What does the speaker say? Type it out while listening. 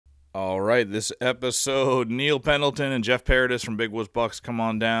All right, this episode, Neil Pendleton and Jeff Paradis from Big Woods Bucks come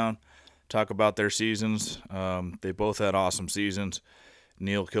on down, talk about their seasons. They both had awesome seasons.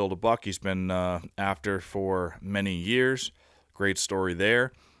 Neil killed a buck he's been after for many years. Great story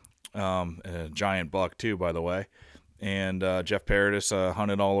there. A giant buck, too, by the way. And Jeff Paradis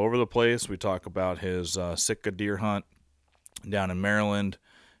hunted all over the place. We talk about his Sitka deer hunt down in Maryland,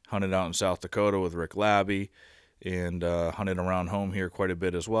 hunted out in South Dakota with Rick Labby, and hunted around home here quite a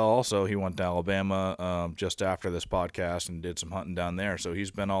bit as well. Also, he went to Alabama just after this podcast and did some hunting down there. So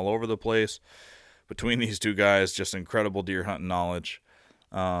he's been all over the place. Between these two guys, just incredible deer hunting knowledge.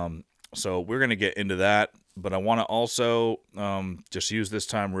 So we're going to get into that. But I want to also just use this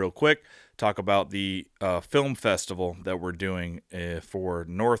time real quick, talk about the film festival that we're doing for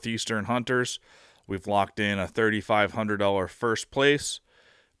Northeastern hunters. We've locked in a $3,500 first place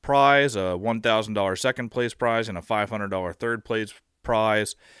prize, a $1,000 second place prize, and a $500 third place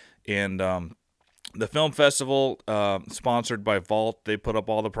prize. And the film festival, sponsored by Vault, they put up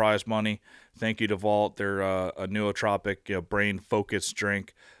all the prize money. Thank you to Vault. They're a nootropic, brain focus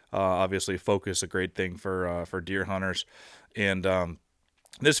drink. Obviously, focus a great thing for deer hunters. And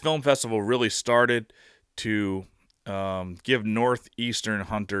this film festival really started to give Northeastern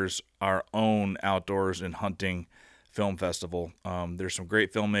hunters our own outdoors and hunting film festival. There's some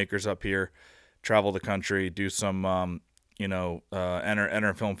great filmmakers up here, travel the country, do some,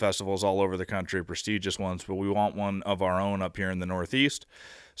 enter film festivals all over the country, prestigious ones, but we want one of our own up here in the Northeast.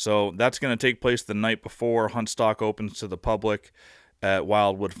 So that's going to take place the night before Hunt Stock opens to the public at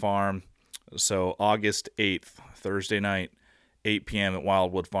Wildwood Farm. So August 8th, Thursday night, 8 p.m. at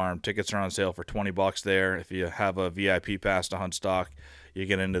Wildwood Farm. Tickets are on sale for $20 there. If you have a VIP pass to Hunt Stock, you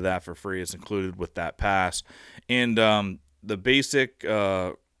get into that for free. It's included with that pass. And the basic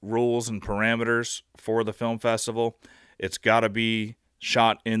rules and parameters for the film festival, it's got to be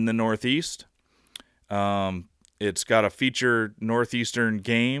shot in the Northeast. It's got to feature Northeastern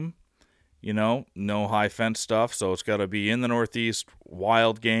game, no high fence stuff. So it's got to be in the Northeast,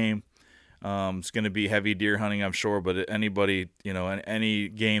 wild game. It's going to be heavy deer hunting, I'm sure, but anybody, any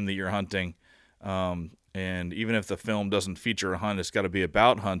game that you're hunting, and even if the film doesn't feature a hunt, it's got to be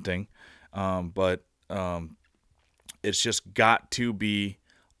about hunting. But it's just got to be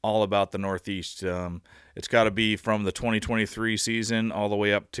all about the Northeast. It's got to be from the 2023 season all the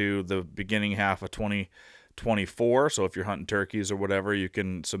way up to the beginning half of 2024. So if you're hunting turkeys or whatever, you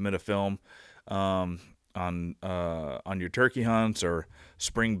can submit a film on your turkey hunts or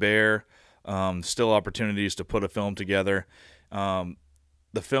spring bear. Still opportunities to put a film together.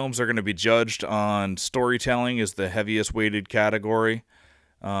 The films are going to be judged on storytelling is the heaviest weighted category,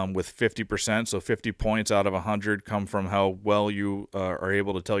 with 50%. So 50 points out of 100 come from how well you are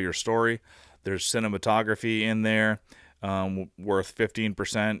able to tell your story. There's cinematography in there, worth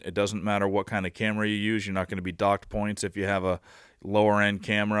 15%. It doesn't matter what kind of camera you use. You're not going to be docked points if you have a lower end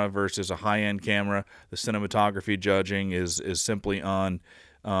camera versus a high end camera. The cinematography judging is simply on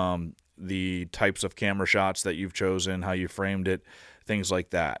the types of camera shots that you've chosen, how you framed it, things like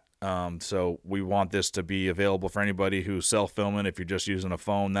that. So we want this to be available for anybody who's self-filming. If you're just using a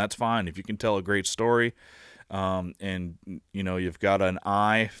phone, that's fine. If you can tell a great story, and you've got an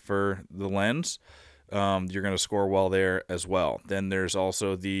eye for the lens, you're going to score well there as well. Then there's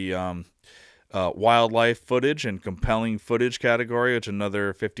also the wildlife footage and compelling footage category, which is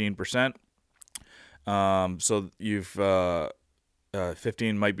another 15%. So you've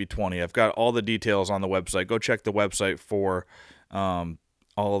 15 might be 20. I've got all the details on the website. Go check the website for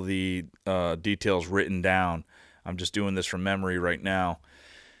all the details written down. I'm just doing this from memory right now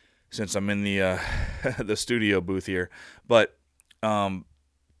since I'm in the the studio booth here. But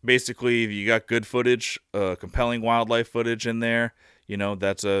basically, if you got good footage, compelling wildlife footage in there,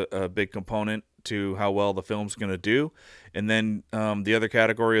 that's a big component to how well the film's going to do. And then the other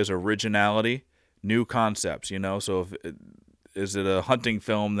category is originality, new concepts, So is it a hunting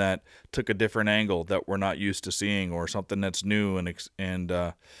film that took a different angle that we're not used to seeing, or something that's new and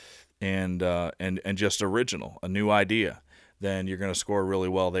just original, a new idea? Then you're going to score really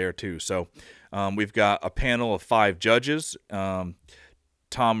well there too. So we've got a panel of 5 judges. Tom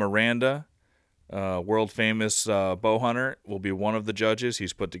Miranda, world famous bow hunter, will be one of the judges.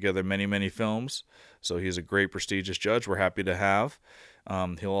 He's put together many films, so he's a great prestigious judge. We're happy to have.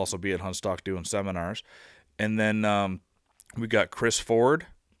 He'll also be at Huntstock doing seminars. And then we got Chris Ford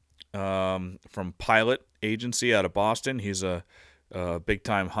from Pilot Agency out of Boston. He's a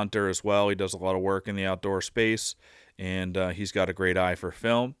big-time hunter as well. He does a lot of work in the outdoor space, and he's got a great eye for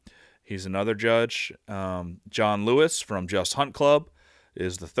film. He's another judge. John Lewis from Just Hunt Club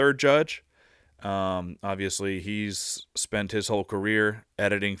is the third judge. Obviously, he's spent his whole career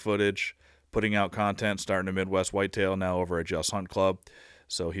editing footage, putting out content, starting a Midwest Whitetail, now over at Just Hunt Club.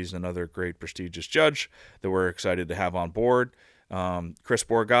 So he's another great, prestigious judge that we're excited to have on board. Chris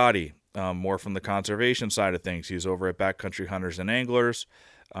Borgatti, more from the conservation side of things. He's over at Backcountry Hunters and Anglers,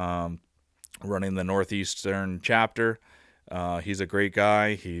 running the Northeastern chapter. He's a great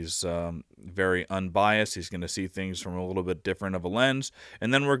guy. He's very unbiased. He's going to see things from a little bit different of a lens.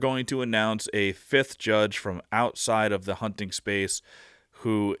 And then we're going to announce a fifth judge from outside of the hunting space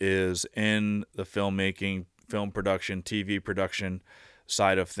who is in the filmmaking, film production, TV production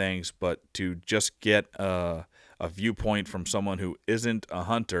side of things, but to just get a viewpoint from someone who isn't a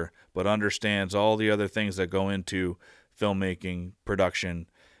hunter but understands all the other things that go into filmmaking, production,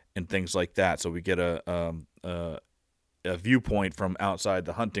 and things like that. So we get a viewpoint from outside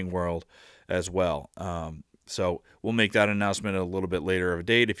the hunting world as well. So we'll make that announcement a little bit later of a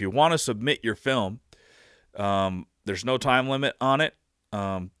date. If you want to submit your film, there's no time limit on it.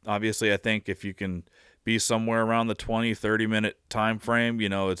 Obviously, I think if you can be somewhere around the 20-30 minute time frame,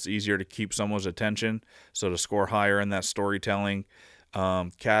 it's easier to keep someone's attention. So to score higher in that storytelling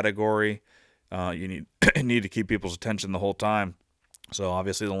category, you need to keep people's attention the whole time. So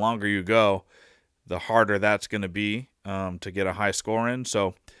obviously, the longer you go, the harder that's going to be to get a high score in.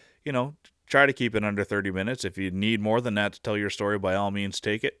 So, try to keep it under 30 minutes. If you need more than that to tell your story, by all means,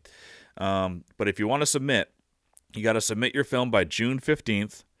 take it. But if you want to submit, you got to submit your film by June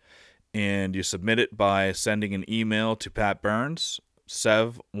 15th, and you submit it by sending an email to Pat Burns,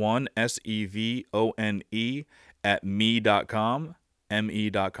 Sev1, SEVONE, at me.com,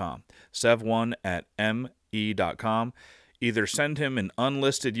 me.com, Sev1 at me.com. Either send him an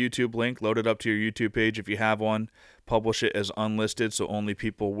unlisted YouTube link, load it up to your YouTube page if you have one, publish it as unlisted so only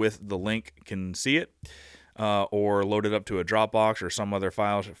people with the link can see it, or load it up to a Dropbox or some other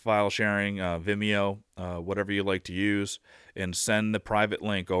file sharing, Vimeo, whatever you like to use, and send the private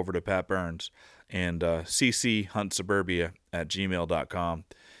link over to Pat Burns and cchuntsuburbia@gmail.com,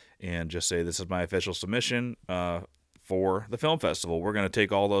 and just say, this is my official submission for the film festival. We're going to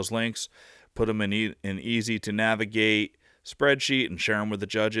take all those links, put them in an easy to navigate spreadsheet and share them with the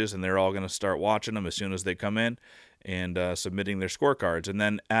judges, and they're all going to start watching them as soon as they come in and submitting their scorecards. And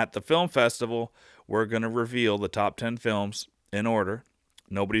then at the film festival, we're going to reveal the top 10 films in order.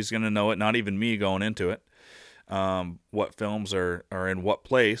 Nobody's going to know it, not even me going into it, what films are in what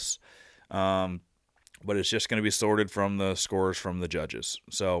place, but it's just going to be sorted from the scores from the judges.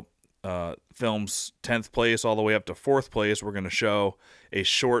 So films 10th place all the way up to 4th place, we're going to show a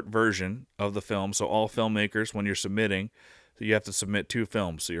short version of the film. So all filmmakers, when you're submitting, you have to submit 2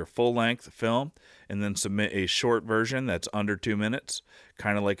 films. So your full-length film, and then submit a short version that's under 2 minutes,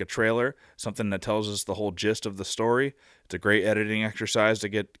 kind of like a trailer, something that tells us the whole gist of the story. It's a great editing exercise to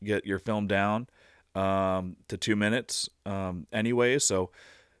get your film down to 2 minutes anyway. So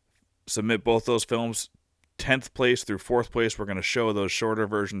submit both those films. 10th place through 4th place, we're going to show those shorter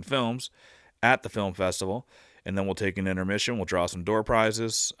version films at the film festival, and then we'll take an intermission. We'll draw some door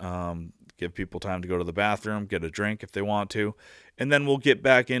prizes, give people time to go to the bathroom, get a drink if they want to, and then we'll get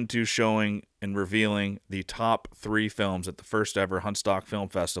back into showing and revealing the top 3 films at the first ever Huntstock Film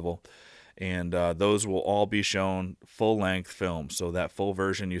Festival, and those will all be shown full-length films. So that full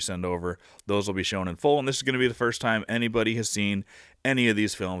version you send over, those will be shown in full, and this is going to be the first time anybody has seen any of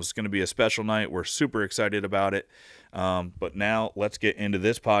these films. It's going to be a special night. We're super excited about it. But now let's get into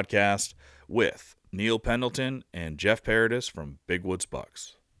this podcast with Neil Pendleton and Jeff Paradis from Big Woods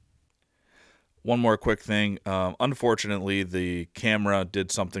Bucks. One more quick thing. Unfortunately, the camera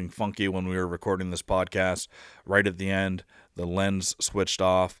did something funky when we were recording this podcast. Right at the end, the lens switched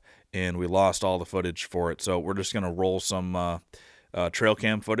off, and we lost all the footage for it. So we're just going to roll some trail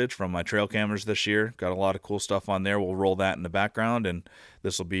cam footage from my trail cameras this year. Got a lot of cool stuff on there. We'll roll that in the background, and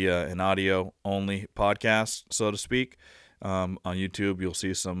this will be an audio-only podcast, so to speak. On YouTube, you'll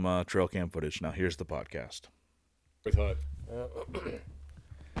see some trail cam footage. Now, here's the podcast.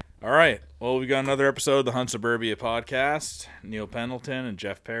 All right. Well, we got another episode of the Hunt Suburbia podcast. Neil Pendleton and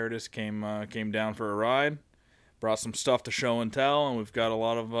Jeff Paradis came down for a ride. Brought some stuff to show and tell, and we've got a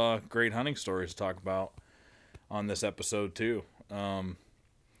lot of great hunting stories to talk about on this episode, too.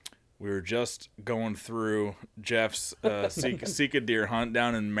 We were just going through Jeff's Sika deer hunt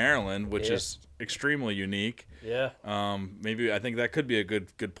down in Maryland, which is extremely unique. Yeah. Maybe I think that could be a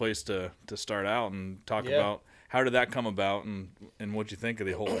good place to start out and talk about how did that come about and what you think of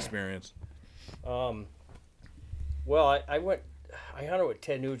the whole experience. Well, I hunted with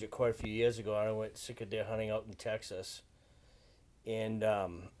Ted Nugent quite a few years ago, and I went Sika deer hunting out in Texas, and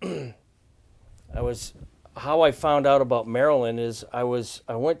I was how I found out about Maryland is I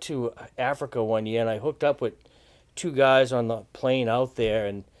went to Africa one year and I hooked up with two guys on the plane out there,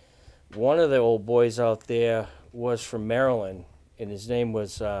 and one of the old boys out there was from Maryland, and his name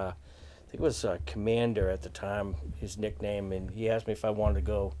was I think it was Commander at the time, his nickname, and he asked me if I wanted to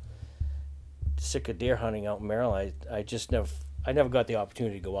go Sitka deer hunting out in Maryland. I just never got the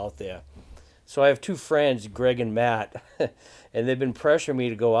opportunity to go out there. So I have two friends, Greg and Matt, and they've been pressuring me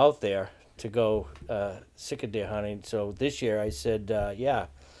to go out there to go Sitka deer hunting. So this year I said, yeah.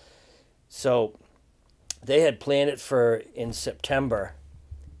 So they had planned it for in September,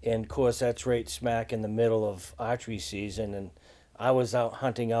 and of course that's right smack in the middle of archery season, and I was out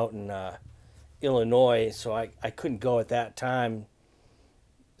hunting out in Illinois, so I couldn't go at that time.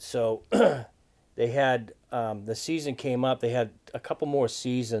 So they had, the season came up, they had a couple more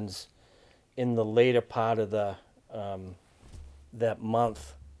seasons in the later part of the that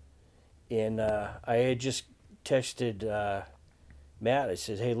month. And I had just texted Matt. I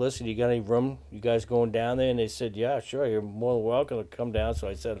said, hey, listen, you got any room? You guys going down there? And they said, yeah, sure, you're more than welcome to come down. So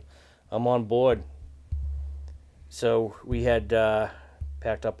I said, I'm on board. So we had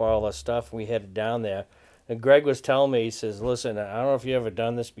packed up all our stuff, and we headed down there. And Greg was telling me, he says, listen, I don't know if you ever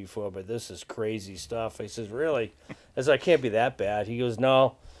done this before, but this is crazy stuff. He says, really? I said, I can't be that bad. He goes,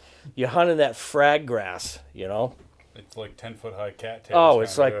 no, you're hunting that frag grass, you know? It's like 10-foot high cattails. Oh,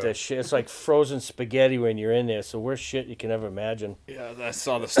 it's like the shit. It's like frozen spaghetti when you're in there. So worst shit you can ever imagine. Yeah, I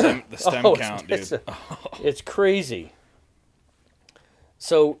saw the stem count, dude. It's crazy.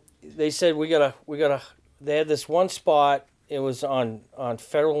 So they said we gotta. They had this one spot. It was on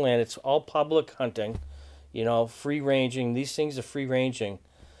federal land. It's all public hunting, you know, free ranging. These things are free ranging.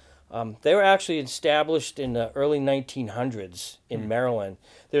 They were actually established in the early 1900s in Maryland.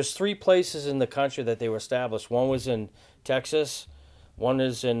 There's three places in the country that they were established. One was in Texas, one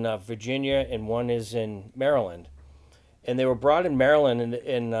is in Virginia, and one is in Maryland. And they were brought in Maryland,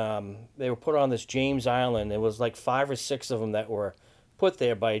 and they were put on this James Island. There was like 5 or 6 of them that were put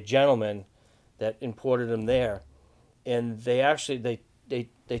there by a gentleman that imported them there. And they actually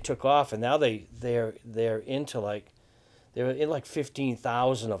they took off, and now they're into like. There were in like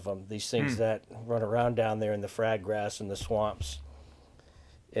 15,000 of them, these things that run around down there in the frag grass and the swamps.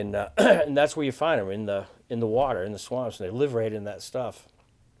 And and that's where you find them, in the water, in the swamps, and they live right in that stuff.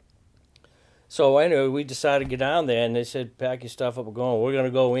 So anyway, we decided to get down there, and they said, pack your stuff up, we're going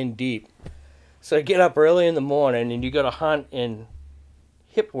to go in deep. So I get up early in the morning, and you got to hunt in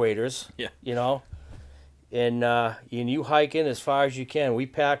hip waders, you know, and you hike in as far as you can. We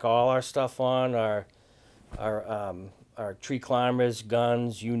pack all our stuff on, our tree climbers,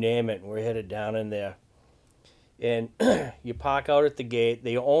 guns, you name it, and we're headed down in there. And you park out at the gate.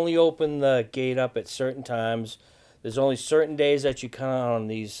 They only open the gate up at certain times. There's only certain days that you come on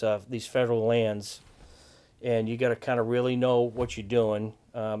these federal lands, and you got to kind of really know what you're doing.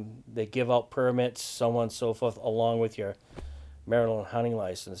 They give out permits, so on and so forth, along with your Maryland hunting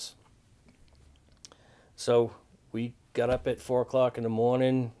license. So we got up at 4 o'clock in the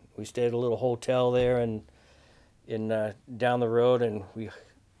morning. We stayed at a little hotel there, and down the road, and we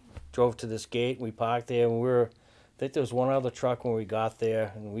drove to this gate, and we parked there, and I think there was one other truck when we got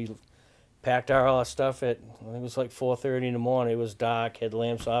there, and we packed all our stuff at, I think it was like 4:30 in the morning. It was dark, had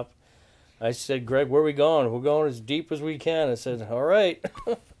lamps up. I said, Greg, where are we going? We're going as deep as we can. I said, all right.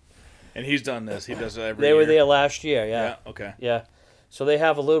 And he's done this. He does it every They year. were there last year, yeah. Yeah, okay. Yeah. So they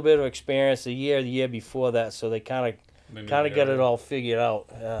have a little bit of experience the year before that, so they kind of got it all figured out.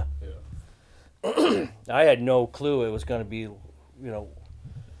 Yeah. I had no clue it was going to be, you know,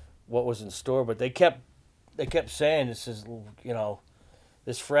 what was in store, but they kept saying, this is, you know,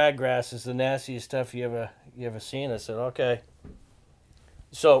 this frag grass is the nastiest stuff you ever seen. I said, okay.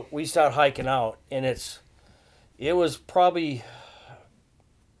 So we start hiking out, and it was probably,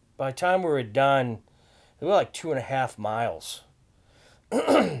 by the time we were done, it was like 2.5 miles.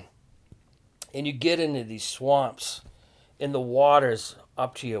 And you get into these swamps, and the water's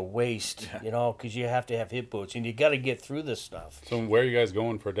up to your waist, you know, because you have to have hip boots, and you got to get through this stuff. So where are you guys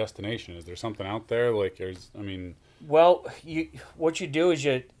going for a destination? Is there something out there? Like, Well, what you do is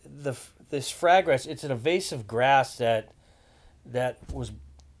this frag grass. It's an invasive grass that was,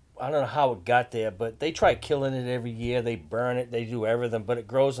 I don't know how it got there, but they try killing it every year. They burn it. They do everything, but it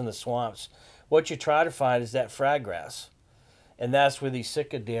grows in the swamps. What you try to find is that frag grass, and that's where these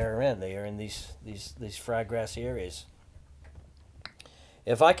Sitka deer are in. They are in these frag grass areas.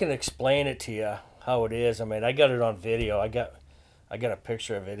 If I can explain it to you how it is, I mean, I got it on video. I got a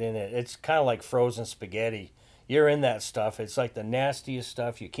picture of it in it. It's kind of like frozen spaghetti. You're in that stuff. It's like the nastiest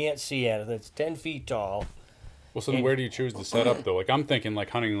stuff. You can't see it. It's 10 feet tall. Well, so then where do you choose to set up though? Like I'm thinking like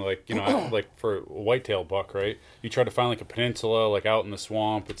hunting like like for a whitetail buck, right? You try to find like a peninsula like out in the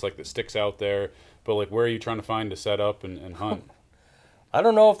swamp. It's like that sticks out there. But like where are you trying to find to set up and hunt? I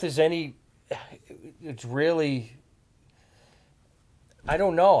don't know if there's any. It's really. I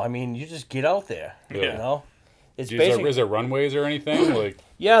don't know. I mean, you just get out there. Yeah. You know, it's Is there runways or anything like?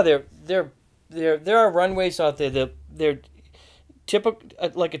 Yeah, there are runways out there. They're typical,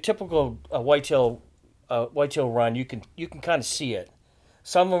 like a typical whitetail run. You can kind of see it.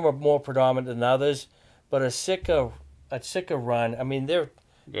 Some of them are more predominant than others, but a Sitka run. I mean, their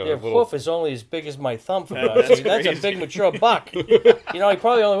hoof is only as big as my thumb. For God's sake. That's a big mature buck. You know, he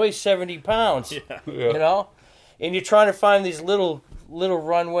probably only weighs 70 pounds. Yeah. You know, and you're trying to find these little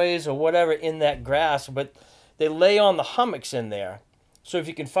runways or whatever in that grass, but they lay on the hummocks in there. So if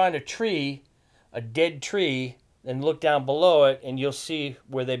you can find a dead tree, and look down below it, and you'll see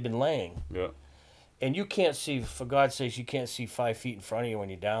where they've been laying. Yeah. And you can't see, for God's sakes, you can't see 5 feet in front of you when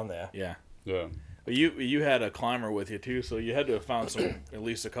you're down there. Yeah. Yeah. But you had a climber with you too, so you had to have found at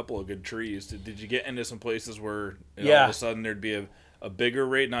least a couple of good trees. Did you get into some places where all of a sudden there'd be a bigger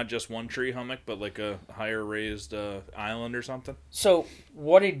rate, not just one tree hummock, but like a higher raised island or something? So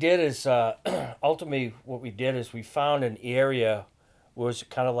what he did is, ultimately what we did is we found an area where it was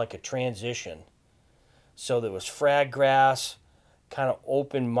kind of like a transition. So there was frag grass, kind of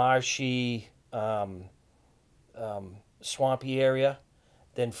open, marshy, swampy area,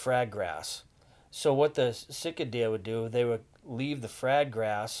 then frag grass. So what the Sitka deer would do, they would leave the frag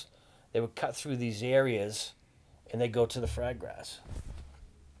grass, they would cut through these areas, and they go to the frag grass.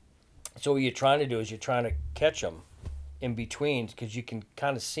 So what you're trying to do is you're trying to catch them in between because you can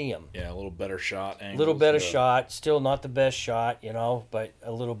kind of see them. Yeah, a little better shot. A little better shot. Still not the best shot, you know, but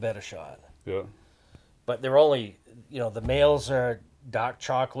a little better shot. Yeah. But they're only, the males are dark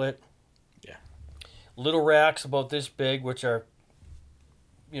chocolate. Yeah. Little racks about this big, which are,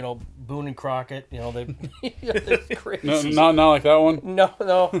 Boone and Crockett. They're crazy. No, not like that one. No.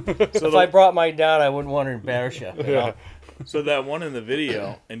 So if I brought mine down, I wouldn't want to embarrass you. You know? So that one in the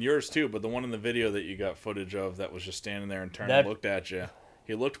video, and yours too, but the one in the video that you got footage of that was just standing there and turned and looked at you,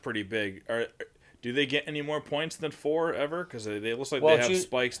 he looked pretty big. Do they get any more points than 4 ever? Because they look like they have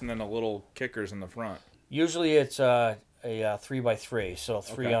spikes and then a little kickers in the front. Usually it's a 3x3, so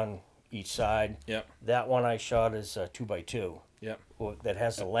 3 on each side. Yep. That one I shot is a 2x2. Yep. That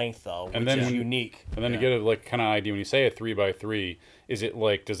has the length though, which then is unique. And then to get a kind of idea, when you say a 3x3, is it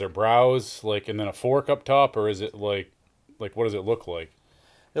like, does their brows and then a fork up top, or is it like what does it look like?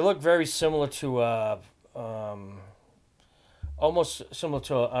 They look very similar to almost similar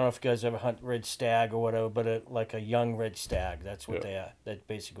to, I don't know if you guys ever hunt red stag or whatever, but like a young red stag. That's what they are. That's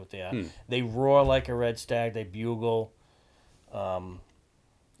basically what they are. They roar like a red stag. They bugle.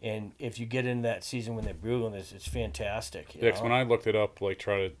 And if you get into that season when they're bugling, it's fantastic. Yeah, because when I looked it up,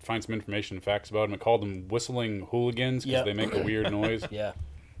 try to find some information and facts about them, it called them whistling hooligans because they make a weird noise. Yeah.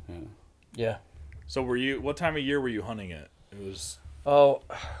 So what time of year were you hunting it? It was... Oh,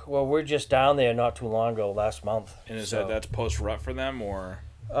 well, we're just down there not too long ago, last month. And that's post-rut for them, or?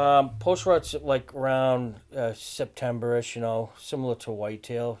 Post-rut's like around September-ish, similar to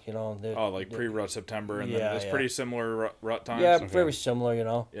whitetail, like pre-rut September, and then it's pretty similar rut times? Yeah, very similar,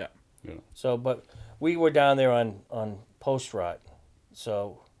 Yeah. So, but we were down there on post-rut,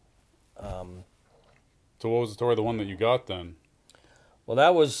 so... So what was the story of the one that you got then? Well,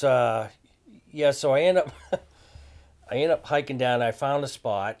 that was, so I end up... I ended up hiking down. I found a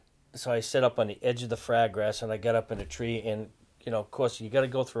spot, so I set up on the edge of the frag grass, and I got up in a tree. And of course, you got to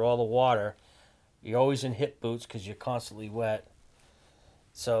go through all the water. You're always in hip boots because you're constantly wet.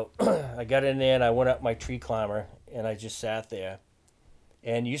 So I got in there and I went up my tree climber, and I just sat there.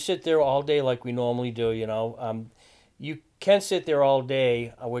 And you sit there all day like we normally do. You can sit there all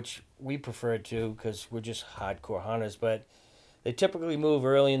day, which we prefer to because we're just hardcore hunters, but. They typically move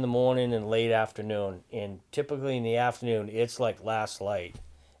early in the morning and late afternoon. And typically in the afternoon, it's like last light.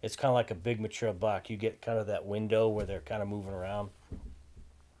 It's kind of like a big mature buck. You get kind of that window where they're kind of moving around.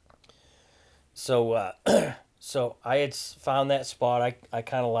 So so I had found that spot. I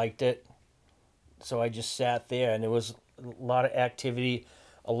kind of liked it. So I just sat there, and there was a lot of activity,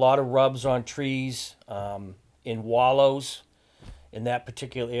 a lot of rubs on trees, in wallows in that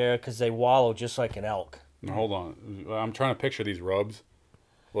particular area because they wallow just like an elk. Now, hold on. I'm trying to picture these rubs.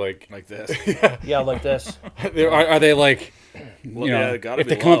 Like this. Yeah, like this. Are they like, gotta if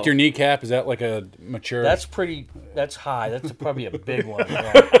be they come low. up to your kneecap, is that like a mature? That's high. That's probably a big one.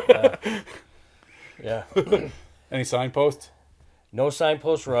 Yeah. Any signposts? No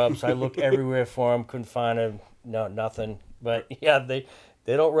signpost rubs. I looked everywhere for them. Couldn't find them. No, nothing. But yeah,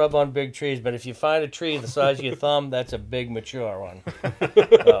 They don't rub on big trees, but if you find a tree the size of your thumb, that's a big mature one.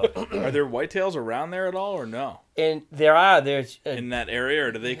 Are there whitetails around there at all, or no? And there's In that area,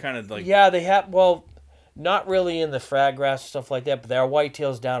 or do they kind of like? yeah, they have. Well, not really in the frag grass and stuff like that, but there are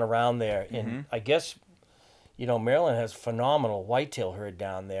whitetails down around there. And I guess, Maryland has phenomenal whitetail herd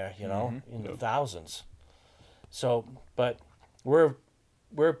down there. In the thousands. So, but we're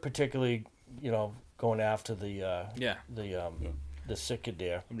particularly going after the Sitka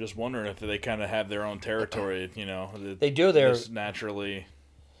deer. I'm just wondering if they kind of have their own territory. They do. They're just naturally.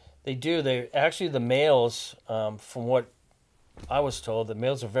 They do. They actually, the males, from what I was told, the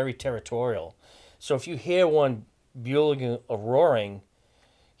males are very territorial. So if you hear one bugling or roaring,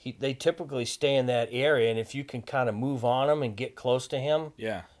 they typically stay in that area, and if you can kind of move on him and get close to him,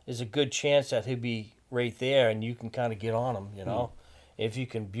 there's a good chance that he'll be right there, and you can kind of get on him. If you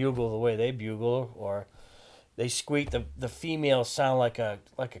can bugle the way they bugle, or they squeak. The females sound like a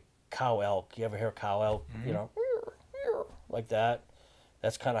cow elk. You ever hear a cow elk? Like that.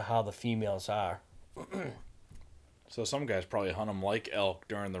 That's kind of how the females are. So some guys probably hunt them like elk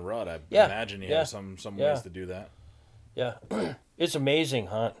during the rut. I Yeah, imagine you yeah, have some yeah. ways to do that. Yeah, it's amazing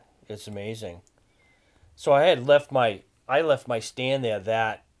hunt. It's amazing. So I left my stand there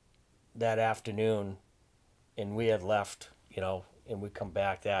that afternoon, and we had left, and we come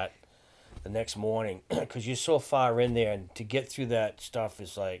back the next morning because you're so far in there, and to get through that stuff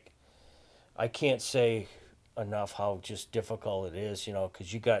is like, I can't say enough how just difficult it is,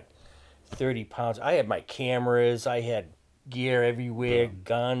 because you got 30 pounds. I had my cameras, I had gear everywhere,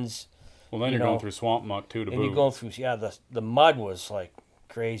 guns. Well, then you're going through swamp muck too to boot. And you're going through, the mud was like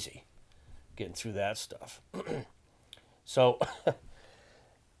crazy, getting through that stuff. So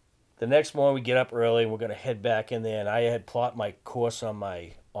the next morning we get up early and we're going to head back in there, and I had plotted my course on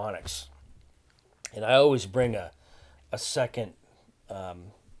my Onyx. And I always bring a second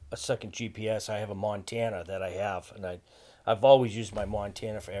GPS. I have a Montana that I have, and I've always used my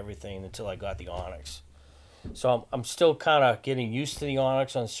Montana for everything until I got the Onyx. So I'm still kind of getting used to the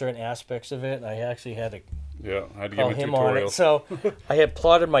Onyx on certain aspects of it, and I actually had to I had to call give him him on it. So I had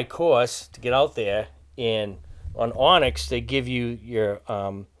plotted my course to get out there, and on Onyx they give you your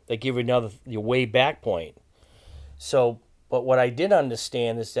way back point. So, but what I did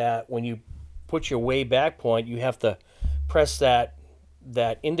understand is that when you put your way back point, you have to press that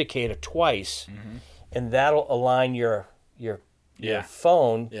indicator twice, and that'll align your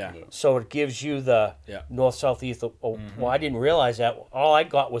phone, so it gives you the north, south, east. Well, I didn't realize that. All I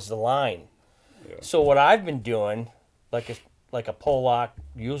got was the line. Yeah. So what I've been doing, like a Pollock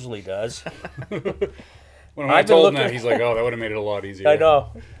usually does. When I told him that, he's like, "Oh, that would have made it a lot easier." I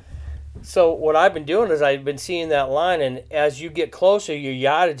know. So what I've been doing is I've been seeing that line, and as you get closer, your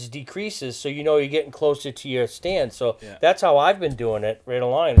yardage decreases, so you're getting closer to your stand. So that's how I've been doing it right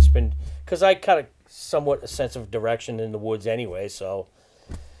along. It's been because I kind of somewhat a sense of direction in the woods anyway. So,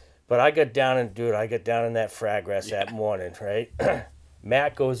 but I got down in that frag grass that morning, right?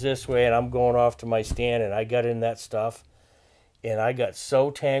 Matt goes this way, and I'm going off to my stand, and I got in that stuff, and I got so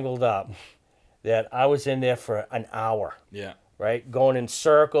tangled up that I was in there for an hour. Yeah. Right, going in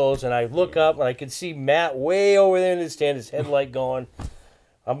circles, and I look up and I could see Matt way over there in his stand, his headlight going.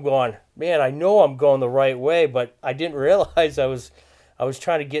 I'm going, man, I know I'm going the right way, but I didn't realize I was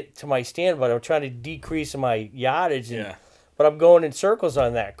trying to get to my stand, but I'm trying to decrease my yardage, but I'm going in circles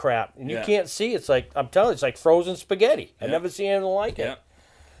on that crap, and you can't see. It's like, I'm telling you, it's like frozen spaghetti. I never seen anything like it.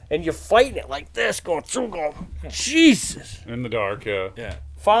 And you're fighting it like this, going, Jesus. In the dark, Yeah.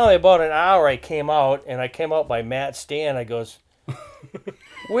 Finally, about an hour, I came out by Matt's stand. I goes,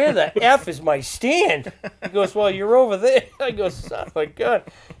 where the F is my stand? He goes, well, you're over there. I go, son of a gun.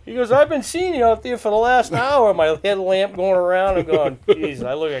 He goes, I've been seeing you out there for the last hour. My headlamp going around. I'm going, geez,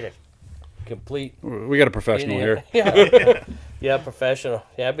 I look like a complete we got a professional idiot. here. Yeah, professional.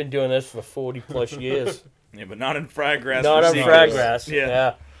 Yeah, I've been doing this for 40 plus years. Yeah, but not in frag grass. Not on frag grass.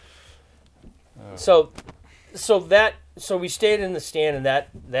 Yeah. So we stayed in the stand, and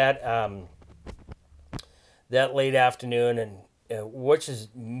that late afternoon, and which is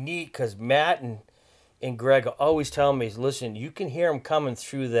neat because Matt and Greg are always telling me, listen, you can hear them coming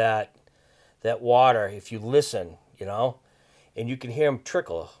through that water if you listen, and you can hear them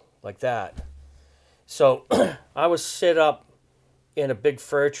trickle like that. So I was set up in a big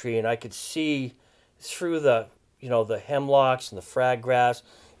fir tree, and I could see through the hemlocks and the frag grass,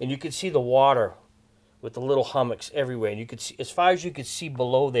 and you could see the water with the little hummocks everywhere, and you could see, as far as you could see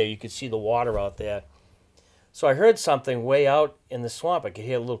below there, you could see the water out there. So I heard something way out in the swamp. I could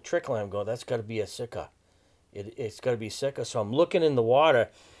hear a little trickling. I'm going, that's got to be a Sitka. It's got to be Sitka. So I'm looking in the water,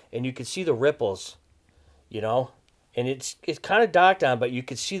 and you could see the ripples, and it's kind of dark down, but you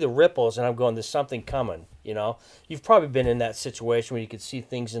could see the ripples, and I'm going, there's something coming, you know? You've probably been in that situation where you could see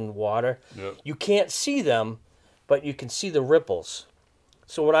things in the water. Yep. You can't see them, but you can see the ripples.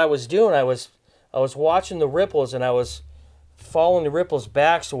 So what I was doing, I was watching the ripples, and I was following the ripples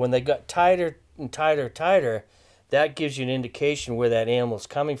back, so when they got tighter and tighter, that gives you an indication where that animal's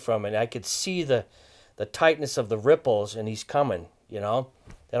coming from, and I could see the tightness of the ripples, and he's coming, you know?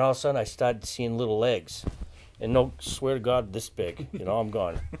 Then all of a sudden I started seeing little legs. And no, swear to God, this big. You know, I'm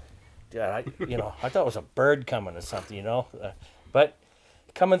going, yeah, I thought it was a bird coming or something, you know. But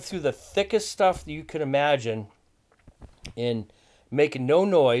coming through the thickest stuff that you could imagine and making no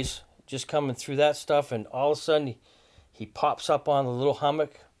noise, just coming through that stuff, and all of a sudden he pops up on the little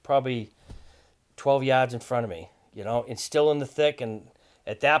hummock, probably 12 yards in front of me, you know, and still in the thick. And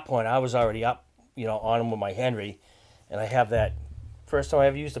at that point, I was already up, you know, on him with my Henry, and I have that. First time I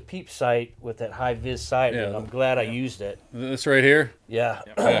ever used a peep sight with that high vis sight, and I'm glad I used it. This right here? Yeah.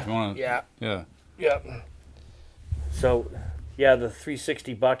 Yeah, if you wanna, Yeah. Yeah. Yeah. So, yeah, the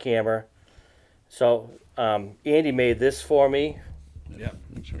 360 buck hammer. So, Andy made this for me, Yeah.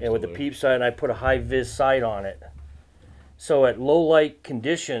 and with the peep sight, and I put a high vis sight on it. So at low light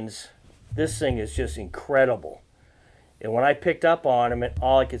conditions, this thing is just incredible. And when I picked up on him,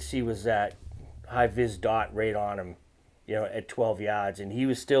 all I could see was that high vis dot right on him, you know, at 12 yards, and he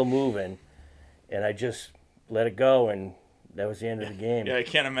was still moving, and I just let it go, and that was the end of the game. Yeah, I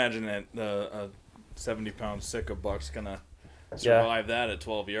can't imagine that a 70-pound Sika buck's gonna survive that at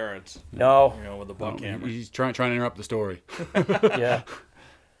 12 yards. No. You know, with a buck hammer. He's trying to interrupt the story. Yeah.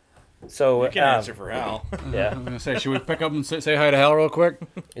 So You can answer for Hal. Yeah. I'm gonna say, should we pick up and say hi to Hal real quick?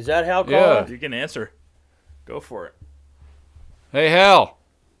 Is that Hal calling? Yeah. You can answer. Go for it. Hey, Hal.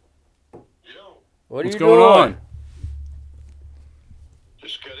 What are What's you going doing? on?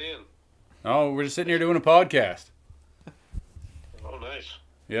 Just got in. Oh, we're just sitting here doing a podcast. Oh, nice.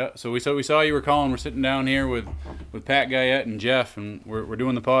 Yeah, so we saw you were calling. We're sitting down here with Pat Guyette and Jeff, and we're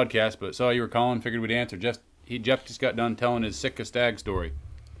doing the podcast. But saw you were calling, figured we'd answer. Jeff just got done telling his Sitka stag story.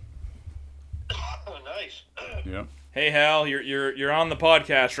 Oh, nice. Yeah. Hey Hal, you're on the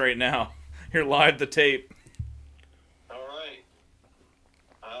podcast right now. You're live to tape. All right.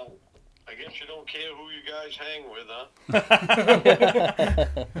 I guess you don't care who you guys hang with, huh?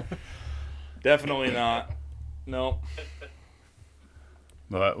 Definitely not. No.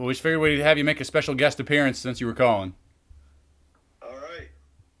 But we just figured we'd have you make a special guest appearance since you were calling. All right.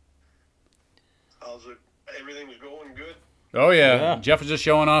 How's it? Everything's going good? Oh yeah, Yeah. Jeff was just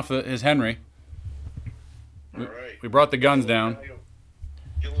showing off his Henry. All right. We brought the guns down.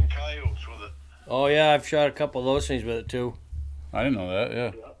 Killing coyotes with it. Oh, yeah, I've shot a couple of those things with it, too. I didn't know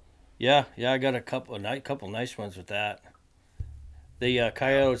that. Yeah. Yeah, I got a couple nice ones with that. The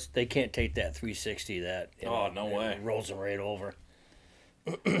coyotes, they can't take that 360. That Oh, no way. It rolls them right over.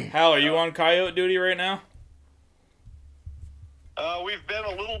 Hal, are you on coyote duty right now? We've been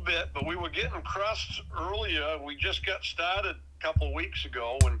a little bit, but we were getting crusts earlier. We just got started a couple of weeks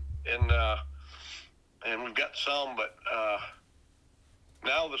ago, and we've got some, but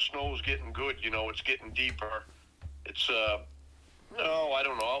now the snow's getting good. You know, it's getting deeper. It's I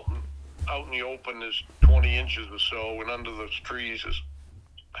don't know. Out in the open is 20 inches or so, and under those trees is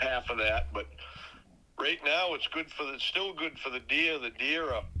half of that. But right now, it's still good for the deer. The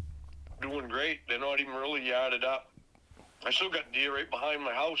deer are doing great. They're not even really yarded up. I still got deer right behind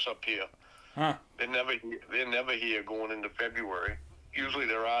my house up here. Huh. They're never here going into February. Usually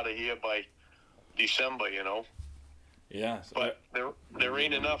they're out of here by December, you know. Yeah. But there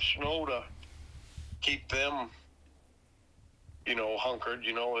ain't enough snow to keep them, you know, hunkered.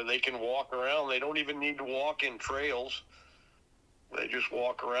 You know, they can walk around. They don't even need to walk in trails. They just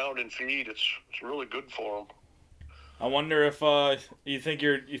walk around and feed. It's really good for them. I wonder if you think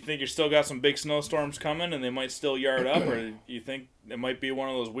you're still got some big snowstorms coming and they might still yard up, or you think it might be one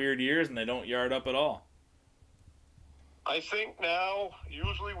of those weird years and they don't yard up at all. I think now,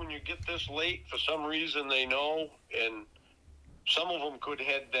 usually when you get this late, for some reason they know, and some of them could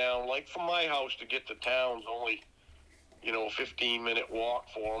head down. Like from my house to get to town's only, you know, a 15-minute walk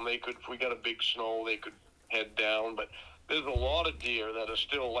for them. They could, if we got a big snow, they could head down. But there's a lot of deer that are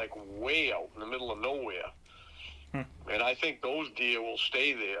still like way out in the middle of nowhere. And I think those deer will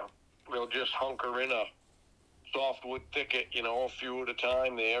stay there. They'll just hunker in a softwood thicket, you know, a few at a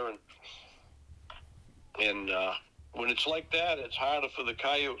time there. And when it's like that, it's harder for the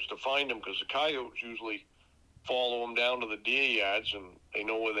coyotes to find them, because the coyotes usually follow them down to the deer yards and they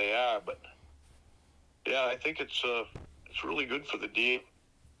know where they are. But yeah, I think it's really good for the deer.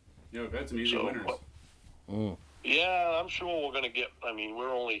 Yeah, we've had some easy winners. Yeah, I'm sure we're going to get, I mean,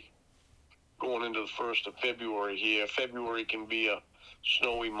 we're only going into the 1st of February here. February can be a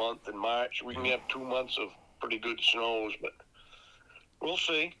snowy month. In March, we can have 2 months of pretty good snows, but we'll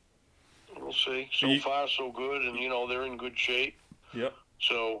see. We'll see. So far, so good, and, they're in good shape. Yep.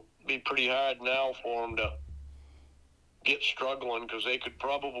 So it'd be pretty hard now for them to get struggling, because they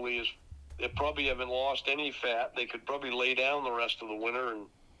probably haven't lost any fat. They could probably lay down the rest of the winter and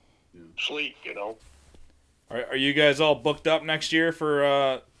sleep, Are you guys all booked up next year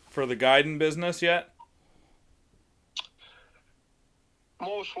for the guiding business yet?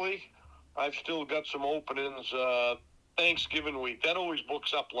 Mostly. I've still got some openings. Thanksgiving week, that always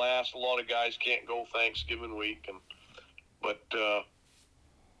books up last. A lot of guys can't go Thanksgiving week, but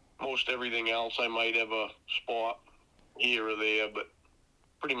most everything else, I might have a spot here or there, but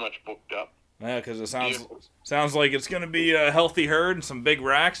pretty much booked up. Yeah, because it sounds like it's going to be a healthy herd and some big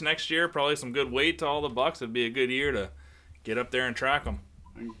racks next year. Probably some good weight to all the bucks. It'd be a good year to get up there and track them.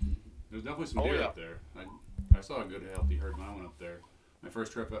 There's definitely some deer up there. I saw a good healthy herd when I went up there. My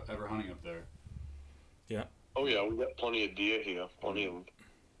first trip ever hunting up there. Yeah. Oh yeah, we got plenty of deer here. Plenty of them.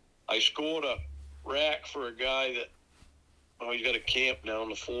 I scored a rack for a guy that he's got a camp down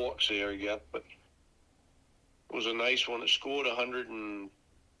the Forks area, but it was a nice one. It scored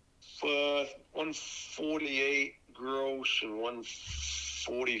 148 gross and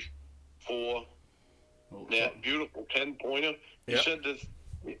 144 net. Beautiful 10-pointer. Yep.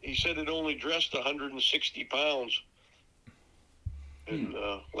 He said it only dressed 160 pounds. And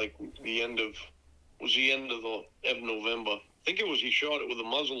like the end of November. I think he shot it with a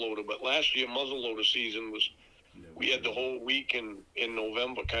muzzleloader, but last year muzzleloader season we had the whole week in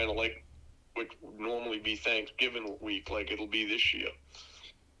November, kind of like which would normally be Thanksgiving week, like it'll be this year.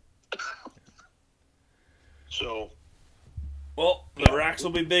 So, well, the racks will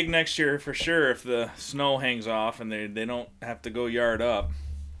be big next year for sure if the snow hangs off and they don't have to go yard up.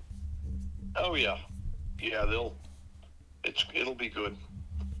 Oh yeah, it'll be good.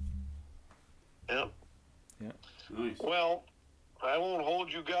 Yeah. Yeah. Nice. Well, I won't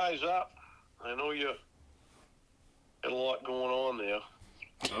hold you guys up. I know you got a lot going on there.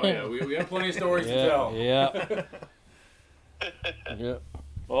 Oh yeah, we have plenty of stories to tell. Yeah. Yep.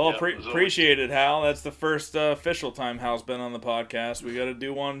 Well, appreciate it, Hal. That's the first official time Hal's been on the podcast. We got to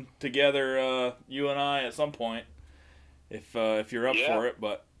do one together, you and I, at some point, if you're up for it.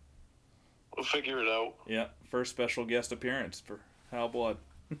 But we'll figure it out. Yeah, first special guest appearance for Hal Blood.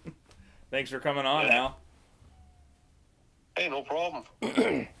 Thanks for coming on, Hal. Hey, no problem. All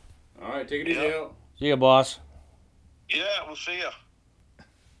right, take it easy, Hal. See ya, boss. Yeah, we'll see ya.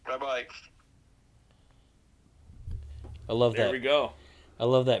 Bye-bye. I love that. There we go. I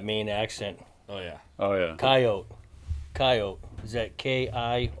love that Maine accent. Oh, yeah. Oh, yeah. Coyote. Is that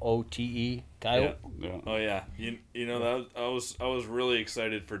K-I-O-T-E? Coyote? Yeah. Oh, yeah. You know, I was really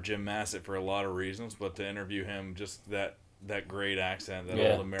excited for Jim Massett for a lot of reasons, but to interview him, just that great accent, that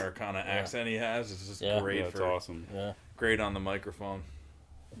old Americana accent he has, is just great. Yeah, it's awesome. Yeah. Great on the microphone.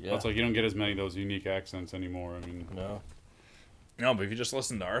 Yeah. It's like you don't get as many of those unique accents anymore. I mean, No, but if you just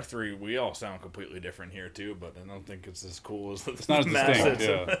listen to our three, we all sound completely different here too. But I don't think it's as cool as it's not as distinct.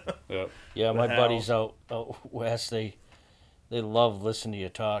 Yeah. Yeah, my buddies out west, they love listening to you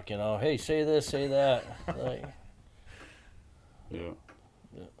talk. Hey, say this, say that. Like, yeah.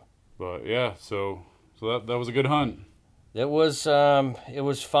 But yeah, so that was a good hunt. it was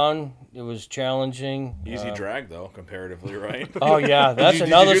fun. It was challenging. Easy drag though, comparatively, right? Oh yeah, that's Did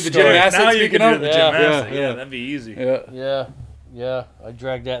you another do the story. gymnastics? Now you can do the Yeah. gymnastics. Yeah. Yeah, that'd be easy. Yeah. I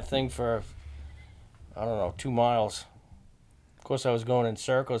dragged that thing for, 2 miles. Of course, I was going in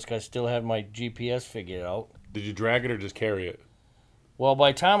circles because I still had my GPS figured out. Did you drag it or just carry it? Well,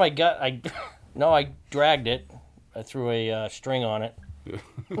 by the time I dragged it. I threw a string on it.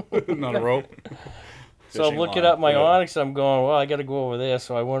 Not a rope. So I'm looking up my Onyx. I'm going, well, I got to go over there.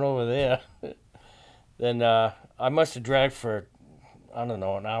 So I went over there. Then I must have dragged for, an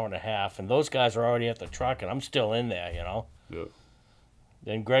hour and a half. And those guys are already at the truck, and I'm still in there, Yeah.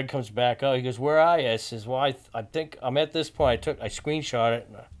 Then Greg comes back out. He goes, "Where are you?" I says, "Well, I think I'm at this point." I screenshot it,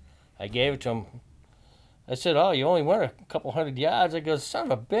 and I gave it to him. I said, "Oh, you only went a couple hundred yards." I goes,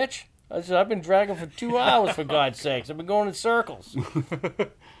 "Son of a bitch!" I said, "I've been dragging for 2 hours, for God's sakes. I've been going in circles."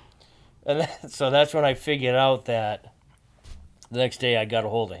 And so that's when I figured out that the next day I got a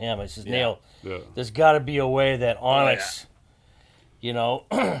hold of him. I says, "Neil, there's got to be a way that Onyx,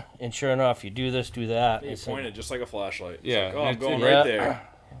 and sure enough, you do this, do that." You point it just like a flashlight. It's Yeah. like, I'm going right there.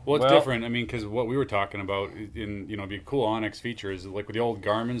 Well, it's different. I mean, because what we were talking about in, be a cool Onyx feature is like with the old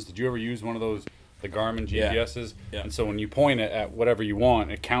Garmin's. Did you ever use one of those the Garmin Yeah. GPSs. Yeah. And so when you point it at whatever you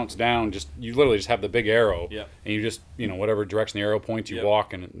want, it counts down. You literally just have the big arrow. Yeah. And you just, whatever direction the arrow points, you Yep.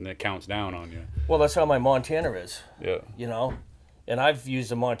 walk, and it counts down on you. Well, that's how my Montana is. Yeah. You know, and I've used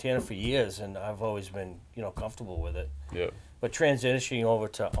the Montana for years, and I've always been comfortable with it. Yeah. But transitioning over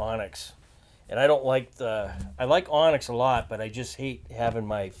to Onyx, and I like Onyx a lot, but I just hate having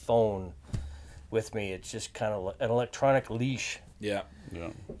my phone with me. It's just kind of an electronic leash, Yeah.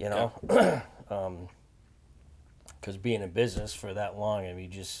 Yeah. because being in business for that long, I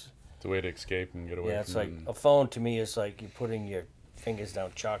mean, just It's a way to escape and get away it's from like it. a phone to me is like you're putting your fingers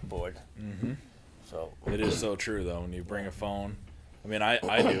down chalkboard. Mm-hmm. So It is so true though. When you bring a phone, I mean, I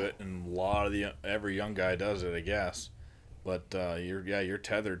do it, and a lot of every young guy does it, I guess. But you're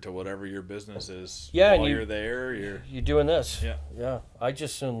tethered to whatever your business is. Yeah, and while you- you're there, you're doing this. Yeah. Yeah. I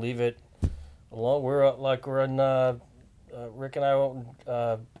just soon leave it alone. We're in Rick and I out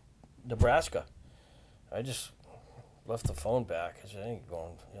in Nebraska. I just left the phone back because it ain't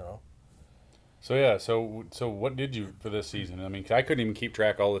going. So yeah, so what did you for this season? I mean, 'cause I couldn't even keep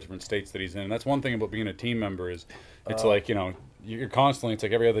track all the different states that he's in. And that's one thing about being a team member is, it's like you're constantly. It's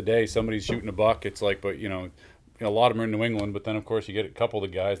like every other day somebody's shooting a buck. It's like, but a lot of them are in New England. But then of course you get a couple of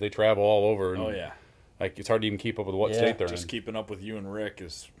the guys. They travel all over. And, oh yeah. Like it's hard to even keep up with what Yeah. state they're Just in. keeping up with you and Rick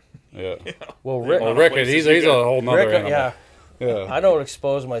is. Yeah. Well, Rick. Well, Rick, places he's you a go. whole nother Rick, animal. yeah. Yeah. I don't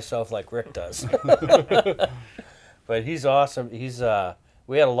expose myself like Rick does. But he's awesome.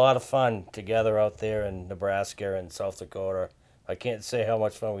 We had a lot of fun together out there in Nebraska and South Dakota. I can't say how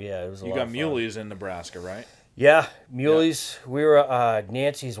much fun we had. It was a You lot got of fun. muleys in Nebraska, right? Yeah, muleys. We were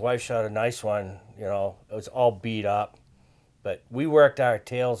Nancy's wife shot a nice one. It was all beat up, but we worked our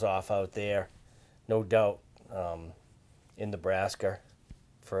tails off out there, no doubt, in Nebraska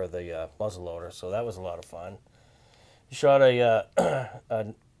for the muzzleloader. So that was a lot of fun. Shot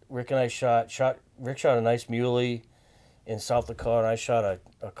Rick and I shot. Rick shot a nice muley in South Dakota. And I shot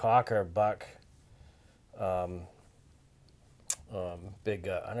a cocker buck. Big.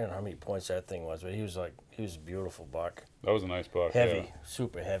 I don't know how many points that thing was, but he was a beautiful buck. That was a nice buck. Heavy, Yeah.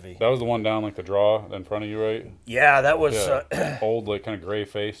 super heavy. That was the one down like the draw in front of you, right? Yeah, that was. Yeah. Old, like kind of gray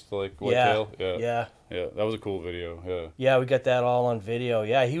faced, like whitetail. Yeah. Yeah. Yeah. That was a cool video. Yeah. Yeah, we got that all on video.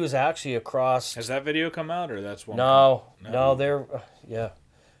 Yeah, he was actually across. Has that video come out, or that's one? No, they're yeah.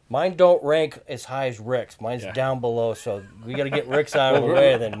 Mine don't rank as high as Rick's. Mine's Yeah. down below, so we got to get Rick's out of the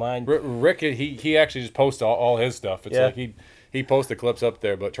way. Then mine. Rick, he actually just posts all his stuff. It's Yeah. like he posts the clips up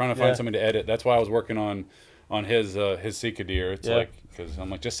there, but trying to find Yeah. somebody to edit. That's why I was working on his Sika deer. It's Yeah. like, because I'm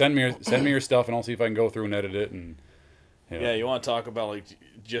like, just send me your stuff, and I'll see if I can go through and edit it. And Yeah, you want to talk about like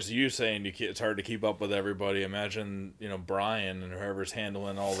just you saying it's hard to keep up with everybody. Imagine Brian and whoever's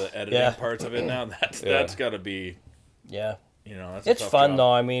handling all the editing Yeah. parts of it now. Yeah. That's got to be Yeah. that's a It's tough fun job.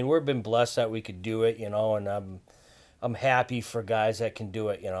 though. I mean, we've been blessed that we could do it, and I'm happy for guys that can do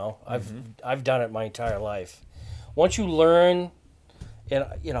it. I've done it my entire life. Once you learn, and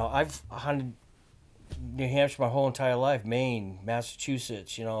I've hunted New Hampshire my whole entire life, Maine,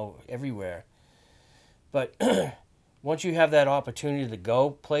 Massachusetts, everywhere. But once you have that opportunity to go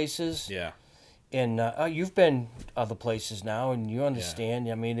places, Yeah. and you've been other places now, and you understand.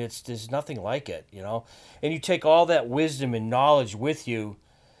 I mean, there's nothing like it, And you take all that wisdom and knowledge with you,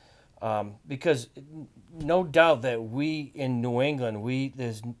 because no doubt that we in New England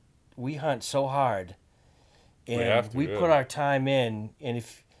we hunt so hard, and have to, we yeah. put our time in. And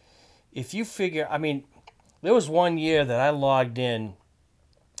if you figure, I mean, there was one year that I logged in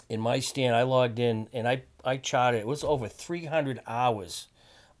my stand. I logged in and I charted. It was over 300 hours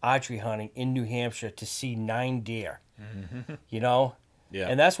archery hunting in New Hampshire to see 9 deer. Yeah.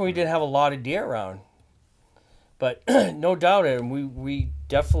 And that's when we didn't have a lot of deer around. But no doubt, and we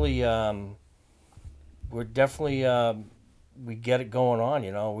definitely we get it going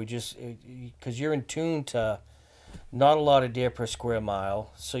on. We just because you're in tune to not a lot of deer per square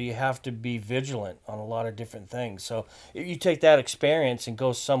mile, so you have to be vigilant on a lot of different things. So if you take that experience and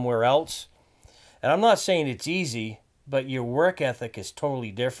go somewhere else, and I'm not saying it's easy, but your work ethic is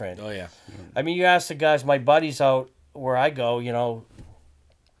totally different. Oh yeah. I mean, you ask the guys, my buddies out where I go,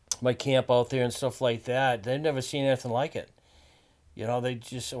 my camp out there and stuff like that, they've never seen anything like it. They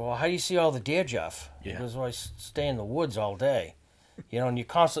just say, well, how do you see all the deer, Jeff? Yeah. Because I stay in the woods all day. And you're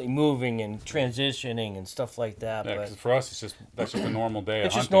constantly moving and transitioning and stuff like that. yeah, But 'cause for us, that's just a normal day. it's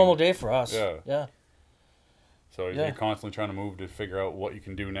of just hunting. normal day for us. Yeah. Yeah. So Yeah. you're constantly trying to move to figure out what you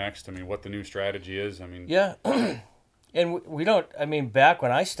can do next. I mean, what the new strategy is. I mean, Yeah. And we don't, I mean, back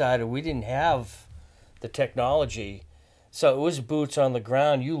when I started, we didn't have the technology. So it was boots on the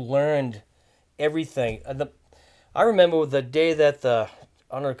ground. You learned everything. I remember the day that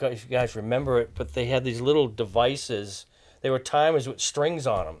I don't know if you guys remember it, but they had these little devices. They were timers with strings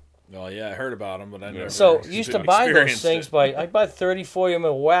on them. Oh yeah, I heard about them, but I never. So used to buy those experienced things it. I'd buy 30, 40 of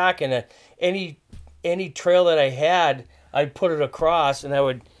them a whack, and any trail that I had, I'd put it across, and I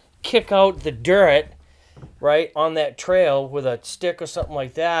would kick out the dirt, right, on that trail with a stick or something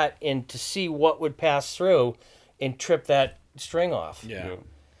like that, and to see what would pass through and trip that string off. Yeah.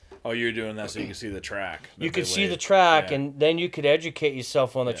 Oh, you're doing that so you can see the track. that You could they see laid. the track, Yeah. and then you could educate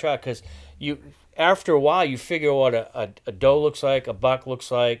yourself on the track, because after a while, you figure what a doe looks like, a buck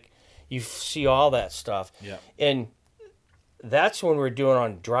looks like. You see all that stuff. Yeah. And that's when we're doing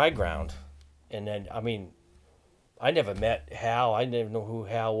on dry ground. And then, I mean, I never met Hal. I never know who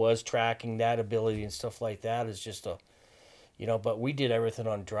Hal was, tracking that ability and stuff like that is just but we did everything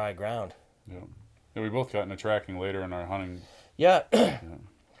on dry ground. Yeah. Yeah, we both got into tracking later in our hunting. Yeah.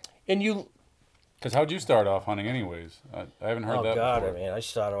 And you... Because how'd you start off hunting anyways? I haven't heard that God, before. man, I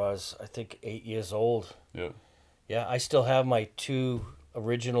started when I was, I think, 8 years old. Yeah. Yeah, I still have my 2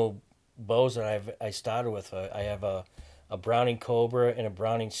 original bows that I started with. I have a Browning Cobra and a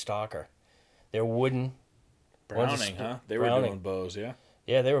Browning Stalker. They're wooden. Browning, huh? They were Browning. doing bows, yeah.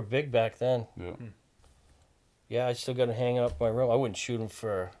 Yeah, they were big back then. Yeah. Yeah, I still got to hang up in my room. I wouldn't shoot them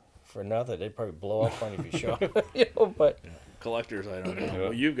for nothing. They'd probably blow up on you if you shot them. But Collector's item. Yeah.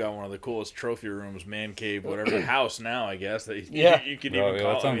 Well, you've got one of the coolest trophy rooms, man cave, whatever house now, I guess that Yeah. you could Oh, even yeah,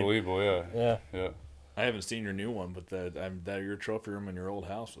 call. that's I mean, unbelievable. Yeah. yeah. Yeah. I haven't seen your new one, but that your trophy room in your old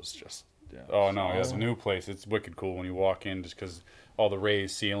house was just. Yeah. Oh no, yeah, the new place. It's wicked cool when you walk in, just because all the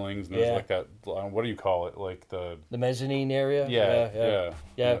raised ceilings and there's Yeah. like that. What do you call it? Like the. The mezzanine area. Yeah.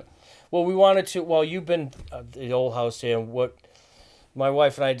 Yeah. Well, we wanted to. Well, you've been at the old house here, and what my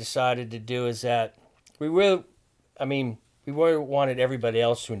wife and I decided to do is that we really wanted everybody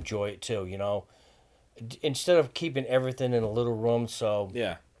else to enjoy it too. Instead of keeping everything in a little room. So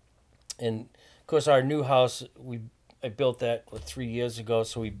Yeah. and of course our new house I built that 3 years ago,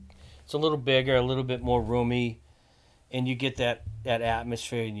 so it's a little bigger, a little bit more roomy, and you get that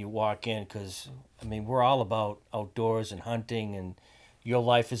atmosphere and you walk in, because we're all about outdoors and hunting, and your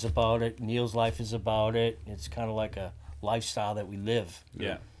life is about it, Neil's life is about it. It's kind of like a lifestyle that we live.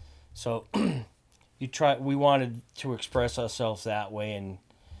 Yeah. So we wanted to express ourselves that way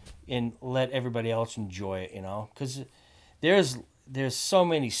and let everybody else enjoy it, because there's so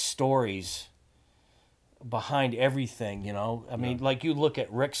many stories behind everything, like you look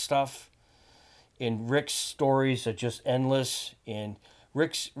at Rick's stuff, and Rick's stories are just endless, and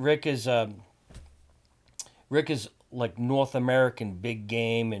Rick is like North American big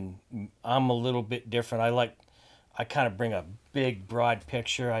game, and I'm a little bit different. I kind of bring a big broad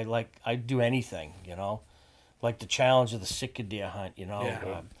picture. I do anything, like the challenge of the Sitka deer hunt,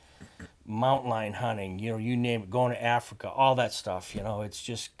 mountain lion hunting, you name it, going to Africa, all that stuff, it's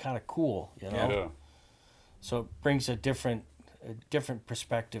just kind of cool, Yeah. So it brings a different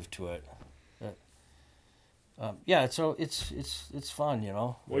perspective to it. So it's fun,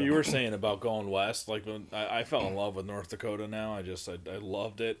 What you were saying about going west, like when I fell in love with North Dakota now. I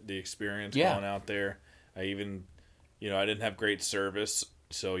loved it, the experience going out there. I even, I didn't have great service,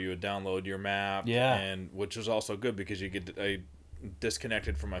 so you would download your map, and which was also good because I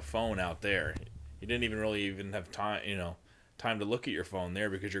disconnected from my phone out there. You didn't even have time, time to look at your phone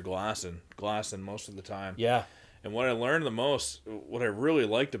there because you're glassing most of the time. Yeah. And what I learned the most, what I really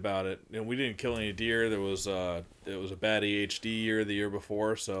liked about it, we didn't kill any deer. It was a bad AHD year the year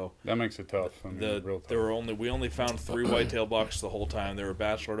before, so that makes it tough. Real tough. We only found 3 whitetail bucks the whole time. They were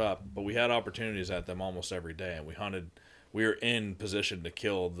bachelored up, but we had opportunities at them almost every day, and we hunted. We were in position to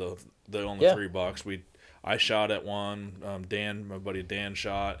kill the only 3 bucks. I shot at one. My buddy Dan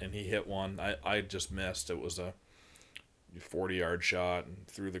shot, and he hit one. I just missed. It was a 40-yard shot and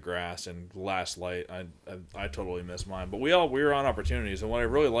through the grass, and last light I totally missed mine. But we were on opportunities, and what I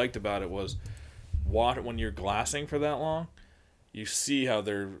really liked about it was when you're glassing for that long, you see how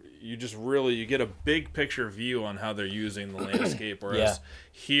you get a big picture view on how they're using the landscape, whereas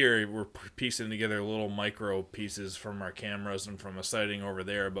here we're piecing together little micro pieces from our cameras and from a sighting over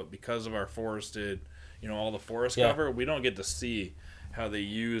there, but because of our forested, all the forest cover, we don't get to see how they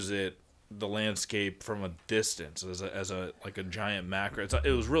use the landscape from a distance as a giant macro.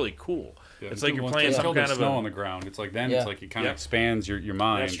 It was really cool. Yeah, it's like you're playing some kind of snow on the ground. It's like it's like it kind of expands your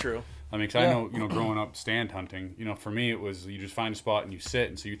mind. That's true. Cause I know growing up stand hunting, for me it was you just find a spot and you sit,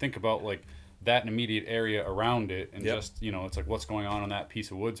 and so you think about like that immediate area around it, and just it's like what's going on that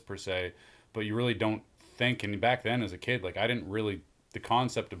piece of woods per se, but you really don't think. And back then as a kid, like I didn't really, the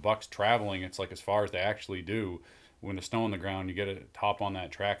concept of bucks traveling, it's like as far as they actually do. When the snow on the ground, you get to hop on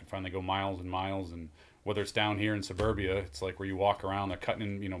that track and finally go miles and miles and whether it's down here in suburbia, it's like where you walk around, they're cutting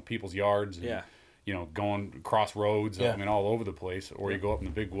in, you know, people's yards and, you know, going across roads, I mean, all over the place. Or you go up in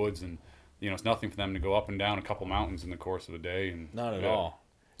the big woods and, you know, it's nothing for them to go up and down a couple mountains in the course of a day. And not at all.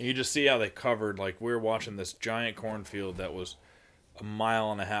 You just see how they covered, like we were watching this giant cornfield that was a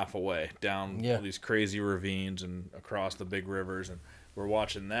mile and a half away down these crazy ravines and across the big rivers, and we're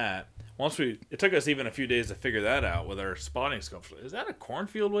watching that. It took us even a few days to figure that out with our spotting scopes. Is that a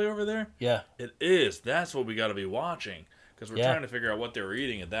cornfield way over there? Yeah. It is. That's what we got to be watching, because we're trying to figure out what they were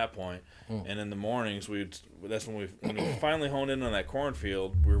eating at that point. And in the mornings, that's when we finally honed in on that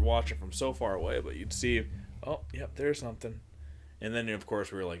cornfield. We were watching from so far away, but you'd see, oh, yep, there's something. And then, of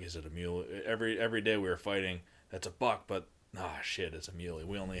course, we were like, is it a mule? Every day we were fighting, that's a buck, but shit, it's a muley.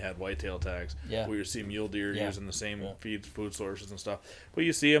 We only had whitetail tags. Yeah. We would see mule deer using the same food sources and stuff. But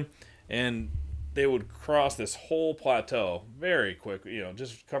you see them, and they would cross this whole plateau very quickly, you know,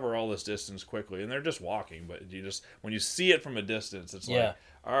 just cover all this distance quickly. And they're just walking, but when you see it from a distance, it's like,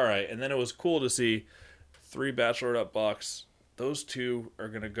 all right. And then it was cool to see 3 bachelorette up bucks. Those 2 are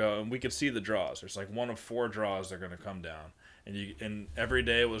going to go, and we could see the draws. There's like 1 of 4 draws they're going to come down. And every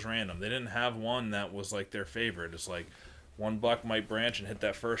day it was random. They didn't have one that was like their favorite. It's like, 1 buck might branch and hit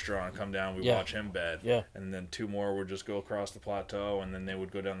that first draw and come down. We watch him bed. Yeah. And then 2 more would just go across the plateau, and then they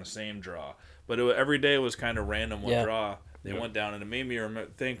would go down the same draw. But every day was kind of random what draw they went down. And it made me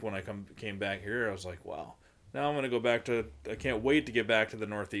think when I came back here, I was like, wow, now I'm going to go back to – I can't wait to get back to the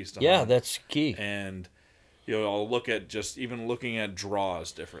Northeast. That's key. And, you know, I'll look at looking at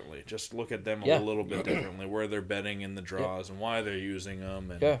draws differently. Just look at them a little bit differently, where they're bedding in the draws and why they're using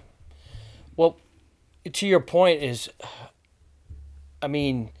them. And, well – to your point is, I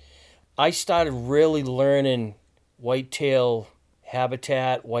mean, I started really learning whitetail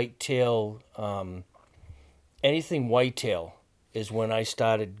habitat, whitetail, anything whitetail is when I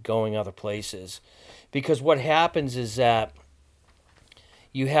started going other places. Because what happens is that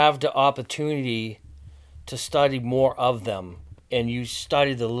you have the opportunity to study more of them, and you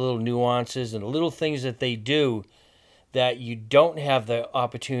study the little nuances and the little things that they do that you don't have the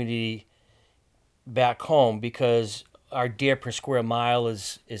opportunity back home, because our deer per square mile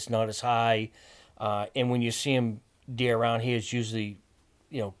is not as high, and when you see them deer around here, it's usually,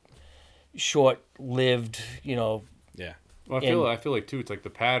 you know, short-lived, you know. Yeah. Well, I feel like too, it's like the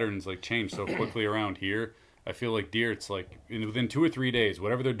patterns like change so quickly around here. I feel like deer, it's like within 2 or 3 days,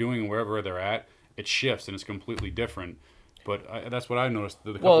 whatever they're doing, wherever they're at, it shifts and it's completely different. But that's what I've noticed.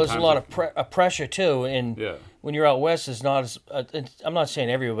 There's a lot of pressure too, and when you're out west, it's not as. I'm not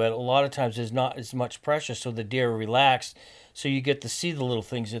saying everywhere, but a lot of times there's not as much pressure, so the deer are relaxed. So you get to see the little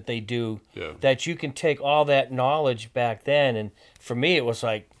things that they do. That you can take all that knowledge back then, and for me, it was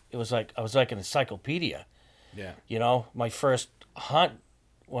like I was like an encyclopedia. Yeah. You know, my first hunt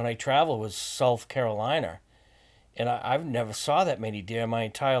when I traveled was South Carolina, and I've never saw that many deer in my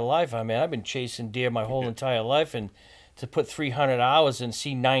entire life. I mean, I've been chasing deer my whole entire life, and to put 300 hours and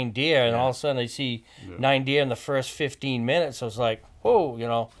see 9 deer, and all of a sudden I see 9 deer in the first 15 minutes. I was like, whoa, you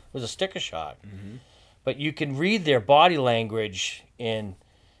know, it was a sticker shot. Mm-hmm. But you can read their body language, and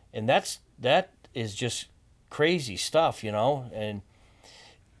that is just crazy stuff, you know. And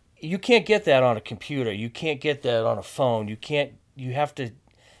you can't get that on a computer. You can't get that on a phone. You have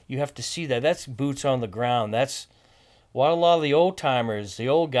to see that. That's boots on the ground. That's what a lot of the old timers, the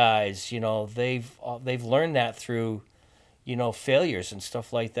old guys, you know, they've learned that through, you know, failures and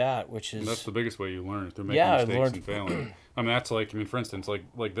stuff like that, which is... And that's the biggest way you learn, through making mistakes and failing. I mean, that's like, for instance,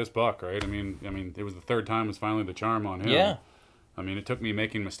 like this buck, right? I mean, it was the 3rd time was finally the charm on him. Yeah. I mean, it took me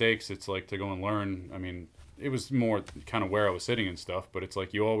making mistakes. It's like to go and learn. I mean, it was more kind of where I was sitting and stuff, but it's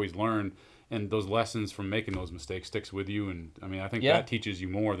like you always learn, and those lessons from making those mistakes sticks with you. And I mean, I think that teaches you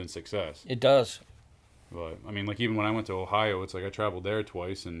more than success. It does. But I mean, like even when I went to Ohio, it's like I traveled there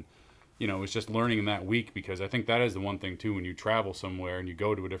twice, and you know, it's just learning in that week, because I think that is the one thing too, when you travel somewhere and you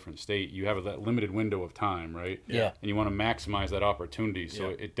go to a different state, you have that limited window of time, right? Yeah. And you want to maximize that opportunity. So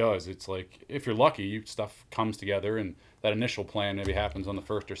it does. It's like, if you're lucky, stuff comes together, and that initial plan maybe happens on the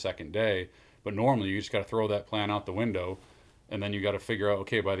 1st or 2nd day. But normally you just got to throw that plan out the window, and then you got to figure out,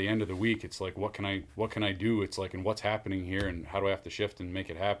 okay, by the end of the week, it's like, what can I do? It's like, and what's happening here, and how do I have to shift and make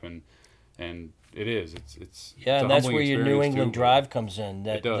it happen? And it is. It's and that's where your New England drive comes in.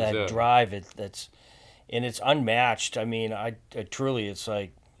 That drive, it's unmatched. I mean, I truly, it's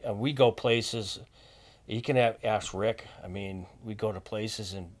like we go places. You can ask Rick. I mean, we go to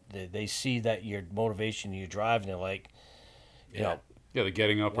places and they see that your motivation, your drive, and they're like, you know. Yeah, the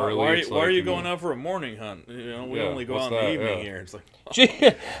getting up early. Why are you going out for a morning hunt? You know, we only go out in the evening here. It's like,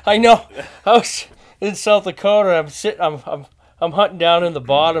 gee, I know. I was in South Dakota. I'm hunting down in the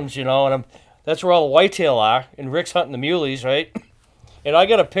bottoms, you know, and That's where all the whitetail are, and Rick's hunting the muleys, right? And I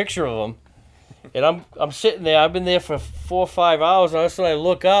got a picture of them, and I'm sitting there. I've been there for 4 or 5 hours, and all of a sudden I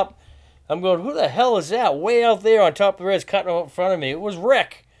look up. I'm going, who the hell is that? Way out there on top of the ridge, cutting out in front of me. It was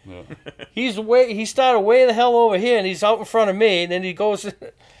Rick. Yeah. He started way the hell over here, and he's out in front of me, and then he goes.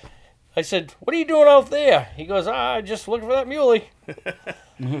 I said, what are you doing out there? He goes, just looking for that muley.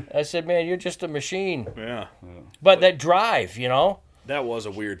 I said, man, you're just a machine. Yeah. But that drive, That was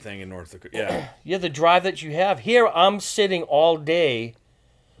a weird thing in North Dakota. Yeah. Yeah, the drive that you have. Here, I'm sitting all day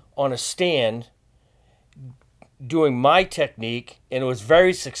on a stand doing my technique, and it was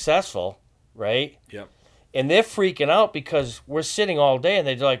very successful, right? Yep. And they're freaking out because we're sitting all day, and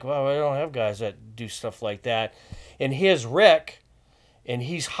they're like, well, I don't have guys that do stuff like that. And here's Rick, and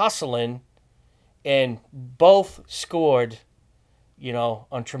he's hustling, and both scored,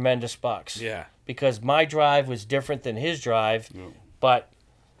 on tremendous bucks. Yeah. Because my drive was different than his drive, but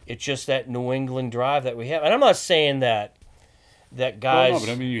it's just that New England drive that we have. And I'm not saying that guys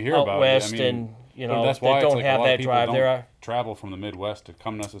but I mean, you hear out about west it. I mean, and that's that why it's don't like have a lot of that people drive. don't There are travel from the Midwest to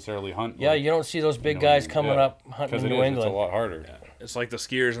come necessarily hunt. yeah, you don't see those big guys coming up hunting in New England. It's a lot harder. Yeah. It's like the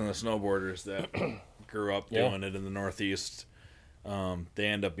skiers and the snowboarders that grew up doing it in the Northeast. They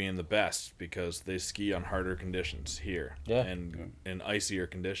end up being the best because they ski on harder conditions here and in icier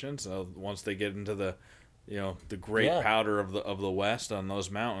conditions. So once they get into the great powder of the West on those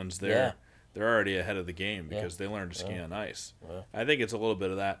mountains, they're already ahead of the game because they learned to ski on ice. I think it's a little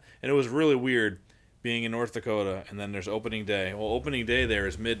bit of that, and it was really weird being in North Dakota, and then there's opening day. Well, opening day there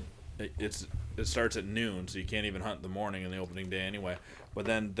is it starts at noon, so you can't even hunt in the morning in the opening day anyway. But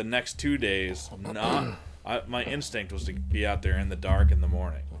then the next 2 days, my instinct was to be out there in the dark in the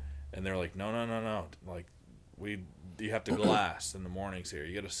morning, and they're like, no, like you have to glass in the mornings here.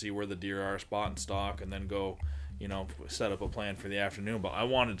 You got to see where the deer are, spot and stalk, and then go, set up a plan for the afternoon. But I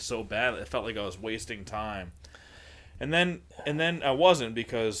wanted so bad, it felt like I was wasting time. And then I wasn't,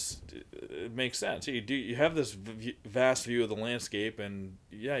 because it makes sense. You have this vast view of the landscape, and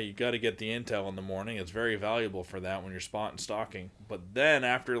you got to get the intel in the morning. It's very valuable for that when you're spot and stalking. But then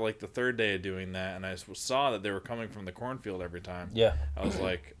after like the third day of doing that, and I saw that they were coming from the cornfield every time. Yeah. I was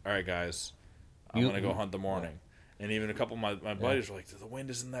like, all right, guys, I'm gonna go hunt the morning. And even a couple of my buddies were like, the wind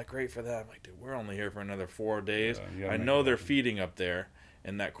isn't that great for that. I'm like, dude, we're only here for another 4 days. I know they're feeding up there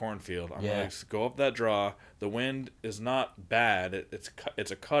in that cornfield. I'm going to go up that draw. The wind is not bad.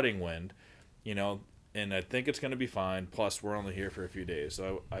 It's a cutting wind, and I think it's going to be fine. Plus, we're only here for a few days.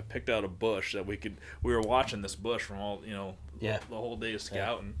 So I picked out a bush that we were watching this bush from all, the whole day of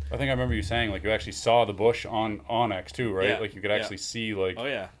scouting. I think I remember you saying, like, you actually saw the bush on Onyx too, right? Yeah. Like, you could actually see, like... Oh,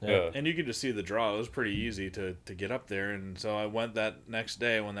 yeah. And you could just see the draw. It was pretty easy to get up there. And so I went that next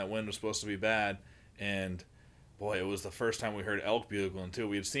day when that wind was supposed to be bad. And, boy, it was the first time we heard elk bugling, too.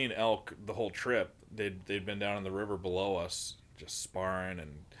 We had seen elk the whole trip. They'd been down in the river below us, just sparring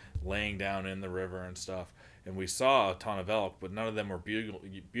and laying down in the river and stuff. And we saw a ton of elk, but none of them were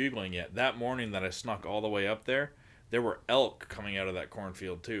bugling yet. That morning that I snuck all the way up there were elk coming out of that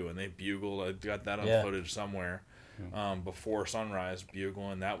cornfield too, and they bugled. I got that on footage somewhere before sunrise,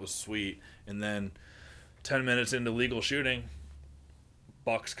 bugling. That was sweet. And then 10 minutes into legal shooting,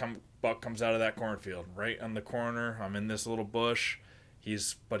 buck comes out of that cornfield right on the corner. I'm in this little bush.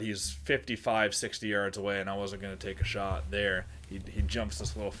 He's 55, 60 yards away, and I wasn't going to take a shot there. He jumps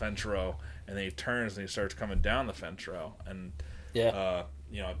this little fence row, and then he turns and he starts coming down the fence row. And I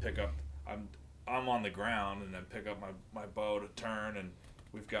pick up. I'm on the ground, and I pick up my bow to turn, and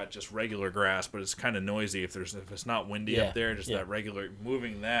we've got just regular grass, but it's kind of noisy if it's not windy up there. Just that regular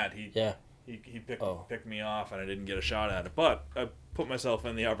moving that he picked me off, and I didn't get a shot at it. But I put myself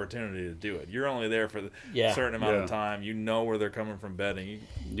in the opportunity to do it. You're only there for a certain amount of time. You know where they're coming from bedding.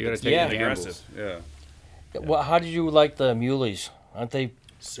 You got to take the aggressive. Yeah. Well, how did you like the muleys? Aren't they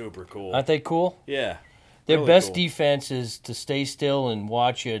super cool? Aren't they cool? Yeah. Their really best cool. defense is to stay still and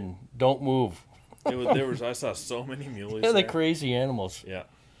watch you and don't move. I saw so many muleys. They're crazy animals. Yeah.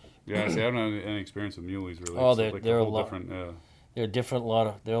 Yeah, see, I haven't had any experience with muleys really. Oh, so they're a a whole lot different. They're different.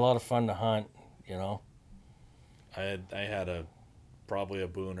 They're a lot of fun to hunt. I had probably a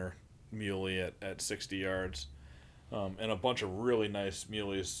booner muley at 60 yards, and a bunch of really nice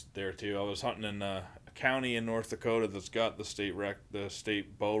muleys there too. I was hunting in a county in North Dakota that's got the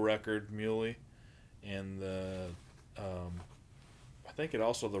state bow record muley, and I think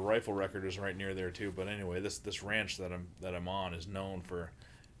the rifle record is right near there too. But anyway, this ranch that I'm on is known for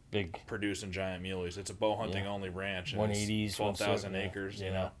big producing giant muleys. It's a bow hunting only ranch. 180s, 12,000 acres.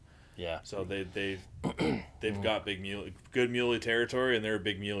 Yeah. So they've got good muley territory, and there are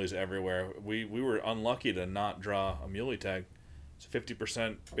big muleys everywhere. We were unlucky to not draw a muley tag It's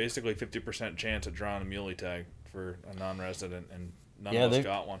 50%, basically 50% chance of drawing a muley tag for a non-resident, and none of us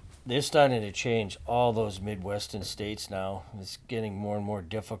got one. They're starting to change all those Midwestern states now. It's getting more and more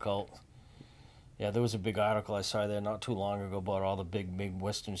difficult. Yeah, there was a big article I saw there not too long ago about all the big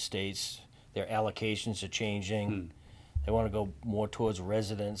Midwestern states. Their allocations are changing. They want to go more towards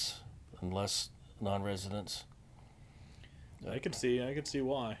residents and less non-residents. I could see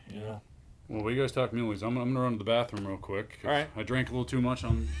why. Yeah. Well, you guys talk muleys. I'm gonna run to the bathroom real quick. All right. I drank a little too much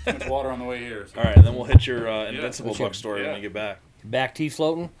water on the way here. So. All right, and then we'll hit your Invincible Buck story when you get back. Back teeth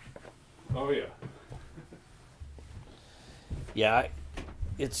floating? Oh yeah. Yeah,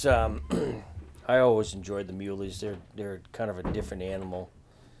 it's I always enjoyed the muleys. They're kind of a different animal,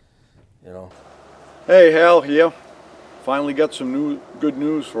 you know. Hey, Hal here. Finally got some good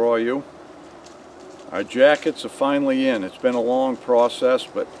news for all you. Our jackets are finally in. It's been a long process,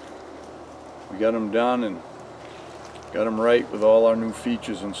 but we got them done and got them right with all our new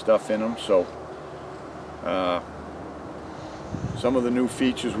features and stuff in them. So some of the new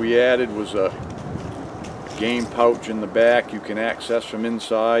features we added was a game pouch in the back you can access from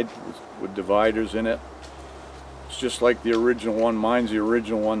inside with dividers in it. It's just like the original one. Mine's the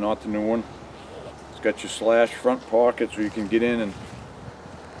original one, not the new one. It's got your slash front pockets where you can get in and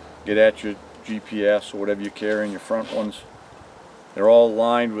get at your GPS or whatever you carry in your front ones. They're all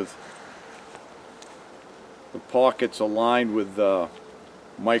lined with, the pockets are lined with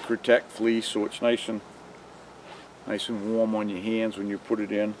Microtech fleece, so it's nice and warm on your hands when you put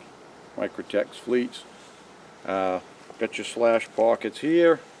it in. Microtech's fleece. Got your slash pockets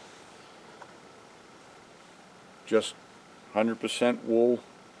here. Just 100% wool,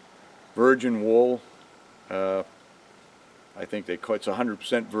 virgin wool. I think it's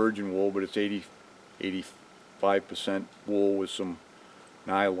 100% virgin wool, but it's 85% wool with some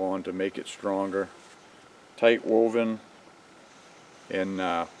nylon to make it stronger. Tight woven. And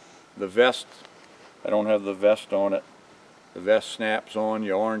the vest, I don't have the vest on it. The vest snaps on,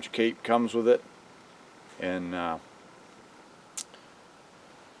 your orange cape comes with it. And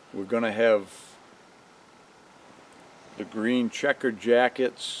we're going to have the green checkered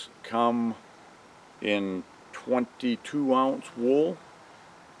jackets come in 22-ounce wool,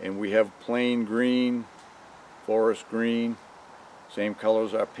 and we have plain green, forest green, same color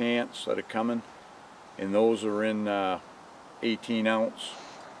as our pants that are coming, and those are in 18-ounce,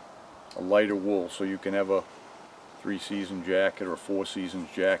 a lighter wool, so you can have a 3-season jacket or a 4-seasons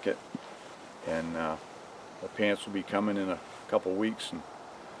jacket. And the pants will be coming in a couple weeks, and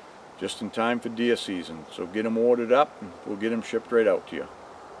just in time for deer season. So get them ordered up and we'll get them shipped right out to you.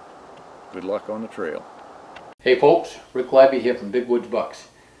 Good luck on the trail. Hey folks, Rick Libby here from Big Woods Bucks.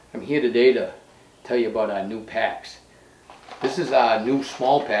 I'm here today to tell you about our new packs. This is our new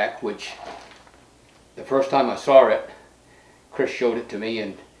small pack, which the first time I saw it, Chris showed it to me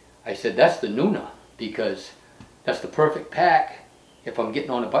and I said, that's the Nuna, because that's the perfect pack if I'm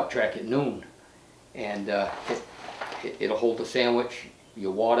getting on a buck track at noon. And it'll hold the sandwich,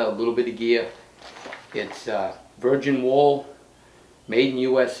 your water, a little bit of gear. It's virgin wool, made in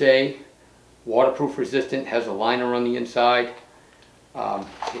USA, waterproof resistant, has a liner on the inside.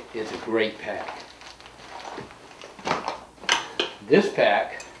 It's a great pack. This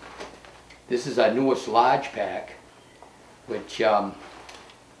pack, this is our newest large pack, which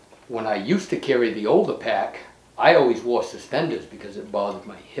when I used to carry the older pack, I always wore suspenders because it bothered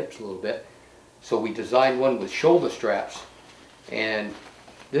my hips a little bit. So we designed one with shoulder straps, and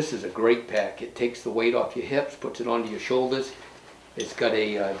this is a great pack. It takes the weight off your hips, puts it onto your shoulders. It's got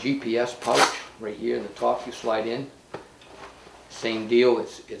a GPS pouch right here in the top you slide in. Same deal,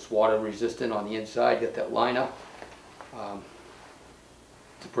 it's water resistant on the inside, got that liner.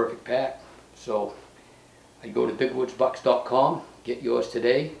 It's a perfect pack. So I go to bigwoodsbucks.com, get yours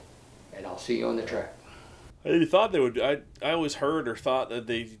today, and I'll see you on the track. I thought they would. I always heard or thought that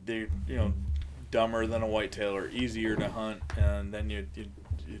they dumber than a whitetail or easier to hunt, and then you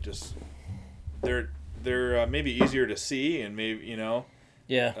just they're maybe easier to see, and maybe it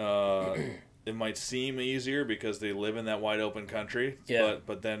might seem easier because they live in that wide open country. Yeah.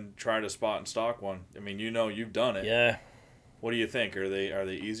 But then try to spot and stalk one. I mean, you've done it. Yeah. What do you think? Are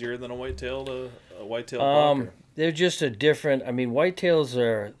they easier than a whitetail buck? They're just a different. I mean, whitetails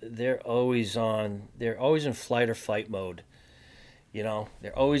they're always in flight or fight mode. You know,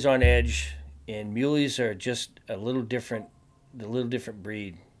 they're always on edge, and muleys are just a little different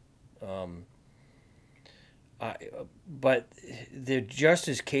breed. But they're just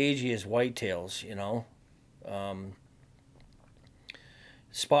as cagey as whitetails, you know.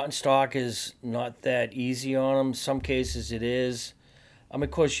 Spot and stalk is not that easy on them. Some cases it is. I mean,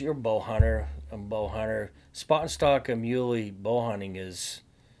 of course, you're a bow hunter. a bow hunter. Spot and stock and muley bow hunting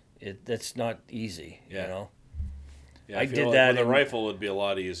that's not easy. Yeah. You know. Yeah, I feel did like that with a in- rifle would be a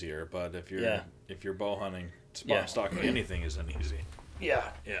lot easier, but if you're Yeah. bow hunting, spot Yeah. and stalking anything isn't easy.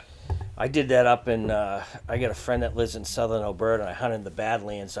 Yeah. Yeah. I did that up in. I got a friend that lives in southern Alberta. And I hunted the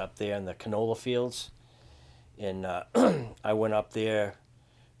Badlands up there in the canola fields, and I went up there.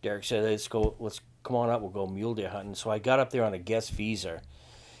 Derek said, "Let's come on up. We'll go mule deer hunting." So I got up there on a guest visa.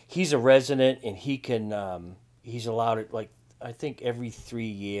 He's a resident, and he can. He's allowed it like I think every 3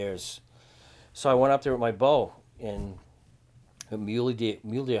 years. So I went up there with my bow and mule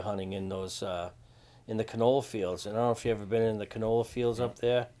deer hunting in those in the canola fields. And I don't know if you've ever been in the canola fields up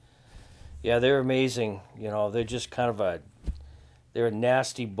there. Yeah, they're amazing. You know, they're just kind of they're a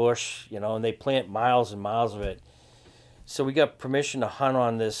nasty bush, you know, and they plant miles and miles of it. So we got permission to hunt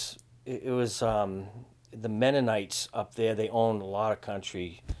on this. It was the Mennonites up there. They owned a lot of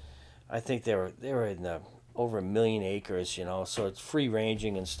country. I think they were in over 1 million acres, you know, so it's free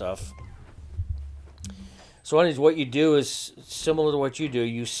ranging and stuff. So anyways, what you do is similar to what you do.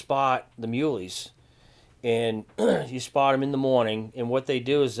 You spot the muleys, and you spot them in the morning. And what they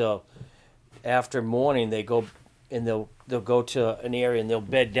do is after morning they go and they'll go to an area and they'll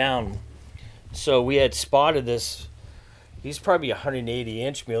bed down. So we had spotted this. He's probably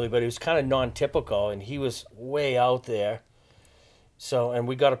 180-inch muley, but he was kind of non-typical, and he was way out there. So, and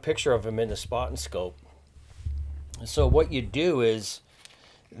we got a picture of him in the spot and scope. So what you do is,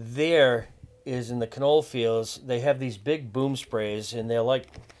 there is in the canola fields, they have these big boom sprays, and they're like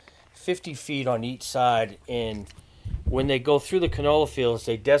 50 feet on each side. And when they go through the canola fields,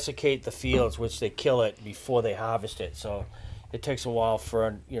 they desiccate the fields, which they kill it before they harvest it. So it takes a while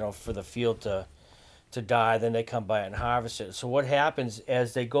for the field to die. Then they come by and harvest it. So what happens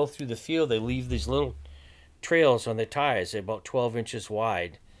as they go through the field, they leave these little trails on their tires. They're about 12 inches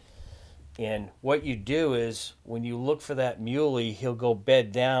wide. And what you do is, when you look for that muley, he'll go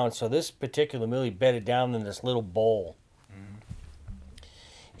bed down. So this particular muley bedded down in this little bowl.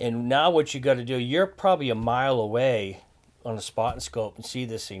 And now what you got to do, you're probably a mile away on a spot and scope and see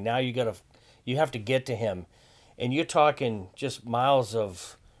this thing. Now you have to get to him. And you're talking just miles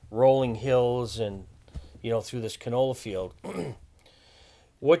of rolling hills and, through this canola field.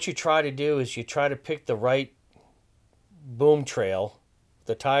 What you try to do is you try to pick the right boom trail,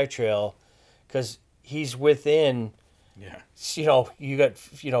 the tire trail, because he's within, you got,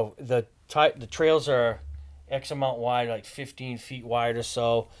 the trails are X amount wide, like 15 feet wide or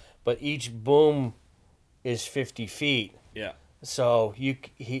so, but each boom is 50 feet. Yeah. So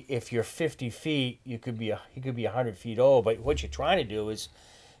if you're 50 feet, he could be 100 feet over. But what you're trying to do is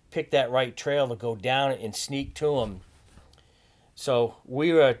pick that right trail to go down and sneak to him. So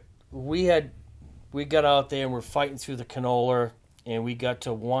we got out there and we're fighting through the canola, and we got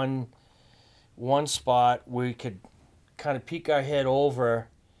to one spot where we could kind of peek our head over,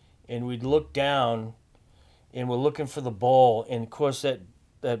 and we'd look down, and we're looking for the bull. And of course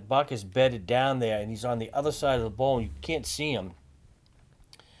that buck is bedded down there, and he's on the other side of the bull, and you can't see him.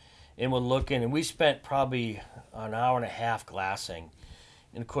 And we're looking, and we spent probably an hour and a half glassing.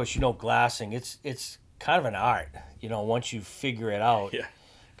 And of course, glassing, it's kind of an art, once you figure it out. Yeah.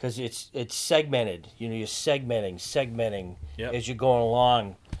 Because it's segmented. You're segmenting Yep. as you're going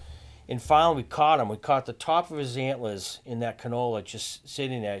along. And finally, we caught him. We caught the top of his antlers in that canola just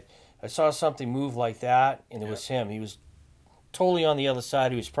sitting there. I saw something move like that, and it was him. He was totally on the other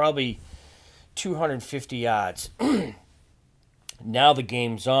side. He was probably 250 yards. Now the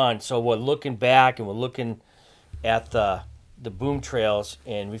game's on. So we're looking back, and we're looking at the boom trails,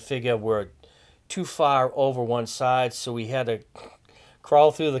 and we figure we're too far over one side, so we had to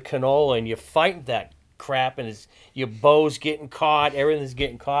crawl through the canola, and you're fighting that crap, and your bow's getting caught, everything's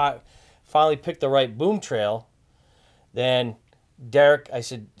getting caught. Finally picked the right boom trail. Then Derek, I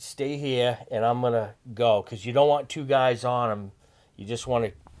said, stay here, and I'm going to go, because you don't want two guys on him. You just want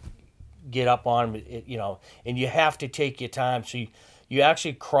to get up on him, and you have to take your time. So you're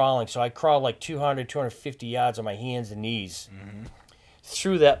actually crawling. So I crawled like 200, 250 yards on my hands and knees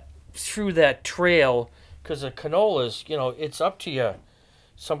through that trail, because the canolas, it's up to you.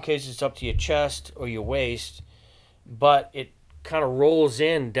 Some cases it's up to your chest or your waist, but it kind of rolls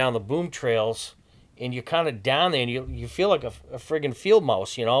in down the boom trails, and you're kind of down there, and you feel like a friggin' field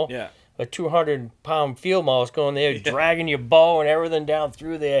mouse, Yeah. A 200-pound field mouse going there, dragging your bow and everything down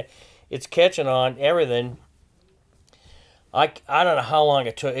through there. It's catching on everything. I don't know how long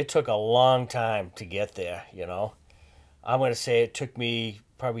it took. It took a long time to get there, I'm going to say it took me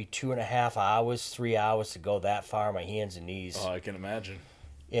probably 2.5 hours, 3 hours to go that far on my hands and knees. Oh, I can imagine.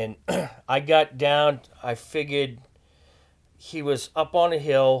 And I got down, I figured he was up on a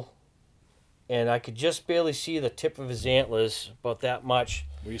hill, and I could just barely see the tip of his antlers, about that much.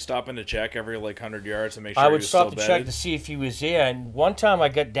 Were you stopping to check every 100 yards to make sure I he would was stop still to check bedded? to see if he was there. And one time I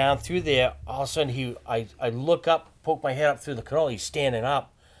got down through there, all of a sudden I look up, poke my head up through the canola. He's standing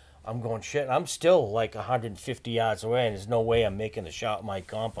up. I'm going, shit. I'm still 150 yards away, and there's no way I'm making the shot in my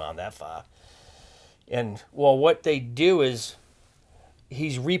compound that far. And well, what they do is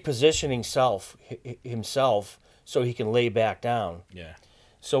he's repositioning himself so he can lay back down. Yeah.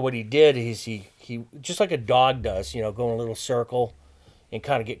 So what he did is he just like a dog does, go in a little circle and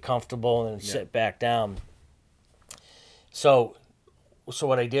kind of get comfortable and then sit back down. So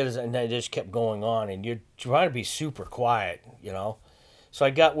what I did is, and I just kept going on, and you're trying to be super quiet, So I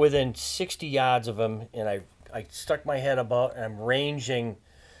got within 60 yards of him, and I stuck my head about, and I'm ranging.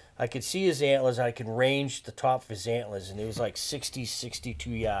 I could see his antlers, and I could range the top of his antlers, and it was 60, 62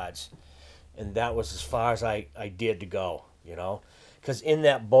 yards. And that was as far as I dared to go, Because in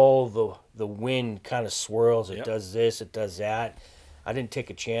that bowl, the wind kind of swirls. It does this, it does that. I didn't take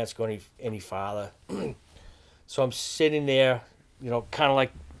a chance going any farther. So I'm sitting there, kind of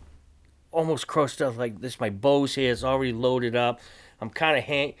almost crossed up like this. My bow's here is already loaded up. I'm kind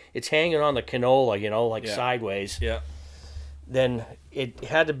of it's hanging on the canola, sideways. Yeah. Then it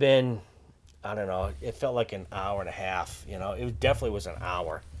had to been, I don't know, it felt like an hour and a half, It definitely was an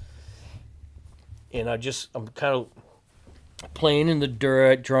hour. And I'm kind of playing in the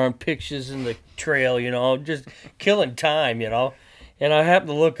dirt, drawing pictures in the trail, just killing time, And I happened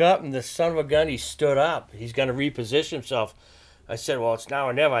to look up, and the son of a gun, he stood up. He's going to reposition himself. I said, well, it's now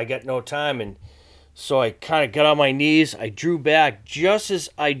or never. I got no time. And so I kind of got on my knees. I drew back. Just as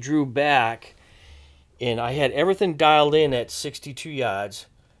I drew back, and I had everything dialed in at 62 yards,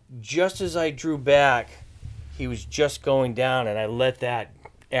 just as I drew back, he was just going down, and I let that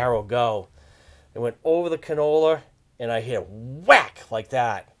arrow go. It went over the canola, and I hit a whack like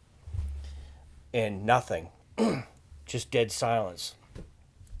that. And nothing. Just dead silence.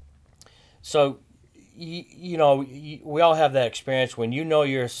 So, we all have that experience when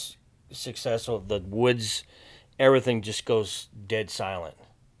you're successful. The woods, everything just goes dead silent.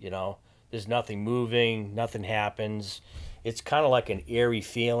 There's nothing moving, nothing happens. It's kind of like an eerie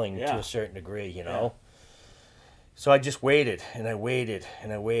feeling to a certain degree. Yeah. So I just waited and I waited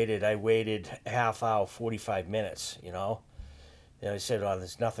and I waited. I waited half hour, 45 minutes. And I said, "Oh,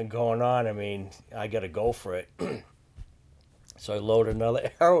 there's nothing going on. I mean, I got to go for it." So I loaded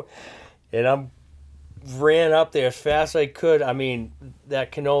another arrow, and I ran up there as fast as I could. I mean,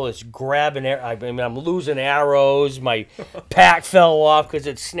 that canola's grabbing air. I mean, I'm losing arrows. My pack fell off because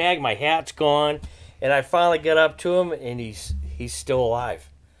it snagged. My hat's gone. And I finally got up to him, and he's still alive.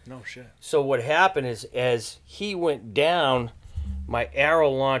 No shit. So what happened is, as he went down, my arrow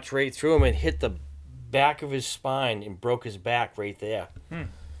launched right through him and hit the back of his spine and broke his back right there.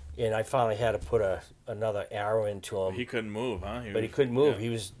 And I finally had to put another arrow into him. He couldn't move, huh? He couldn't move. Yeah. He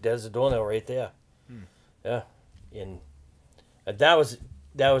was there's the doornail right there. Yeah, and that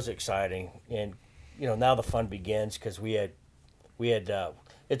was exciting. And now the fun begins because we had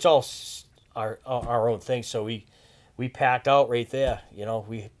it's all our own thing. So we packed out right there.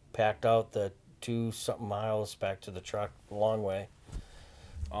 We packed out the 2-something miles back to the truck the long way.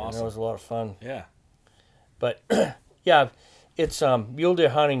 Awesome. And that was a lot of fun. Yeah. But yeah, it's mule deer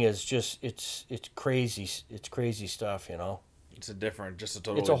hunting is just it's crazy. It's crazy stuff. It's a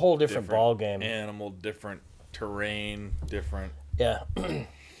total. It's a whole different ball game. Animal, different terrain, different. Yeah,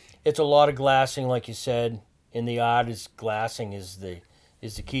 it's a lot of glassing, like you said. In the art, is glassing is the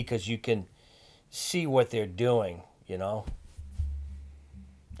key because you can see what they're doing. They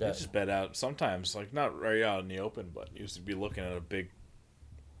just bed out sometimes, not right out in the open, but used to be looking at a big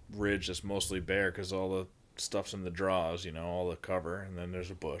ridge that's mostly bare because all the stuff's in the draws, all the cover, and then there's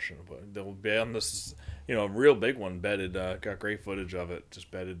a bush, and they'll be on this, a real big one bedded. Got great footage of it,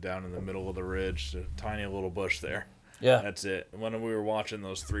 just bedded down in the middle of the ridge, a tiny little bush there. Yeah, that's it. When we were watching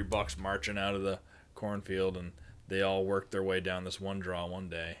those 3 bucks marching out of the cornfield, and they all worked their way down this one draw one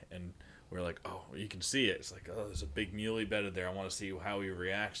day, and we're like, oh, you can see it. It's like, oh, there's a big muley bedded there. I want to see how he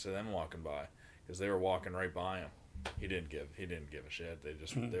reacts to them walking by, because they were walking right by him. He didn't give a shit.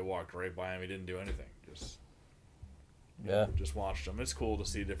 They walked right by him. He didn't do anything. Just watched them. It's cool to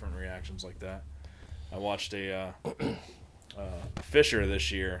see different reactions like that. I watched a fisher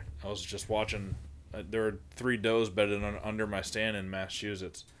this year. I was just watching. There were 3 does bedded under my stand in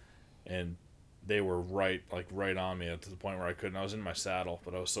Massachusetts, and they were right on me to the point where I couldn't. I was in my saddle,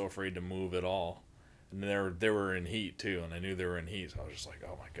 but I was so afraid to move at all. And they were in heat too, and I knew they were in heat. So I was just like,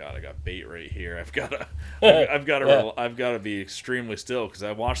 "Oh my god, I got bait right here. I've got to be extremely still," because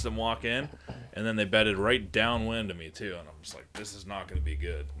I watched them walk in, And then they bedded right downwind of me too, and I'm just like, this is not going to be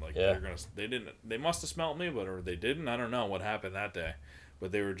good. Like Yeah. they must have smelt me, but or they didn't. I don't know what happened that day,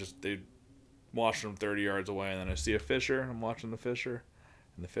 but they watched them 30 yards away, and then I see a fisher. I'm watching the fisher,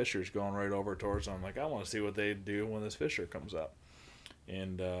 and the fisher's going right over towards them. I'm like, I want to see what they do when this fisher comes up,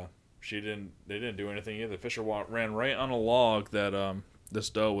 and they didn't do anything either. The fisher ran right on a log that this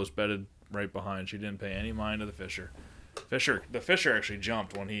doe was bedded right behind. She didn't pay any mind to the fisher. The fisher actually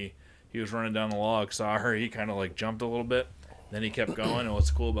jumped when he was running down the log, saw her. He kind of like jumped a little bit. Then he kept going. And what's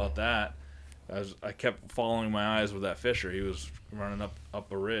cool about that, I kept following my eyes with that fisher. He was running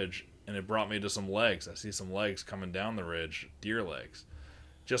up a ridge, and it brought me to some legs. I see some legs coming down the ridge, deer legs.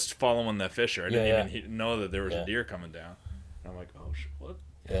 Just following that fisher. I didn't even know that there was a deer coming down. And I'm like, oh, what?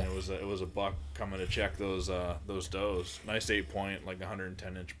 Yeah. And it was a buck coming to check those does. Nice 8-point, like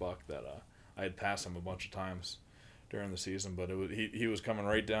 110-inch buck that I had passed him a bunch of times during the season, but he was coming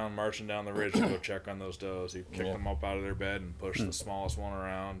right down, marching down the ridge to go check on those does. He kicked them up out of their bed and pushed the smallest one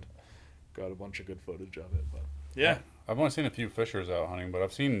around. Got a bunch of good footage of it, but yeah. I've only seen a few fishers out hunting, but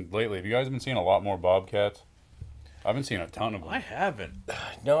I've seen lately. Have you guys been seeing a lot more bobcats? I've been seeing a ton of them. I haven't.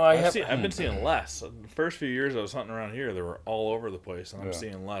 No, I've been seeing less. The first few years I was hunting around here, they were all over the place, and I'm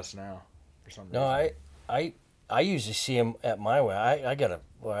seeing less now for some reason. No, I usually see him at my way. I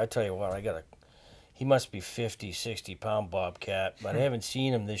tell you what, he must be 50, 60-pound bobcat, but I haven't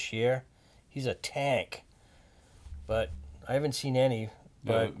seen him this year. He's a tank, but I haven't seen any.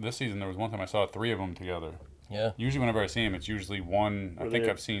 But this season, there was one time I saw 3 of them together. Yeah. Usually whenever I see them, it's usually one. I think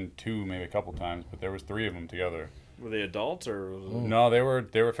I've seen 2 maybe a couple times, but there was 3 of them together. Were they adults or? No, they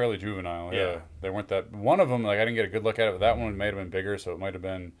were fairly juvenile. Yeah. They weren't that. One of them, like I didn't get a good look at it, but that one might have been bigger, so it might have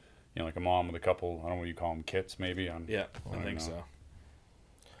been, like a mom with a couple. I don't know what you call them, kits maybe. I think so.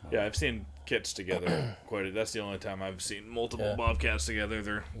 Yeah, I've seen kits together quite. That's the only time I've seen multiple bobcats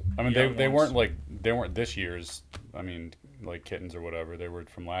together. They weren't this year's. I mean, like kittens or whatever. They were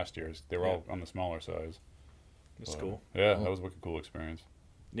from last year's. They were all on the smaller size. That's cool. Yeah, that was a wicked cool experience.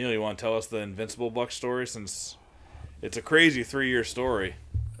 Neil, you want to tell us the Invincible Buck story, since it's a crazy 3-year story?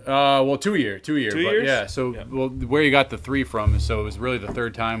 Well, 2 year. 2 years? Yeah. So, well, where you got the 3 from? So it was really the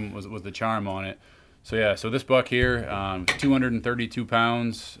third time was the charm on it. So yeah. So this buck here, 232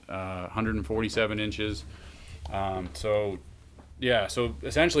 pounds, 147 inches. So yeah. So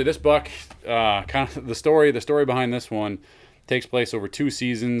essentially, this buck, kind of the story behind this one takes place over 2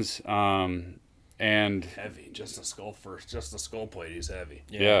 seasons. And heavy, just the skull plate. He's heavy.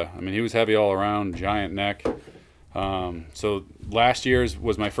 Yeah. I mean, he was heavy all around, giant neck. So last year's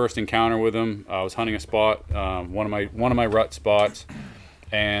was my first encounter with him. I was hunting a spot, one of my rut spots,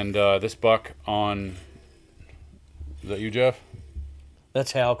 and this buck on. Is that you, Jeff?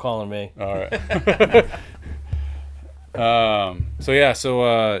 that's Hal calling me. All right.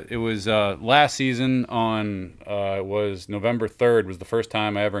 It was last season on it was November 3rd was the first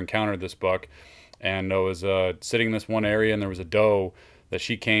time I ever encountered this buck, and I was sitting in this one area, and there was a doe that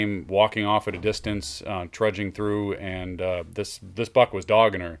she came walking off at a distance, trudging through, and this buck was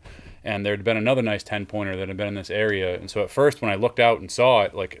dogging her, and there had been another nice 10-pointer that had been in this area, and so at first when I looked out and saw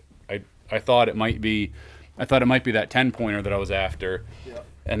it, like I thought it might be that 10-pointer that I was after. Yeah.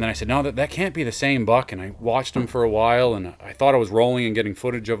 And then I said, no, that can't be the same buck. And I watched him for a while, and I thought I was rolling and getting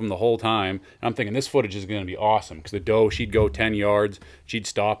footage of him the whole time. And I'm thinking this footage is going to be awesome, because the doe, she'd go 10 yards, she'd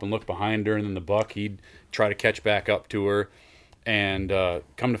stop and look behind her, and then the buck, he'd try to catch back up to her. And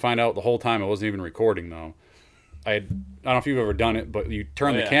come to find out, the whole time I wasn't even recording, though. I don't know if you've ever done it, but you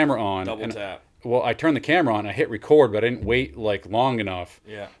turn the camera on. Double tap. Well, I turned the camera on, I hit record, but I didn't wait long enough.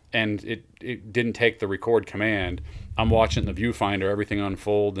 Yeah. And it didn't take the record command. I'm watching the viewfinder, everything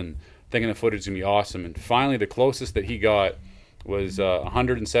unfold, and thinking the footage is going to be awesome. And finally, the closest that he got was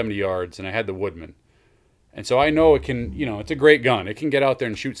 170 yards, and I had the Woodman. And so I know it can, it's a great gun. It can get out there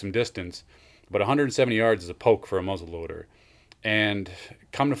and shoot some distance, but 170 yards is a poke for a muzzleloader. And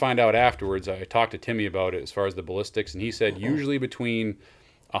come to find out afterwards, I talked to Timmy about it as far as the ballistics, and he said usually between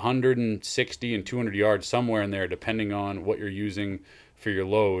 160 and 200 yards, somewhere in there, depending on what you're using for your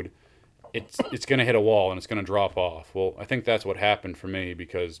load, it's going to hit a wall and it's going to drop off. Well, I think that's what happened for me,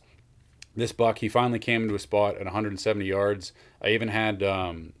 because this buck, he finally came into a spot at 170 yards. I even had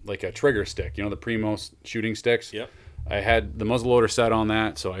like a trigger stick, the Primos shooting sticks. Yep. I had the muzzleloader set on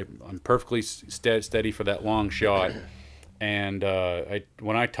that, so I'm perfectly steady for that long shot. And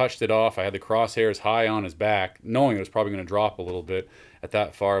when I touched it off, I had the crosshairs high on his back, knowing it was probably going to drop a little bit at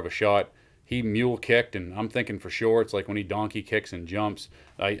that far of a shot. He mule kicked, and I'm thinking for sure it's like when he donkey kicks and jumps.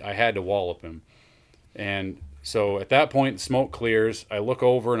 I had to wallop him. And so at that point, the smoke clears. I look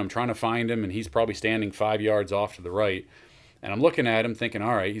over, and I'm trying to find him, and he's probably standing 5 yards off to the right. And I'm looking at him thinking,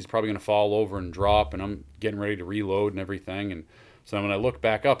 all right, he's probably going to fall over and drop, and I'm getting ready to reload and everything. And so when I look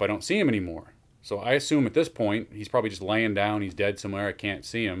back up, I don't see him anymore. So I assume at this point, he's probably just laying down. He's dead somewhere. I can't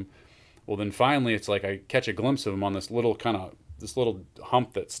see him. Well, then finally, it's like I catch a glimpse of him on this little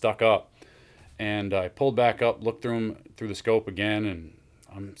hump that stuck up. And I pulled back up, looked through the scope again, and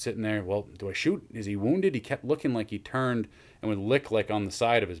I'm sitting there. Well, do I shoot? Is he wounded? He kept looking like he turned and would lick like on the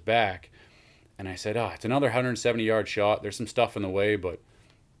side of his back. And I said, it's another 170-yard shot. There's some stuff in the way, but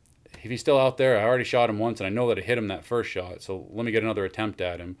if he's still out there, I already shot him once, and I know that I hit him that first shot, so let me get another attempt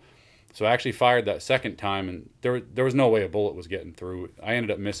at him. So I actually fired that second time, and there was no way a bullet was getting through. I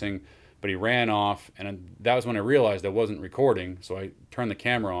ended up missing, but he ran off, and that was when I realized I wasn't recording, so I turned the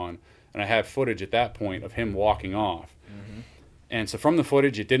camera on, and I have footage at that point of him walking off. Mm-hmm. And so from the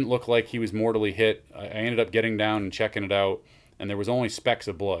footage, it didn't look like he was mortally hit. I ended up getting down and checking it out, and there was only specks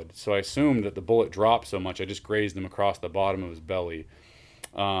of blood. So I assumed that the bullet dropped so much, I just grazed him across the bottom of his belly.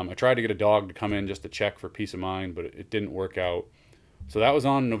 I tried to get a dog to come in just to check for peace of mind, but it didn't work out. So that was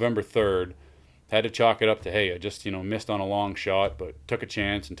on November 3rd. Had to chalk it up to, hey, I just, missed on a long shot, but took a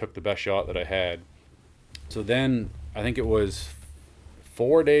chance and took the best shot that I had. So then, I think it was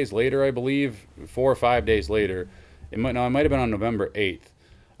 4 days later, I believe, 4 or 5 days later. It might have been on November 8th.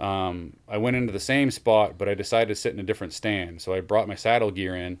 I went into the same spot, but I decided to sit in a different stand. So I brought my saddle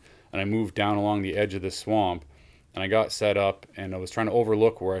gear in, and I moved down along the edge of this swamp, and I got set up, and I was trying to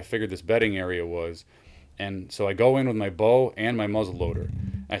overlook where I figured this bedding area was. And so I go in with my bow and my muzzle loader.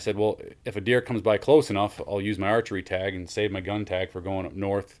 I said, well, if a deer comes by close enough, I'll use my archery tag and save my gun tag for going up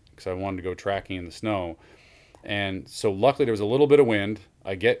north, because I wanted to go tracking in the snow. And so luckily there was a little bit of wind.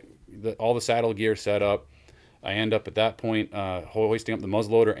 I get all the saddle gear set up. I end up at that point hoisting up the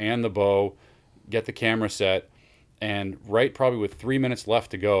muzzleloader and the bow, get the camera set, and right probably with 3 minutes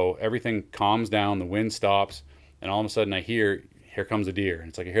left to go, everything calms down, the wind stops, and all of a sudden I hear, here comes a deer. And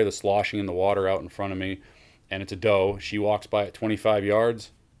it's like I hear the sloshing in the water out in front of me, and it's a doe. She walks by at 25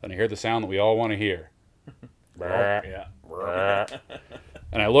 yards, and I hear the sound that we all want to hear. Yeah.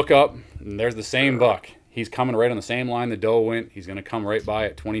 And I look up, and there's the same buck. He's coming right on the same line the doe went. He's going to come right by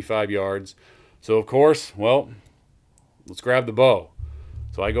at 25 yards. So, of course, well, let's grab the bow.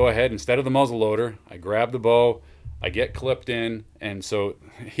 So I go ahead, instead of the muzzle loader, I grab the bow, I get clipped in, and so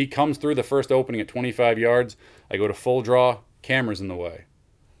he comes through the first opening at 25 yards. I go to full draw, camera's in the way.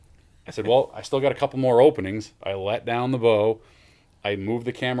 I said, well, I still got a couple more openings. I let down the bow. I move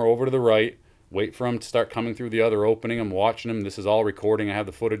the camera over to the right, wait for him to start coming through the other opening. I'm watching him. This is all recording. I have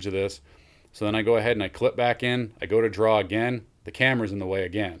the footage of this. So then I go ahead and I clip back in. I go to draw again. The camera's in the way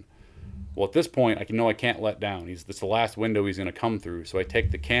again. Well, at this point, I know I can't let down. This is the last window he's going to come through. So I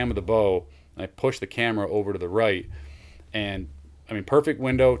take the cam of the bow, and I push the camera over to the right. And, I mean, perfect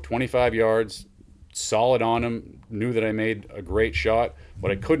window, 25 yards, solid on him. Knew that I made a great shot.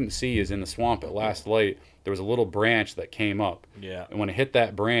 What I couldn't see is in the swamp at last light, there was a little branch that came up. Yeah. And when it hit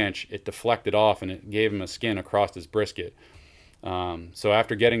that branch, it deflected off, and it gave him a skin across his brisket. So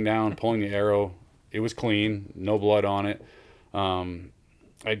after getting down, pulling the arrow, it was clean, no blood on it.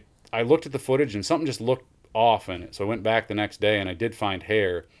 I looked at the footage, and something just looked off in it. So I went back the next day, and I did find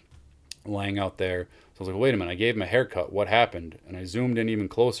hair laying out there. So I was like, wait a minute, I gave him a haircut. What happened? And I zoomed in even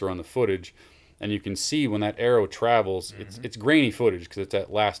closer on the footage, and you can see when that arrow travels, it's grainy footage because it's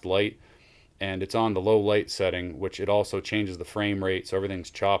at last light, and it's on the low light setting, which it also changes the frame rate, so everything's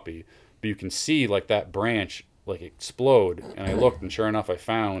choppy. But you can see like that branch like explode, and I looked, and sure enough, I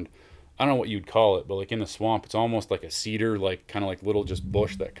found, I don't know what you'd call it, but like in the swamp, it's almost like a cedar, like kind of like little just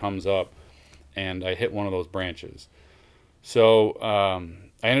bush that comes up, and I hit one of those branches. So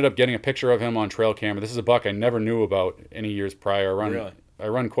I ended up getting a picture of him on trail camera. This is a buck I never knew about any years prior. I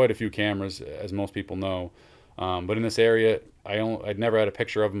run quite a few cameras, as most people know, but in this area, I'd never had a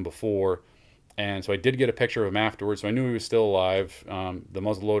picture of him before, and so I did get a picture of him afterwards. So I knew he was still alive. The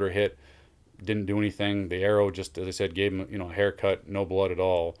muzzleloader hit, didn't do anything. The arrow just, as I said, gave him a haircut, no blood at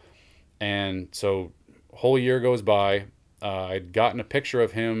all. And so a whole year goes by. I'd gotten a picture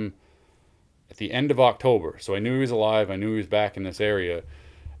of him at the end of October, so I knew he was alive. I knew he was back in this area.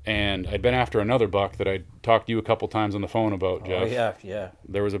 And I'd been after another buck that I talked to you a couple times on the phone about, Jeff. Oh, yeah.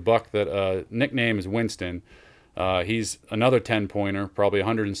 There was a buck that nickname is Winston. He's another 10-pointer, probably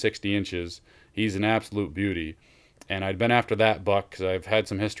 160 inches. He's an absolute beauty. And I'd been after that buck because I've had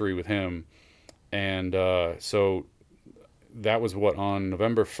some history with him. And so that was on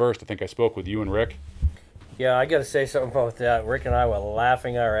November 1st, I think I spoke with you and Rick. Yeah, I got to say something about that. Rick and I were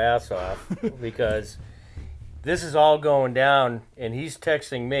laughing our ass off because this is all going down, and he's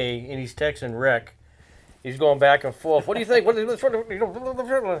texting me, and he's texting Rick. He's going back and forth. What do you think?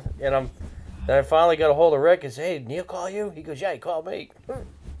 And Then I finally got a hold of Rick and said, "Hey, Neil call you?" He goes, "Yeah, he called me."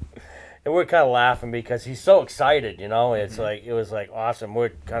 And we're kind of laughing because he's so excited, you know. It's like it was like awesome. We're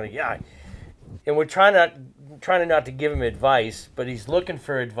kind of and we're trying not to give him advice, but he's looking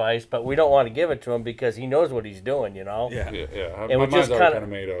for advice, but we don't want to give it to him because he knows what he's doing, you know. Yeah. And My we mind's just already kinda- kind of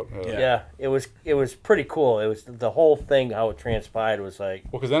made up. Yeah, it was pretty cool. It was the whole thing, how it transpired was like,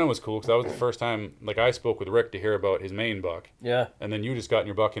 Well, because then it was cool because that was the first time like I spoke with Rick to hear about his main buck, yeah, and then you just got in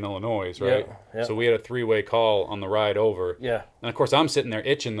your buck in Illinois, right? Yeah. So we had a 3-way call on the ride over. yeah, And of course I'm sitting there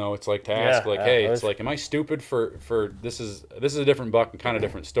itching though. It's like to ask like, Yeah, hey, it it's was- like, am I stupid for this is a different buck and kind of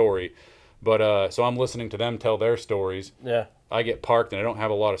different story, but so I'm listening to them tell their stories. yeah, I get parked and I don't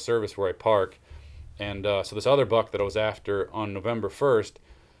have a lot of service where I park, and so this other buck that I was after on November 1st,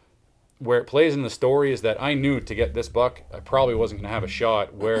 where it plays in the story is that I knew to get this buck I probably wasn't going to have a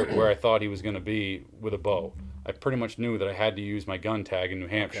shot where I thought he was going to be with a bow. I pretty much knew that I had to use my gun tag in New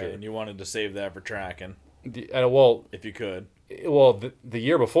Hampshire. Okay, and you wanted to save that for tracking, Well, if you could. the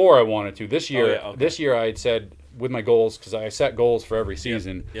year before I wanted to. This year, yeah, okay. this year I had said with my goals, because I set goals for every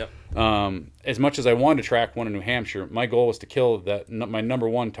season. Yep. As much as I wanted to track one in New Hampshire, my goal was to kill my number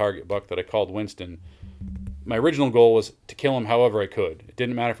one target buck that I called Winston. My original goal was to kill him however I could. It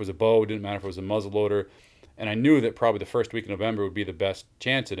didn't matter if it was a bow, it didn't matter if it was a muzzleloader, and I knew that probably the first week of November would be the best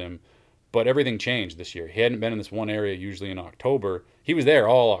chance at him. But everything changed this year. He hadn't been in this one area usually in October. He was there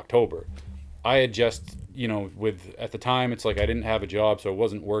all October. I had just, at the time, it's like I didn't have a job, so I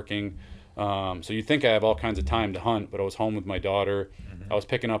wasn't working. So you'd think I have all kinds of time to hunt, but I was home with my daughter. I was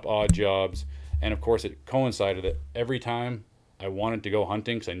picking up odd jobs. And, of course, it coincided that every time I wanted to go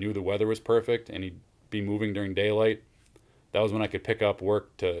hunting because I knew the weather was perfect and he'd be moving during daylight, that was when I could pick up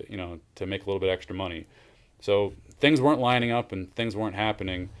work to make a little bit extra money. So things weren't lining up and things weren't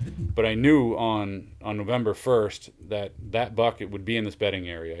happening, but I knew on November 1st that buck it would be in this bedding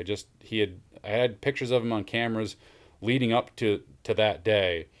area. I had pictures of him on cameras leading up to that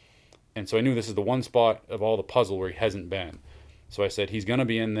day, and so I knew this is the one spot of all the puzzle where he hasn't been. So I said he's going to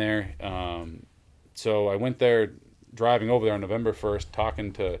be in there. So I went there, driving over there on November 1st,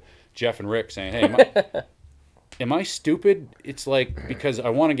 talking to Jeff and Rick, saying, "Hey, am I stupid? It's like because I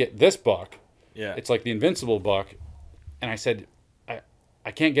want to get this buck." Yeah. It's like the invincible buck. And I said,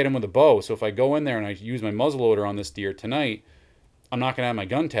 I can't get him with a bow. So if I go in there and I use my muzzleloader on this deer tonight, I'm not going to have my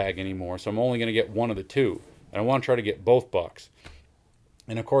gun tag anymore. So I'm only going to get one of the two. And I want to try to get both bucks.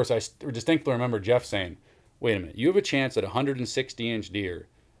 And of course, I distinctly remember Jeff saying, wait a minute, you have a chance at a 160-inch deer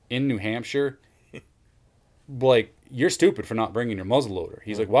in New Hampshire? Like, you're stupid for not bringing your muzzleloader.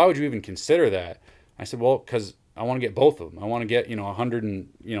 He's like, why would you even consider that? I said, well, because I want to get both of them. I want to get, 100 and,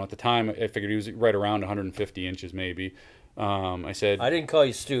 at the time, I figured he was right around 150 inches maybe. I said... I didn't call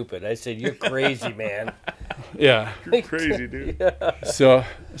you stupid. I said, you're crazy, man. Yeah. You're crazy, dude. So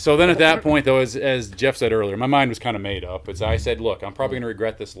then at that point, though, as Jeff said earlier, my mind was kind of made up. I said, look, I'm probably going to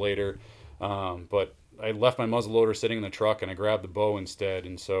regret this later, but I left my muzzleloader sitting in the truck, and I grabbed the bow instead.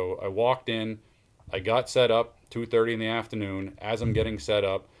 And so I walked in. I got set up 2:30 in the afternoon. As I'm getting set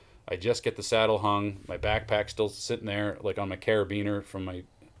up, I just get the saddle hung. My backpack's still sitting there, like on my carabiner from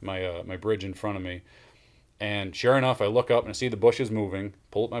my bridge in front of me. And sure enough, I look up and I see the bushes moving.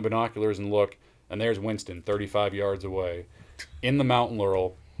 Pull up my binoculars and look, and there's Winston, 35 yards away, in the mountain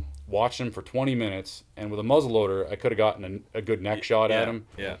laurel. Watched him for 20 minutes, and with a muzzleloader, I could have gotten a good neck shot at him.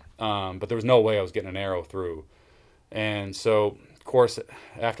 Yeah. But there was no way I was getting an arrow through. And so, of course,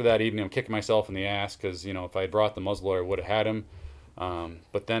 after that evening, I'm kicking myself in the ass because, if I had brought the muzzleloader, I would have had him.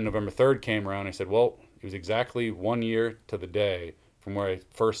 But then November 3rd came around, and I said, well, it was exactly 1 year to the day from where I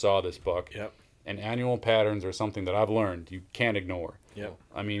first saw this buck. Yep. And annual patterns are something that I've learned you can't ignore. Yep.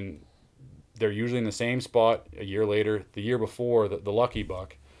 I mean, they're usually in the same spot a year later. The year before, the lucky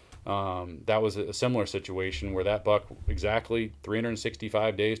buck, that was a similar situation where that buck, exactly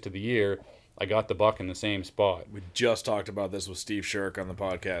 365 days to the year, I got the buck in the same spot. We just talked about this with Steve Shirk on the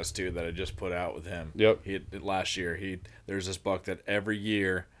podcast too that I just put out with him. Yep. Last year, there's this buck that every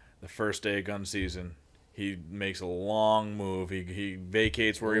year, the first day of gun season, he makes a long move. He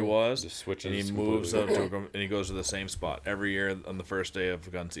vacates where he was, Just switches and he moves up completely. and he goes to the same spot every year on the first day of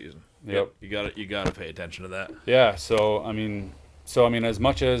gun season. Yep. You got to pay attention to that. Yeah, so I mean, as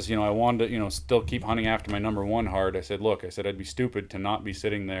much as I wanted to, still keep hunting after my number one hard, I said, I'd be stupid to not be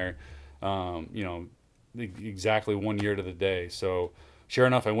sitting there, exactly 1 year to the day. So sure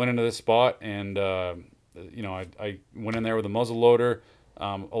enough, I went into this spot, and I went in there with a muzzle loader.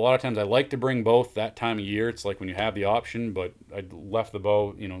 A lot of times I like to bring both that time of year. It's like when you have the option, but I left the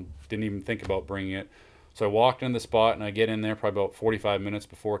bow, didn't even think about bringing it. So I walked in the spot, and I get in there probably about 45 minutes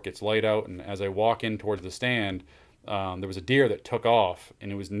before it gets light out. And as I walk in towards the stand, there was a deer that took off,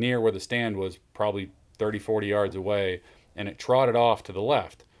 and it was near where the stand was, probably 30, 40 yards away, and it trotted off to the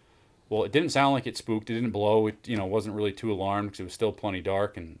left. Well, it didn't sound like it spooked. It didn't blow. It, wasn't really too alarmed because it was still plenty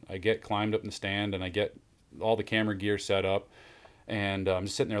dark. And I get climbed up in the stand, and I get all the camera gear set up, and I'm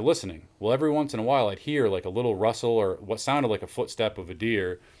just sitting there listening. Well, every once in a while, I'd hear like a little rustle or what sounded like a footstep of a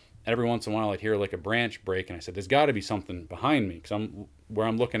deer. Every once in a while, I'd hear like a branch break, and I said, "There's got to be something behind me," because where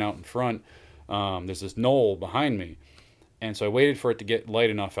I'm looking out in front. There's this knoll behind me, and so I waited for it to get light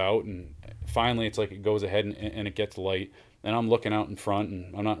enough out, and finally, it's like it goes ahead and it gets light. And I'm looking out in front,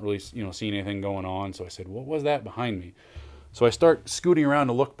 and I'm not really, seeing anything going on. So I said, "What was that behind me?" So I start scooting around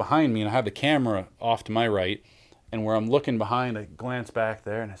to look behind me, and I have the camera off to my right. And where I'm looking behind, I glance back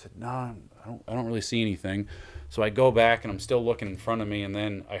there, and I said, "No, I don't really see anything." So I go back, and I'm still looking in front of me, and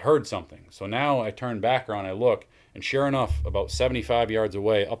then I heard something. So now I turn back around, I look, and sure enough, about 75 yards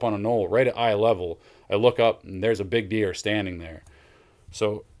away, up on a knoll, right at eye level, I look up, and there's a big deer standing there.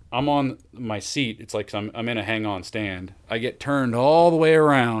 So I'm on my seat. It's like I'm in a hang-on stand. I get turned all the way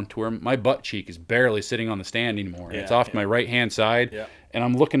around to where my butt cheek is barely sitting on the stand anymore. And it's off to my right-hand side, and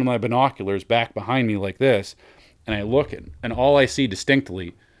I'm looking at my binoculars back behind me like this, and I look, and all I see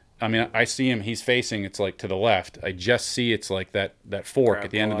distinctly, I see him. He's facing, it's like to the left. I just see it's like that fork at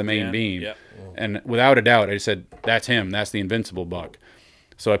the end of the main beam. Yep. And without a doubt, I said, "That's him. That's the invincible buck."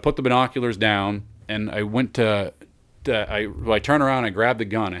 So I put the binoculars down, and I went to... I turn around, I grab the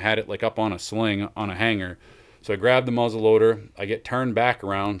gun. I had it like up on a sling on a hanger. So I grab the muzzle loader. I get turned back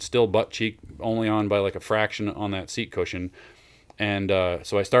around, still butt cheek, only on by like a fraction on that seat cushion. And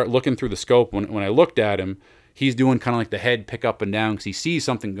so I start looking through the scope. When I looked at him, he's doing kind of like the head pick up and down because he sees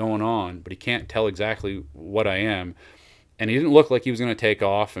something going on, but he can't tell exactly what I am. And he didn't look like he was going to take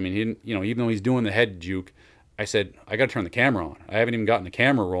off. He didn't, even though he's doing the head juke, I said, "I got to turn the camera on. I haven't even gotten the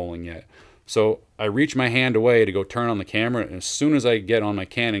camera rolling yet." So I reach my hand away to go turn on the camera, and as soon as I get on my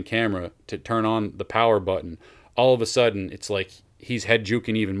Canon camera to turn on the power button, all of a sudden it's like he's head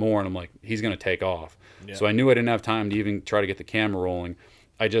juking even more, and I'm like, he's going to take off. Yeah. So I knew I didn't have time to even try to get the camera rolling.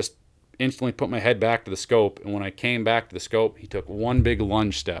 I just instantly put my head back to the scope, and when I came back to the scope, he took one big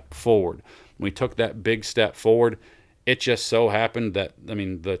lunge step forward. When he took that big step forward, it just so happened that,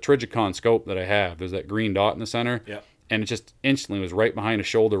 the Trigicon scope that I have, there's that green dot in the center. Yep. And it just instantly was right behind his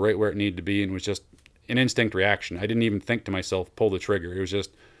shoulder, right where it needed to be, and was just an instinct reaction. I didn't even think to myself, pull the trigger. It was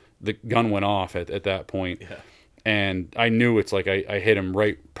just the gun went off at that point. Yeah. And I knew it's like I hit him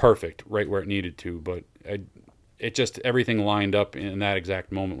right perfect, right where it needed to. But it just, everything lined up in that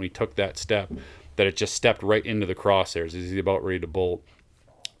exact moment when he took that step, that it just stepped right into the crosshairs as he's about ready to bolt.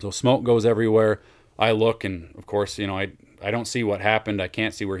 So smoke goes everywhere. I look, and of course, I don't see what happened. I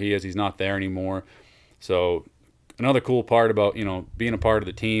can't see where he is. He's not there anymore. So another cool part about being a part of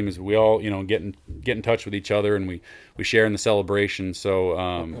the team is we all get in touch with each other, and we share in the celebration.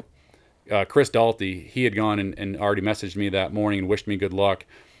 So Chris Dalty, he had gone and already messaged me that morning and wished me good luck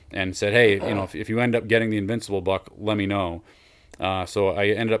and said, "Hey, if you end up getting the invincible buck, let me know." So I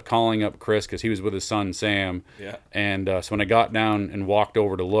ended up calling up Chris because he was with his son Sam. Yeah. And so when I got down and walked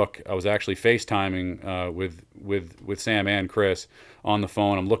over to look, I was actually FaceTiming with Sam and Chris on the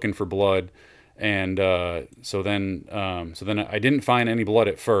phone. I'm looking for blood. And so then I didn't find any blood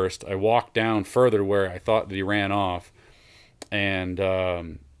at first. I walked down further where I thought that he ran off, and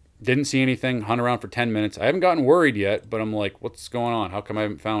didn't see anything. Hung around for 10 minutes. I haven't gotten worried yet, but I'm like, what's going on? How come I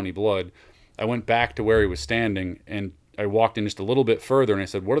haven't found any blood? I went back to where he was standing, and I walked in just a little bit further, and I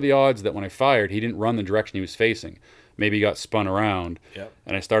said, what are the odds that when I fired, he didn't run the direction he was facing? Maybe he got spun around. Yep.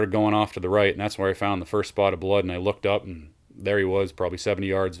 And I started going off to the right, and that's where I found the first spot of blood, and I looked up, and there he was, probably 70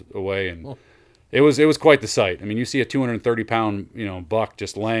 yards away, and it was quite the sight. You see a 230-pound buck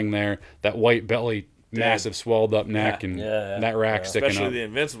just laying there, that white belly, massive swelled up neck, and that rack sticking up. Especially the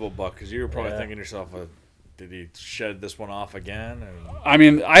invincible buck, because you were probably thinking to yourself, did he shed this one off again? Or? I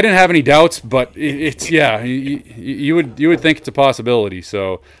didn't have any doubts, but it's you would think it's a possibility.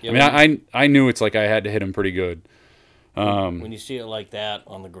 So I knew it's like I had to hit him pretty good. When you see it like that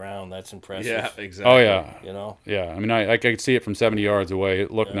on the ground, that's impressive. Yeah, exactly. Oh yeah, Yeah, I could see it from 70 yards away.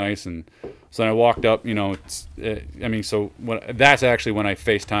 It looked nice, and so then I walked up. So that's actually when I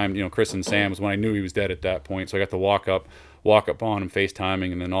FaceTimed. Chris and Sam was when I knew he was dead at that point. So I got to walk up on him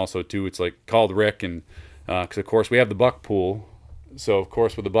FaceTiming, and then also too, it's like called Rick, and because of course we have the buck pool. So of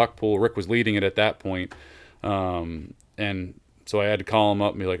course with the buck pool, Rick was leading it at that point, and so I had to call him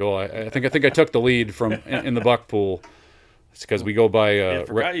up and be like, "Oh, I think I took the lead from in the buck pool." It's because we go by. I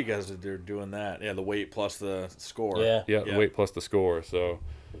forgot you guys are doing that. Yeah, the weight plus the score. Yeah, the weight plus the score. So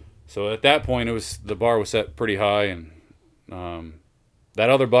at that point, the bar was set pretty high, and that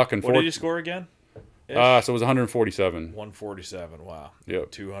other buck. What did you score again? So it was 147. 147. Wow.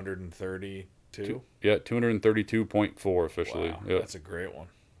 Yep. 232. Yeah, 232.4 officially. Wow, Yep. that's a great one.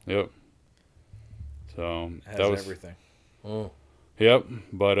 Yep. So Has that was everything. Yep.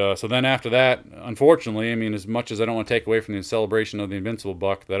 But so then after that, unfortunately, I mean, as much as I don't want to take away from the celebration of the Invincible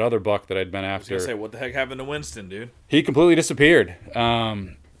buck, that other buck that I'd been I was after, gonna say, what the heck happened to Winston, dude? he completely disappeared.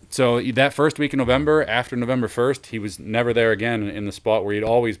 So that first week in November, after November 1st, he was never there again in the spot where he'd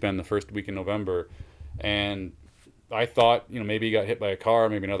always been the first week in November. And I thought, maybe he got hit by a car,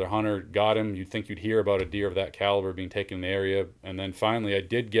 maybe another hunter got him. You'd think you'd hear about a deer of that caliber being taken in the area. And then finally, I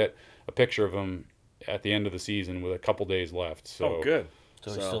did get a picture of him at the end of the season with a couple days left. So, Oh, good.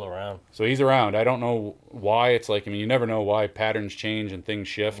 So he's still around. So he's around. I don't know why. It's like, you never know why patterns change and things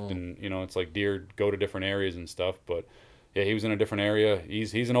shift. And, it's like deer go to different areas and stuff. But, yeah, he was in a different area.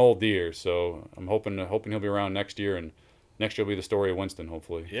 He's an old deer. So I'm hoping he'll be around next year. And next year will be the story of Winston,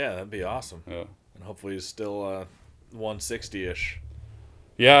 hopefully. Yeah, that'd be awesome. Yeah. And hopefully he's still 160-ish.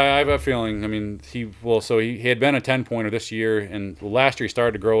 Yeah, I have a feeling. I mean, he had been a 10-pointer this year, and last year he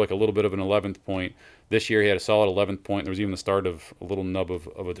started to grow like a little bit of an 11th point. This year he had a solid 11th point. There was even the start of a little nub of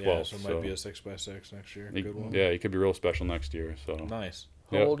a 12th. Yeah, so it might be a 6x6 next year. Good one. Yeah, he could be real special next year. So Nice.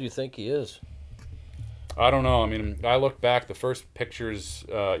 How old do you think he is? I don't know. I mean, I look back, the first pictures,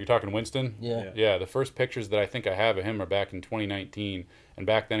 you're talking Winston? Yeah. Yeah, the first pictures that I think I have of him are back in 2019, and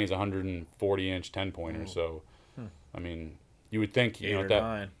back then he's a 140-inch 10-pointer. So, I mean, you would think, 8 or at that,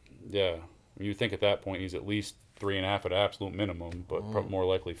 9. yeah, you would think at that point he's at least 3.5 at absolute minimum, but more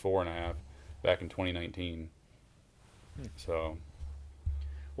likely 4.5 back in 2019. So,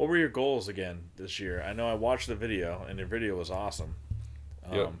 What were your goals again this year? I know I watched the video, and your video was awesome.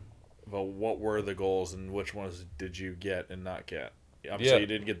 Yep. But what were the goals, and which ones did you get and not get? Obviously, you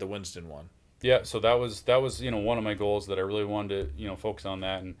did get the Winston one. yeah, so that was one of my goals that I really wanted to focus on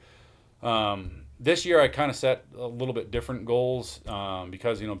that. And this year I kind of set a little bit different goals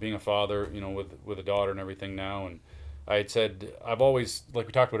because being a father, with a daughter and everything now, and I had said I've always, like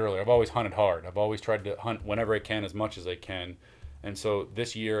we talked about earlier, I've always hunted hard. I've always tried to hunt whenever I can, as much as I can. And so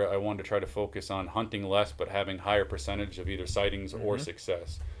this year I wanted to try to focus on hunting less but having higher percentage of either sightings or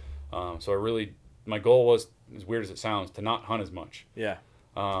success. So my goal was, as weird as it sounds, to not hunt as much. Yeah.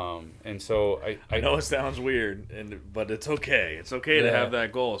 And so I know it sounds weird, but it's okay. It's okay to have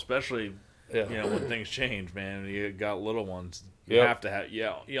that goal, especially when things change, man. You got little ones. You have to have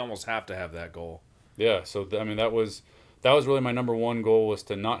you almost have to have that goal. Yeah. So I mean that was really my number one goal, was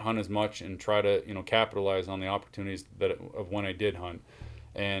to not hunt as much and try to capitalize on the opportunities of when I did hunt.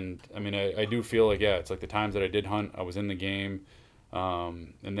 And I mean I do feel like it's like the times that I did hunt, I was in the game.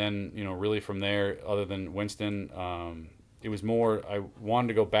 And then really from there, other than Winston, it was more, I wanted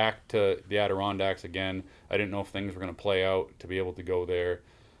to go back to the Adirondacks again. I didn't know if things were going to play out to be able to go there.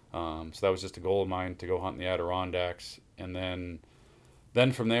 So that was just a goal of mine, to go hunt in the Adirondacks. And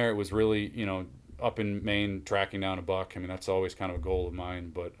then from there, it was really, up in Maine, tracking down a buck. I mean, that's always kind of a goal of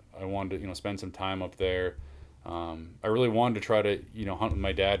mine, but I wanted to, spend some time up there. I really wanted to try to, hunt with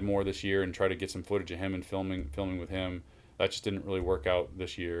my dad more this year and try to get some footage of him and filming with him. That just didn't really work out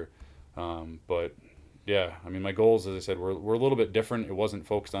this year. But yeah, I mean, my goals, as I said, were a little bit different. It wasn't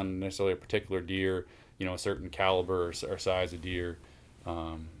focused on necessarily a particular deer, a certain caliber or size of deer.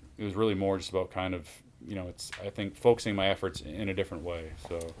 It was really more just about kind of, I think focusing my efforts in a different way.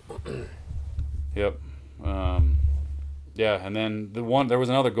 So, yep. Yeah, and then there was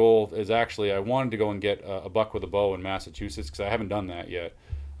another goal, is actually I wanted to go and get a buck with a bow in Massachusetts, because I haven't done that yet.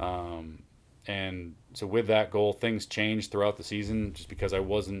 And so with that goal, things changed throughout the season, just because I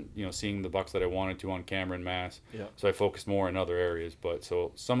wasn't, seeing the bucks that I wanted to on camera in Mass. Yeah. So I focused more in other areas. But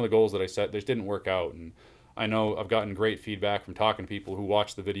so some of the goals that I set, they just didn't work out. And I know I've gotten great feedback from talking to people who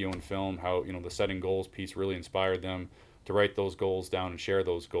watched the video and film, how, the setting goals piece really inspired them to write those goals down and share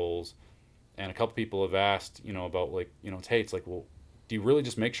those goals. And a couple people have asked, about like, it's like, well, do you really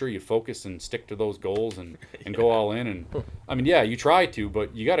just make sure you focus and stick to those goals and go all in? And I mean, yeah, you try to,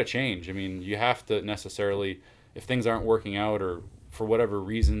 but you got to change. I mean, you have to necessarily, if things aren't working out or for whatever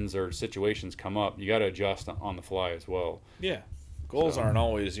reasons or situations come up, you got to adjust on the fly as well. Yeah. Goals aren't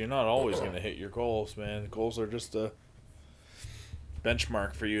always, you're not always going to hit your goals, man. Goals are just a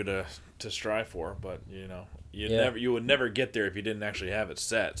benchmark for you to strive for, but you would never get there if you didn't actually have it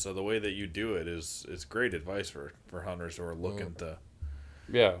set. So the way that you do it is great advice for hunters who are looking to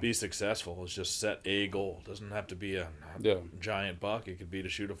be successful. Is just set a goal. It doesn't have to be a giant buck. It could be to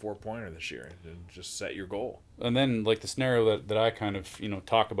shoot a 4-pointer this year. And just set your goal. And then like the scenario that I kind of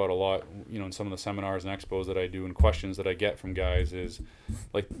talk about a lot, in some of the seminars and expos that I do and questions that I get from guys, is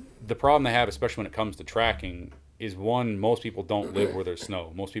like the problem they have, especially when it comes to tracking, is one, most people don't live where there's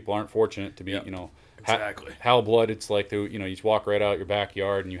snow. Most people aren't fortunate to be Exactly. Halblood, it's like, you just walk right out your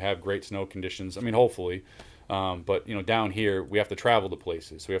backyard and you have great snow conditions. I mean, hopefully. But, down here, we have to travel to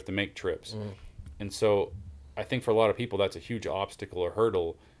places. So we have to make trips. And so I think for a lot of people, that's a huge obstacle or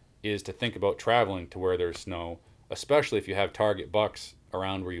hurdle, is to think about traveling to where there's snow, especially if you have target bucks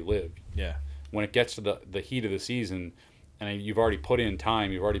around where you live. Yeah. When it gets to the heat of the season and you've already put in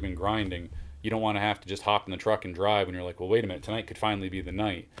time, you've already been grinding, you don't want to have to just hop in the truck and drive when you're like, well, wait a minute, tonight could finally be the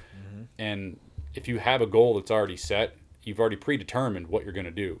night. And if you have a goal that's already set, you've already predetermined what you're going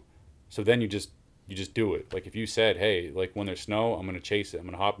to do. So then you just do it. Like if you said, hey, like when there's snow, I'm going to chase it. I'm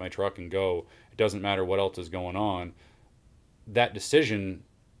going to hop in my truck and go. It doesn't matter what else is going on. That decision,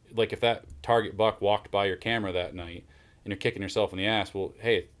 like if that target buck walked by your camera that night and you're kicking yourself in the ass, well,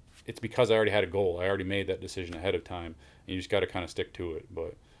 hey, it's because I already had a goal. I already made that decision ahead of time. And you just got to kind of stick to it.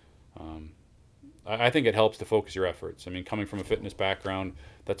 But I think it helps to focus your efforts. I mean, coming from a fitness background,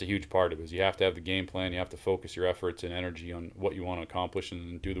 that's a huge part of it. Is you have to have the game plan. You have to focus your efforts and energy on what you want to accomplish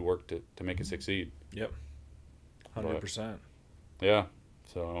and do the work to make it succeed. Yep. 100%. Yeah.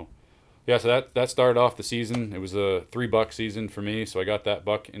 So that started off the season. It was a 3-buck season for me. So I got that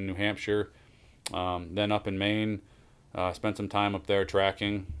buck in New Hampshire. Then up in Maine, spent some time up there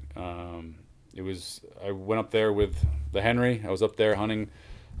tracking. I went up there with the Henry. I was up there hunting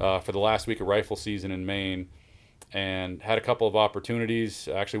for the last week of rifle season in Maine, and had a couple of opportunities.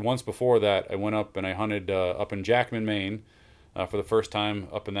 Actually, once before that, I went up and I hunted up in Jackman, Maine, for the first time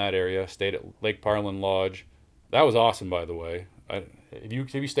up in that area. Stayed at Lake Parlin Lodge. That was awesome, by the way. Have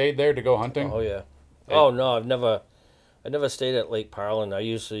you stayed there to go hunting? Oh yeah. Oh no, I've never stayed at Lake Parlin. I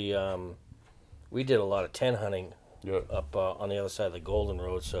usually we did a lot of tent hunting up on the other side of the Golden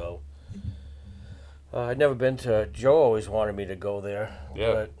Road. So I'd never been to. Joe always wanted me to go there.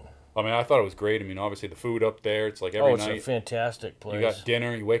 Yeah. But, I mean, I thought it was great. I mean, obviously the food up there, it's like every night. Oh, it's a fantastic place. You got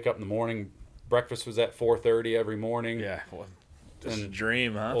dinner, you wake up in the morning, breakfast was at 4:30 every morning. Yeah. Well, just a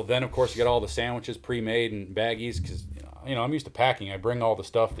dream, huh? Well, then, of course, you got all the sandwiches pre-made and baggies because, I'm used to packing. I bring all the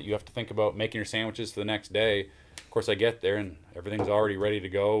stuff that you have to think about making your sandwiches for the next day. Of course, I get there and everything's already ready to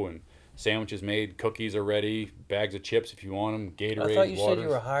go and sandwiches made, cookies are ready, bags of chips if you want them, Gatorade, I thought you waters. said you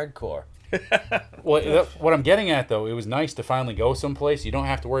were hardcore. Well, what I'm getting at, though, it was nice to finally go someplace. You don't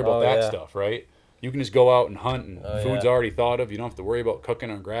have to worry about that stuff, right? You can just go out and hunt, and food's already thought of. You don't have to worry about cooking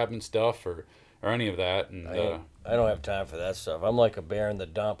or grabbing stuff or any of that. And I don't have time for that stuff. I'm like a bear in the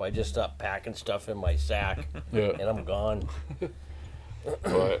dump. I just stop packing stuff in my sack, and I'm gone.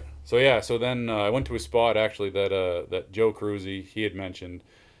 But, so then I went to a spot, actually, that Joe Cruzy, he had mentioned,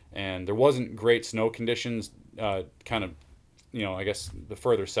 and there wasn't great snow conditions, kind of, I guess the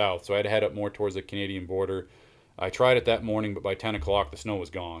further south. So I had to head up more towards the Canadian border. I tried it that morning, but by 10 o'clock, the snow was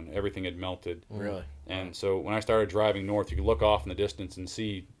gone. Everything had melted. Really? And so when I started driving north, you could look off in the distance and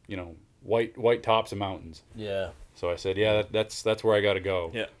see, white tops of mountains. Yeah. So I said, yeah, that's where I got to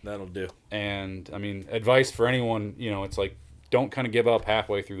go. Yeah, that'll do. And, I mean, advice for anyone, it's like, don't kind of give up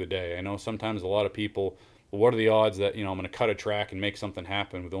halfway through the day. I know sometimes a lot of people, well, what are the odds that, I'm going to cut a track and make something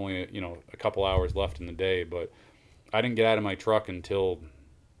happen with only, a couple hours left in the day. But I didn't get out of my truck until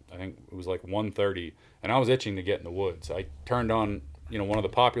I think it was like 1:30, and I was itching to get in the woods. I turned on, one of the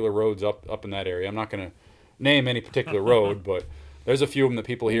popular roads up in that area. I'm not going to name any particular road, but there's a few of them that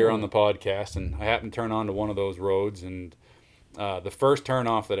people hear on the podcast, and I happened to turn on to one of those roads, and the first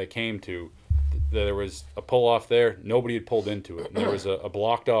turnoff that I came to, there was a pull-off there. Nobody had pulled into it. And there was a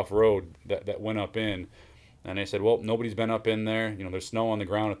blocked-off road that went up in, and they said, well, nobody's been up in there. There's snow on the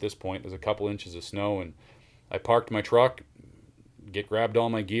ground at this point. There's a couple inches of snow, and I parked my truck, grabbed all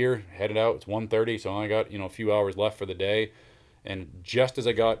my gear, headed out. It's 1:30, so I got, a few hours left for the day. And just as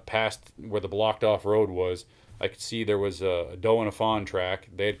I got past where the blocked off road was, I could see there was a doe and a fawn track.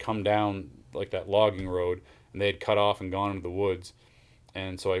 They had come down like that logging road, and they had cut off and gone into the woods.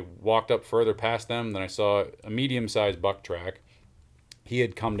 And so I walked up further past them, then I saw a medium-sized buck track. He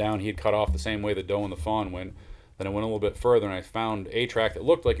had come down, he had cut off the same way the doe and the fawn went. Then I went a little bit further, and I found a track that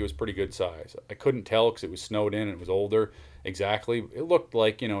looked like it was pretty good size. I couldn't tell because it was snowed in and it was older exactly. It looked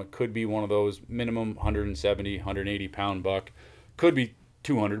like, it could be one of those minimum 170, 180-pound buck. Could be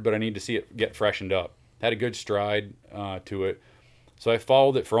 200, but I need to see it get freshened up. Had a good stride to it. So I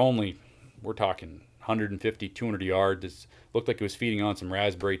followed it for only, we're talking 150, 200 yards. It looked like it was feeding on some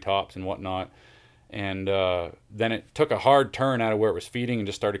raspberry tops and whatnot. And then it took a hard turn out of where it was feeding and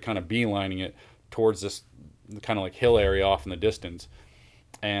just started kind of beelining it towards this kind of like hill area off in the distance.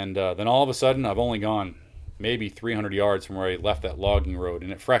 And then all of a sudden, I've only gone maybe 300 yards from where I left that logging road,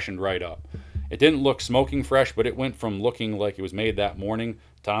 and it freshened right up. It didn't look smoking fresh, but it went from looking like it was made that morning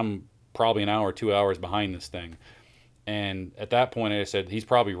to I'm probably an hour or 2 hours behind this thing. And at that point, I said, he's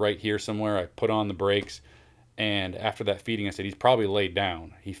probably right here somewhere. I put on the brakes. And after that feeding, I said, he's probably laid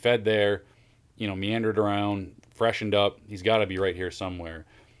down. He fed there, meandered around, freshened up. He's got to be right here somewhere.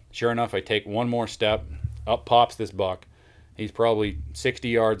 Sure enough, I take one more step. Up pops this buck. He's probably 60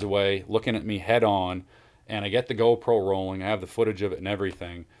 yards away, looking at me head on. And I get the GoPro rolling. I have the footage of it and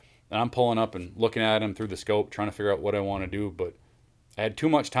everything. And I'm pulling up and looking at him through the scope, trying to figure out what I want to do. But I had too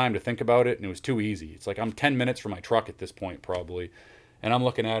much time to think about it, and it was too easy. It's like I'm 10 minutes from my truck at this point, probably. And I'm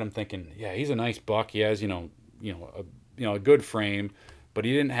looking at him thinking, yeah, he's a nice buck. He has, a good frame, but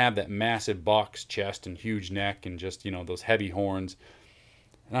he didn't have that massive box chest and huge neck and just, those heavy horns.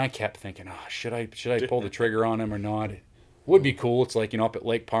 And I kept thinking, should I pull the trigger on him or not? It would be cool. It's like, up at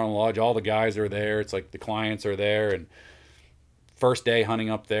Lake Parnell Lodge, all the guys are there. It's like the clients are there, and first day hunting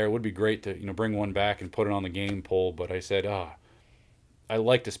up there, it would be great to, bring one back and put it on the game pole. But I said, I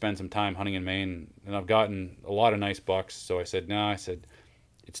like to spend some time hunting in Maine, and I've gotten a lot of nice bucks. So I said,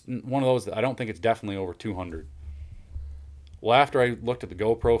 it's one of those that I don't think it's definitely over 200. Well, after I looked at the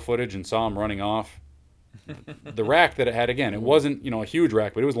GoPro footage and saw him running off, the rack that it had, again, it wasn't, a huge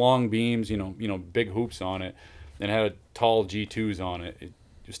rack, but it was long beams, big hoops on it, and it had tall G2s on it. It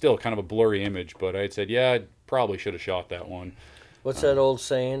was still kind of a blurry image, but I said, yeah, I probably should have shot that one. What's that old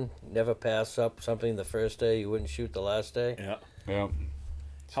saying? Never pass up something the first day you wouldn't shoot the last day? Yeah. Yeah.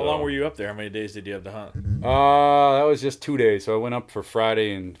 How long were you up there? How many days did you have to hunt? That was just 2 days. So I went up for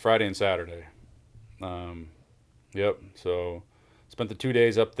Friday and Saturday. Yep. So spent the 2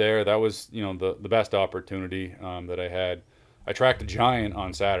 days up there. That was, the best opportunity that I had. I tracked a giant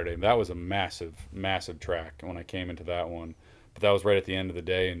on Saturday. That was a massive, massive track when I came into that one. But that was right at the end of the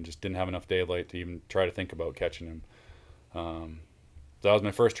day and just didn't have enough daylight to even try to think about catching him. So that was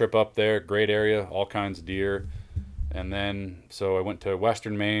my first trip up there. Great area, all kinds of deer. And then, so I went to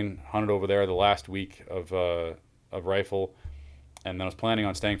Western Maine, hunted over there the last week of rifle, and then I was planning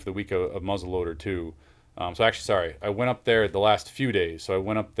on staying for the week of muzzleloader too. So actually, sorry, I went up there the last few days. So I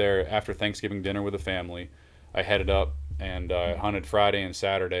went up there after Thanksgiving dinner with the family. I headed up and hunted Friday and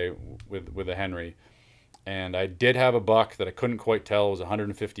Saturday with a Henry. And I did have a buck that I couldn't quite tell. It was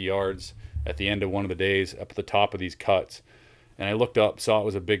 150 yards at the end of one of the days up at the top of these cuts. And I looked up, saw it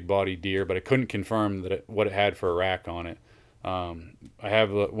was a big body deer, but I couldn't confirm that what it had for a rack on it. I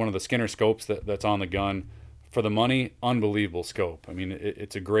have one of the Skinner scopes that's on the gun. For the money, unbelievable scope. I mean,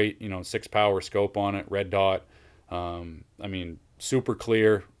 it's a great, 6-power scope on it, red dot. Super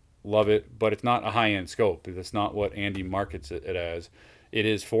clear, love it, but it's not a high-end scope. It's not what Andy markets it as. It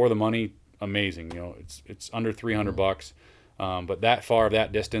is for the money, amazing. It's under $300. But that far,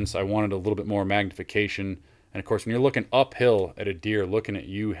 that distance, I wanted a little bit more magnification. And of course, when you're looking uphill at a deer looking at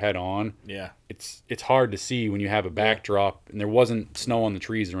you head on, yeah, it's hard to see when you have a backdrop and there wasn't snow on the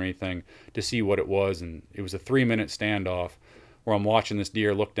trees or anything to see what it was. And it was a 3-minute standoff where I'm watching this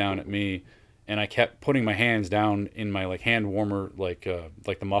deer look down at me, and I kept putting my hands down in my hand warmer, like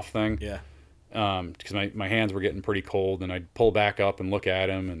the muff thing. Yeah. Because my hands were getting pretty cold, and I'd pull back up and look at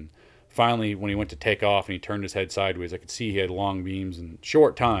him. And finally, when he went to take off and he turned his head sideways, I could see he had long beams and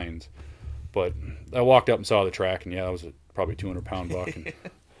short tines. But I walked up and saw the track, and yeah, that was probably 200-pound buck. And,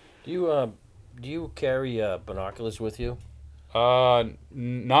 Do you carry binoculars with you?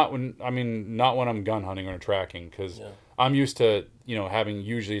 not when I'm gun hunting or tracking, because I'm used to having,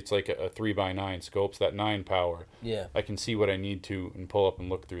 usually it's like a 3x9 scopes, that 9-power. Yeah. I can see what I need to and pull up and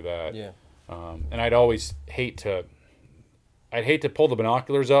look through that. Yeah. And I'd hate to pull the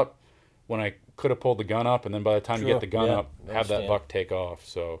binoculars up when I could have pulled the gun up, and then by the time you get the gun up, have that buck take off.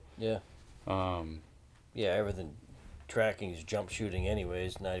 So yeah. Everything tracking is jump shooting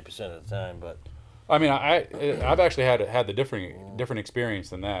anyways, 90% of the time. But I mean, I've actually had the different experience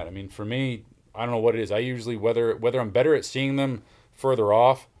than that. I mean, for me, I don't know what it is. I usually, whether I'm better at seeing them further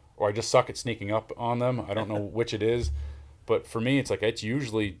off or I just suck at sneaking up on them, I don't know which it is. But for me, it's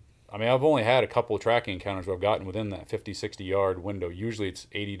usually, I mean, I've only had a couple of tracking encounters where I've gotten within that 50, 60 yard window. Usually it's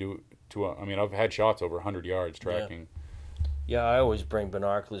 80 to I mean, I've had shots over 100 yards tracking. Yeah, I always bring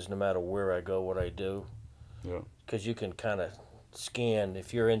binoculars no matter where I go, what I do. Yeah. Because you can kind of scan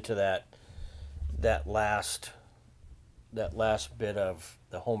if you're into that last bit of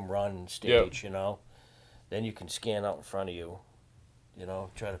the home run stage, then you can scan out in front of you,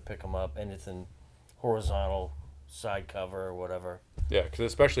 try to pick them up, anything horizontal, side cover or whatever. Yeah, because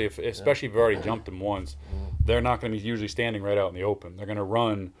especially if you've already jumped them once, they're not going to be usually standing right out in the open. They're going to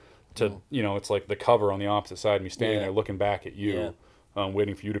run to, it's like the cover on the opposite side of me standing there looking back at you,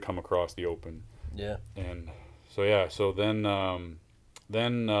 waiting for you to come across the open. Yeah. And so then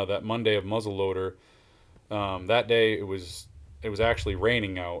that Monday of muzzleloader, that day it was actually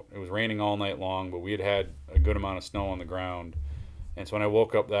raining out. It was raining all night long, but we had a good amount of snow on the ground. And so when I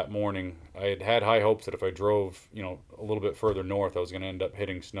woke up that morning, I had high hopes that if I drove, a little bit further north, I was going to end up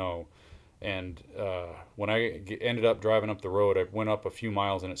hitting snow. And when I ended up driving up the road, I went up a few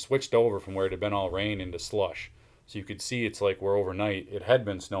miles and it switched over from where it had been all rain into slush. So you could see it's like where overnight it had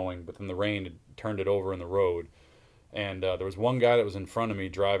been snowing, but then the rain had turned it over in the road. And there was one guy that was in front of me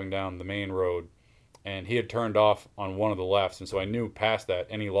driving down the main road, and he had turned off on one of the lefts. And so I knew past that,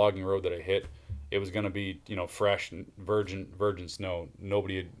 any logging road that I hit, it was going to be, fresh and virgin snow.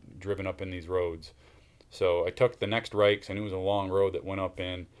 Nobody had driven up in these roads. So I took the next right because I knew it was a long road that went up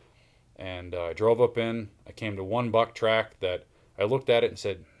in. And I drove up in. I came to one buck track that I looked at it and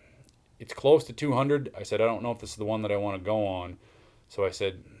said, it's close to 200. I said, I don't know if this is the one that I want to go on. So I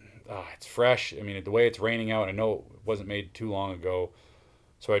said, it's fresh. I mean, the way it's raining out, I know it wasn't made too long ago.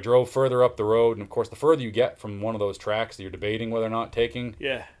 So I drove further up the road. And, of course, the further you get from one of those tracks that you're debating whether or not taking,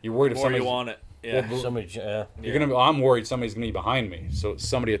 you're worried if somebody want it. Yeah. I'm worried somebody's going to be behind me. So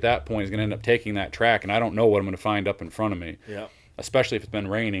somebody at that point is going to end up taking that track, and I don't know what I'm going to find up in front of me. Yeah. Especially if it's been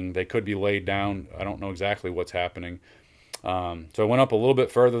raining. They could be laid down. I don't know exactly what's happening. So I went up a little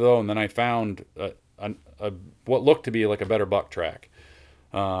bit further, though, and then I found what looked to be like a better buck track.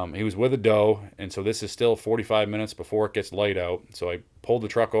 He was with a doe, and so this is still 45 minutes before it gets light out. So I pulled the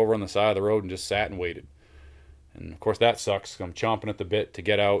truck over on the side of the road and just sat and waited. And, of course, that sucks. I'm chomping at the bit to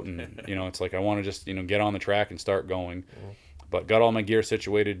get out, and, it's like I want to just, get on the track and start going. But got all my gear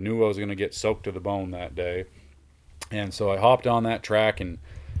situated, knew I was going to get soaked to the bone that day. And so I hopped on that track, and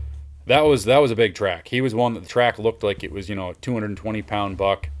that was a big track. He was one that the track looked like it was, a 220-pound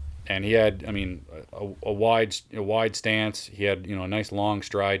buck. And he had, a wide stance. He had, a nice long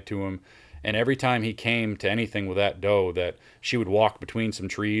stride to him. And every time he came to anything with that doe, that she would walk between some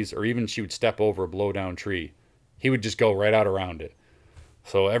trees, or even she would step over a blow-down tree, he would just go right out around it.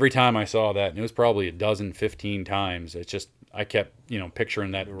 So every time I saw that, and it was probably a dozen, 15 times, it's just, I kept,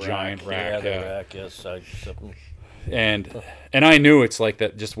 picturing that giant rack. Yeah, the rack, yes. And I knew it's like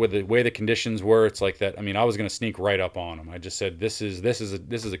that, just with the way the conditions were. It's like that. I was going to sneak right up on him. I just said, this is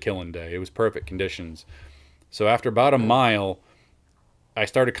a killing day. It was perfect conditions. So after about a mile, I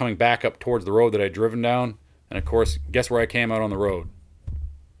started coming back up towards the road that I'd driven down, and of course, guess where I came out on the road?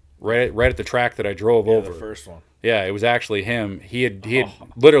 Right at the track that I drove over. The first one. Yeah, it was actually him. He had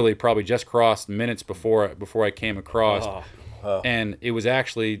literally probably just crossed minutes before I came across, and it was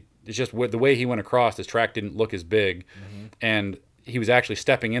actually. It's just the way he went across, his track didn't look as big, and he was actually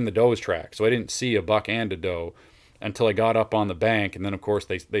stepping in the doe's track, so I didn't see a buck and a doe until I got up on the bank, and then, of course,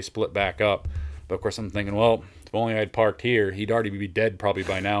 they split back up. But, of course, I'm thinking, well, if only I'd parked here, he'd already be dead probably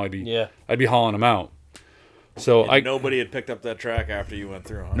by now. I'd be hauling him out. So nobody had picked up that track after you went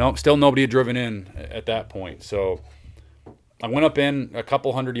through, huh? No, still nobody had driven in at that point. So I went up in a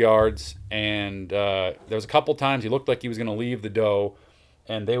couple hundred yards, and there was a couple times he looked like he was going to leave the doe,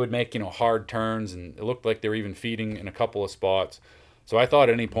 and they would make, hard turns, and it looked like they were even feeding in a couple of spots. So I thought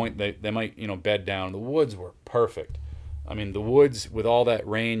at any point they might, bed down. The woods were perfect. The woods with all that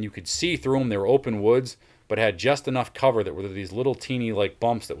rain, you could see through them. They were open woods, but had just enough cover that were these little teeny like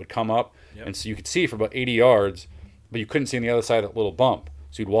bumps that would come up. Yep. And so you could see for about 80 yards, but you couldn't see on the other side of that little bump.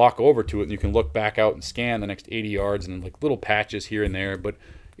 So you'd walk over to it, and you can look back out and scan the next 80 yards, and like little patches here and there, but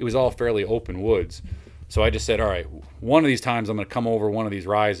it was all fairly open woods. So I just said, all right, one of these times I'm going to come over one of these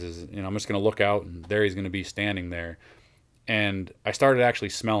rises, I'm just going to look out, and there he's going to be standing there. And I started actually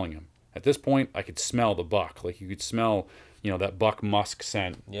smelling him. At this point, I could smell the buck. Like you could smell, that buck musk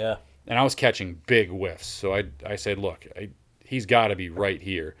scent. Yeah. And I was catching big whiffs. So I said, look, he's got to be right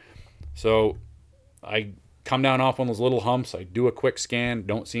here. So I come down off one of those little humps. I do a quick scan,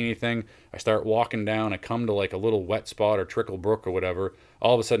 don't see anything. I start walking down. I come to like a little wet spot or trickle brook or whatever.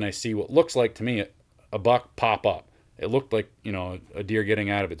 All of a sudden I see what looks like to me a buck pop up. It looked like, a deer getting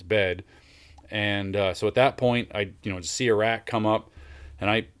out of its bed. And so at that point, I, just see a rack come up, and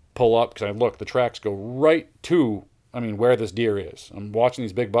I pull up because I look. The tracks go right to, where this deer is. I'm watching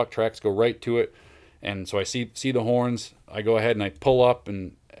these big buck tracks go right to it. And so I see the horns. I go ahead and I pull up,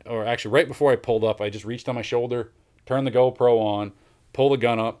 or actually right before I pulled up, I just reached on my shoulder, turned the GoPro on, pull the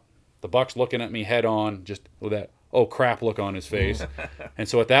gun up. The buck's looking at me head on, just with that, oh crap look on his face. And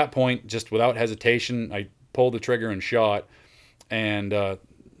so at that point, just without hesitation, I pulled the trigger and shot, and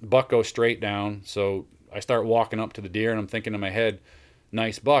buck goes straight down. So I start walking up to the deer, and I'm thinking in my head,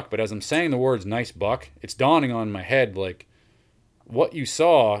 nice buck. But as I'm saying the words nice buck, it's dawning on my head, like, what you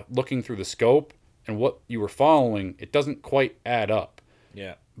saw looking through the scope and what you were following, it doesn't quite add up.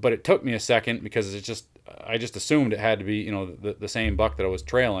 Yeah. But it took me a second because I just assumed it had to be, the same buck that I was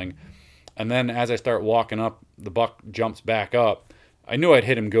trailing. And then as I start walking up, the buck jumps back up, I knew I'd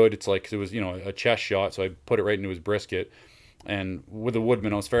hit him good. It's like, 'cause it was, a chest shot, so I put it right into his brisket. And with the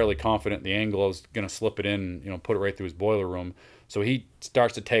Woodman, I was fairly confident the angle I was going to slip it in, put it right through his boiler room. So he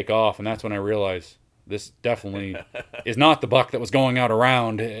starts to take off, and that's when I realized this definitely is not the buck that was going out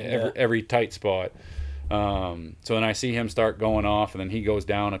around every tight spot. So then I see him start going off, and then he goes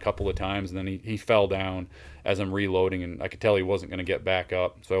down a couple of times, and then he fell down as I'm reloading, and I could tell he wasn't going to get back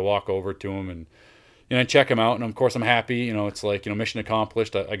up. So I walk over to him, and I check him out, and of course I'm happy. It's like, mission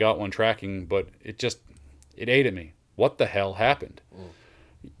accomplished. I got one tracking, but it ate at me. What the hell happened?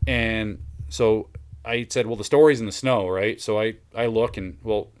 And so I said, well, the story's in the snow, right? So I look, and,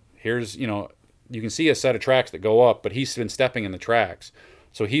 well, here's, you can see a set of tracks that go up, but he's been stepping in the tracks.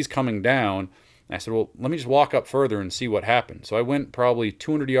 So he's coming down. And I said, well, let me just walk up further and see what happened. So I went probably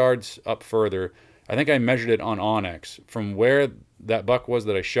 200 yards up further. I think I measured it on Onyx. From where that buck was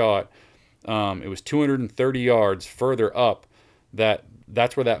that I shot, it was 230 yards further up.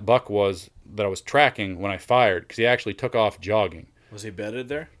 That's where that buck was that I was tracking when I fired, because he actually took off jogging. Was he bedded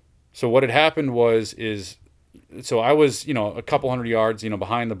there? So what had happened so I was, a couple hundred yards,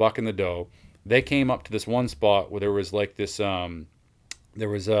 behind the buck and the doe. They came up to this one spot where there was like this, there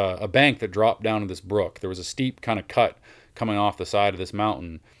was a bank that dropped down to this brook. There was a steep kind of cut coming off the side of this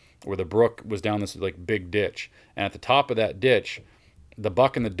mountain where the brook was down this like big ditch. And at the top of that ditch, the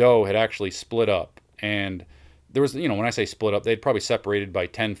buck and the doe had actually split up. And there was, when I say split up, they'd probably separated by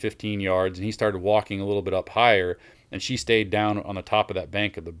 10, 15 yards, and he started walking a little bit up higher, and she stayed down on the top of that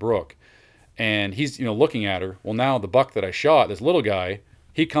bank of the brook. And he's, looking at her. Well, now the buck that I shot, this little guy,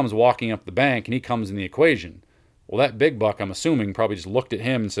 he comes walking up the bank, and he comes in the equation. Well, that big buck, I'm assuming, probably just looked at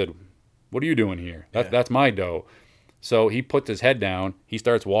him and said, what are you doing here? That's my doe. So he puts his head down. He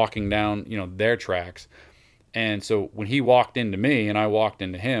starts walking down, their tracks. And so when he walked into me and I walked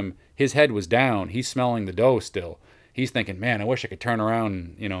into him, his head was down. He's smelling the doe still. He's thinking, man, I wish I could turn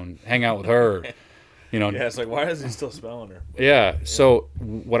around and, and hang out with her. Yeah, it's like, why is he still smelling her? Yeah. So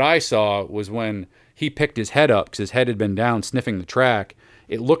what I saw was when he picked his head up, because his head had been down sniffing the track,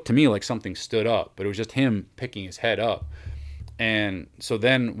 it looked to me like something stood up, but it was just him picking his head up. And so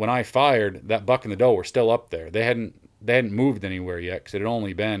then when I fired, that buck and the doe were still up there. They hadn't moved anywhere yet, because it had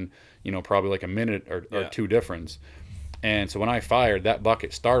only been, probably like a minute or two difference. And so when I fired, that buck,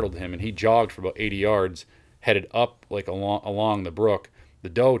 it startled him, and he jogged for about 80 yards, headed up like along the brook. The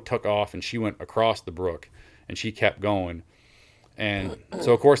doe took off, and she went across the brook, and she kept going. And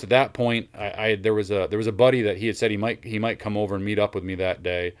so, of course, at that point, there was a buddy that he had said he might come over and meet up with me that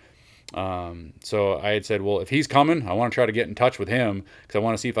day. So I had said, well, if he's coming, I want to try to get in touch with him, because I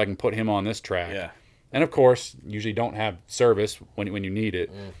want to see if I can put him on this track. Yeah. And of course, usually don't have service when you need it.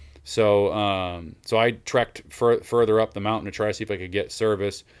 So I trekked further up the mountain to try to see if I could get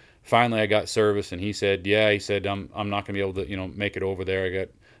service. Finally, I got service, and he said, I'm not going to be able to, make it over there. I got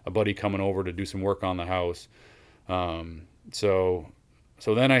a buddy coming over to do some work on the house. So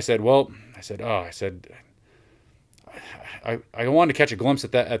then I said, I wanted to catch a glimpse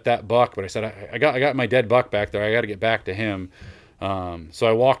at that buck, but I said, I got my dead buck back there. I got to get back to him. So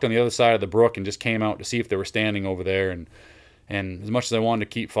I walked on the other side of the brook and just came out to see if they were standing over there. And as much as I wanted to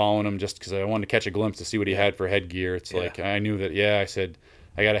keep following him, just because I wanted to catch a glimpse to see what he had for headgear, it's like I knew that. I said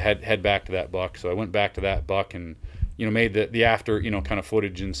I got to head back to that buck. So I went back to that buck and made the after kind of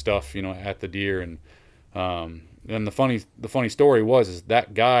footage and stuff at the deer. And then the funny story is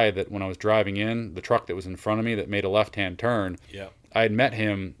that guy that when I was driving in, the truck that was in front of me that made a left-hand turn, I had met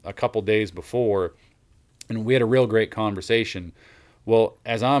him a couple days before, and we had a real great conversation. Well,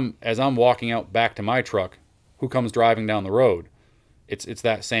 as I'm walking out back to my truck, who comes driving down the road? It's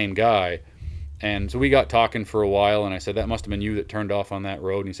that same guy. And so we got talking for a while, and I said, that must have been you that turned off on that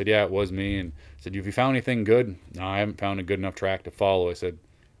road. And he said, yeah, it was me. And I said, have you found anything good? No, I haven't found a good enough track to follow. I said,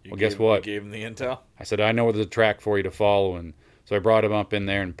 guess what? You gave him the intel? I said, I know where there's a track for you to follow. And so I brought him up in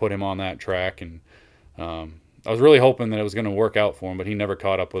there and put him on that track. And I was really hoping that it was going to work out for him, but he never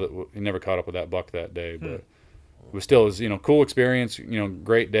caught up with it. He never caught up with that buck that day. But it was still, cool experience,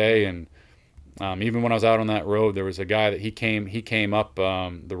 great day. And even when I was out on that road, there was a guy that he came up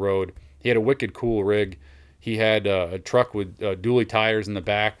the road. He had a wicked cool rig. He had a truck with dually tires in the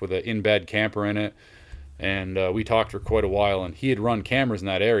back with an in-bed camper in it. And we talked for quite a while, and he had run cameras in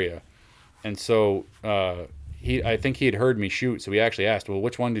that area. And so I think he had heard me shoot, so he actually asked, well,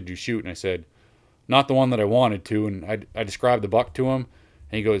 which one did you shoot? And I said, not the one that I wanted to. And I described the buck to him,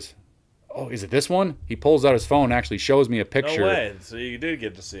 and he goes, oh, is it this one? He pulls out his phone and actually shows me a picture. No way. So you did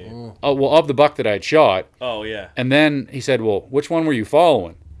get to see him. Of the buck that I had shot. Oh, yeah. And then he said, well, which one were you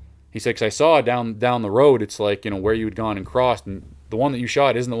following? He said, because I saw down the road, it's like, where you had gone and crossed, and the one that you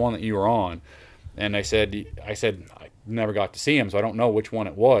shot isn't the one that you were on. And I said, never got to see him, so I don't know which one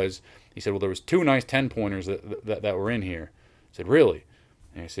it was. He said, well, there was 2 nice 10-pointers that were in here. I said, really?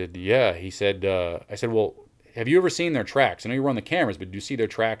 And I said, yeah. He said, I said, well, have you ever seen their tracks? I know you run the cameras, but do you see their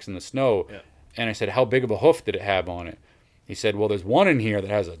tracks in the snow? Yeah. And I said, how big of a hoof did it have on it? He said, well, there's one in here that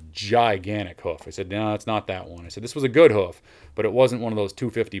has a gigantic hoof. I said, no, it's not that one. I said, this was a good hoof, but it wasn't one of those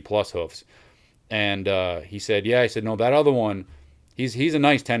 250-plus hoofs. And he said, yeah. I said, no, that other one, he's a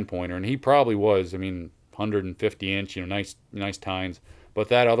nice 10-pointer, and he probably was, 150-inch, nice tines. But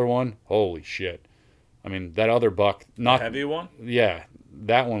that other one, holy shit. That other buck, not The heavy one? Yeah,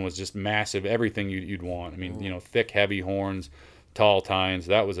 that one was just massive. Everything you'd want. Thick, heavy horns, tall tines.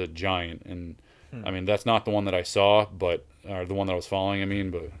 That was a giant. And that's not the one that I saw, or the one that I was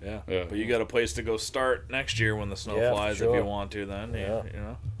following. But yeah. But you got a place to go start next year when the snow flies, sure. if you want to. Then,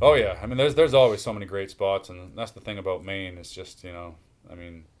 Yeah. Oh yeah, there's always so many great spots, and that's the thing about Maine. It's just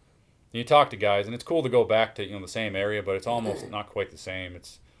you talk to guys, and it's cool to go back to the same area, but it's almost not quite the same.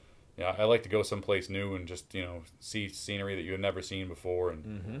 It's I like to go someplace new and just see scenery that you had never seen before,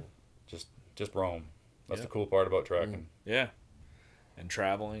 and just roam. That's the cool part about tracking. Yeah, and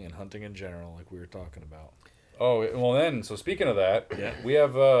traveling and hunting in general, like we were talking about. Oh well, then. So speaking of that, we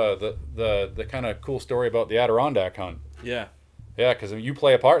have the kind of cool story about the Adirondack hunt. Yeah. Yeah, because you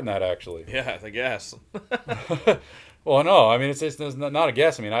play a part in that actually. Yeah, I guess. Well, no, it's not a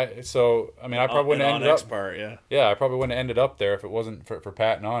guess. I probably wouldn't have ended up. Part, yeah. Yeah, I probably wouldn't have ended up there if it wasn't for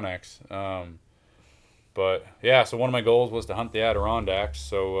Pat and Onyx. But yeah, so one of my goals was to hunt the Adirondacks.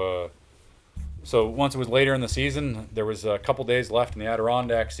 So once it was later in the season, there was a couple days left in the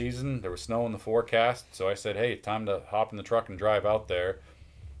Adirondack season. There was snow in the forecast, so I said, hey, time to hop in the truck and drive out there.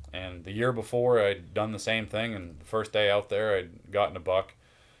 And the year before, I'd done the same thing, and the first day out there, I'd gotten a buck.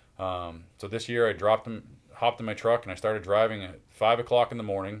 So this year, I hopped in my truck, and I started driving at 5 o'clock in the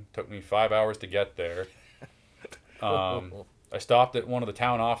morning. Took me 5 hours to get there. I stopped at one of the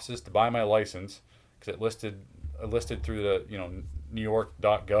town offices to buy my license because it listed through the New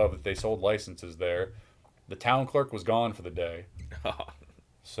York.gov that they sold licenses there. The town clerk was gone for the day.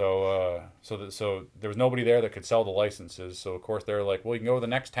 So there was nobody there that could sell the licenses. So of course they're like, well, you can go to the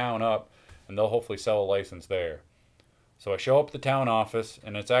next town up, and they'll hopefully sell a license there. So I show up at the town office,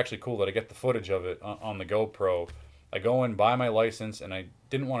 and it's actually cool that I get the footage of it on the GoPro. I go in, buy my license, and I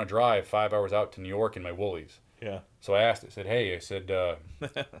didn't want to drive 5 hours out to New York in my woolies. Yeah. So I asked, hey,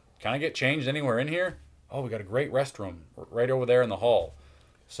 can I get changed anywhere in here? Oh, we got a great restroom right over there in the hall.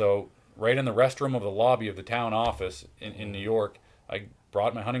 So right in the restroom of the lobby of the town office in New York, I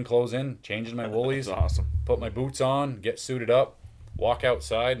brought my hunting clothes in, changed my woolies. That's awesome. Put my boots on, get suited up, walk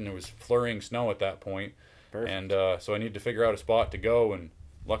outside, and it was flurrying snow at that point. Perfect. And so I needed to figure out a spot to go, and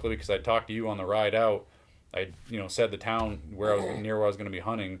luckily because I talked to you on the ride out, I said the town where I was going to be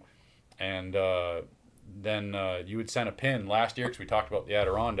hunting, and then you had sent a pin last year because we talked about the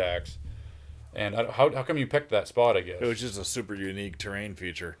Adirondacks. And how come you picked that spot? I guess it was just a super unique terrain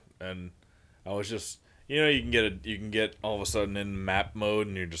feature, and I was just you can get all of a sudden in map mode,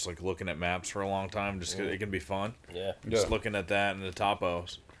 and you're just like looking at maps for a long time. Just it can be fun. Yeah. Just looking at that and the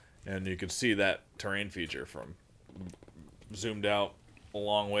topos, and you could see that terrain feature from zoomed out a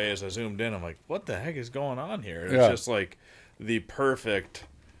long way. As I zoomed in, I'm like, what the heck is going on here? It's just like the perfect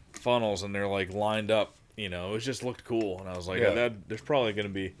funnels, and they're like lined up. It just looked cool, and I was like, there's probably going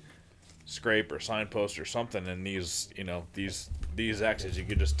to be scrape or signpost or something in these these X's. You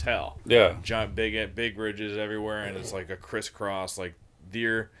could just tell. Yeah. Giant big ridges everywhere, and it's like a crisscross. Like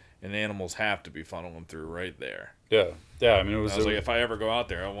deer and animals have to be funneling through right there. Yeah. It was. I was like, if I ever go out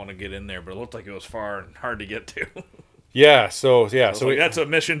there, I want to get in there, but it looked like it was far and hard to get to. Yeah. So that's a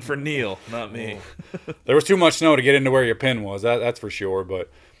mission for Neil, not me. There was too much snow to get into where your pin was. That's for sure. But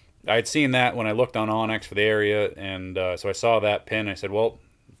I'd seen that when I looked on Onyx for the area, and so I saw that pin. I said, well,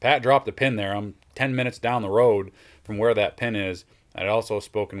 Pat dropped a pin there. I'm 10 minutes down the road from where that pin is. I'd also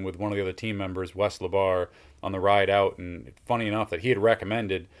spoken with one of the other team members, Wes LeBar, on the ride out, and funny enough that he had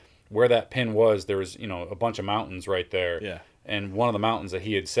recommended where that pin was. There was, a bunch of mountains right there. Yeah. And one of the mountains that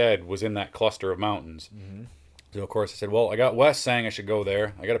he had said was in that cluster of mountains. Mm-hmm. So, of course, I said, well, I got Wes saying I should go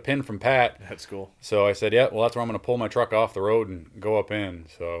there. I got a pin from Pat. That's cool. So I said, yeah, well, that's where I'm going to pull my truck off the road and go up in.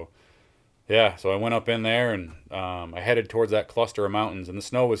 So, yeah, so I went up in there, and I headed towards that cluster of mountains. And the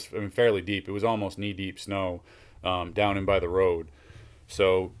snow was fairly deep. It was almost knee-deep snow down in by the road.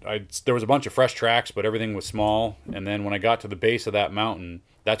 So there was a bunch of fresh tracks, but everything was small. And then when I got to the base of that mountain,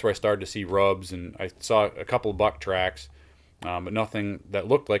 that's where I started to see rubs. And I saw a couple of buck tracks. But nothing that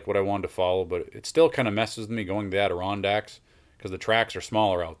looked like what I wanted to follow. But it still kind of messes with me going to the Adirondacks because the tracks are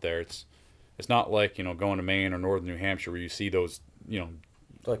smaller out there. It's not like, going to Maine or northern New Hampshire where you see those,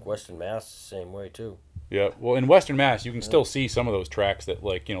 It's like Western Mass, same way too. Yeah. Well, in Western Mass, you can still see some of those tracks that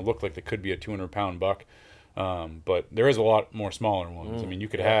look like they could be a 200-pound buck, but there is a lot more smaller ones. I mean, you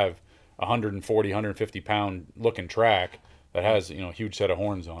could have 140, 150-pound looking track that has a huge set of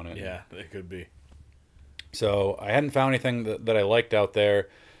horns on it. Yeah, they could be. So I hadn't found anything that I liked out there.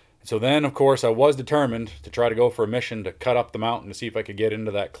 So then, of course, I was determined to try to go for a mission to cut up the mountain to see if I could get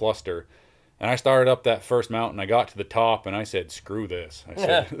into that cluster. And I started up that first mountain. I got to the top, and I said, "Screw this!" I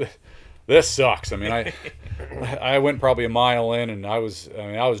said, "This sucks." I mean, I went probably a mile in, and I was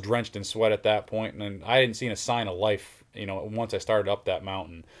drenched in sweat at that point, and I hadn't seen a sign of life. Once I started up that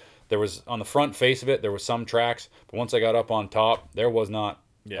mountain, there was on the front face of it there was some tracks, but once I got up on top, there was not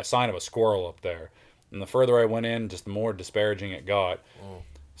a sign of a squirrel up there. And the further I went in, just the more disparaging it got.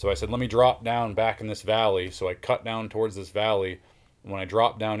 So I said, let me drop down back in this valley. So I cut down towards this valley. When I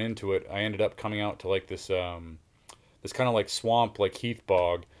dropped down into it, I ended up coming out to like this this kind of like swamp, like heath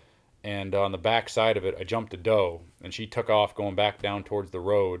bog. And on the back side of it, I jumped a doe. And she took off going back down towards the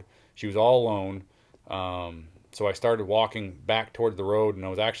road. She was all alone. So I started walking back towards the road. And I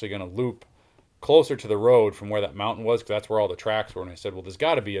was actually going to loop closer to the road from where that mountain was, because that's where all the tracks were. And I said, well, there's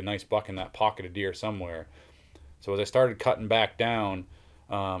got to be a nice buck in that pocket of deer somewhere. So as I started cutting back down,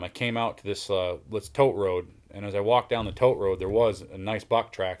 I came out to this tote road, and as I walked down the tote road, there was a nice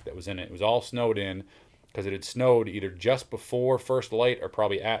buck track that was in it. It was all snowed in because it had snowed either just before first light or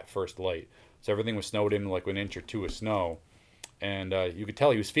probably at first light. So everything was snowed in like an inch or two of snow. And you could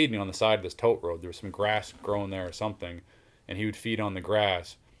tell he was feeding on the side of this tote road. There was some grass growing there or something, and he would feed on the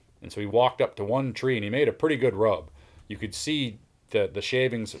grass. And so he walked up to one tree, and he made a pretty good rub. You could see the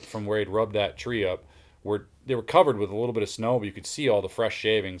shavings from where he'd rubbed that tree up. They were covered with a little bit of snow, but you could see all the fresh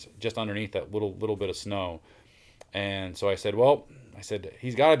shavings just underneath that little bit of snow. And so I said,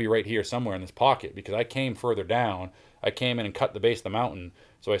 he's got to be right here somewhere in this pocket, because I came further down. I came in and cut the base of the mountain.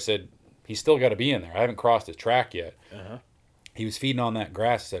 So I said, he's still got to be in there. I haven't crossed his track yet. He was feeding on that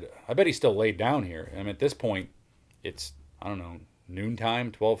grass. I said, I bet he's still laid down here. I mean, at this point, it's, I don't know,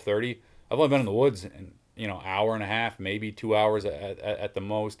 noontime, 12:30. I've only been in the woods in, hour and a half, maybe 2 hours at the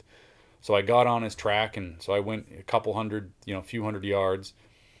most. So I got on his track, and so I went a couple hundred, few hundred yards.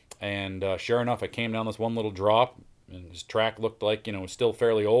 And sure enough, I came down this one little drop, and his track looked like, it was still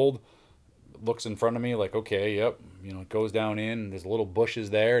fairly old. Looks in front of me like, okay, yep. It goes down in, and there's little bushes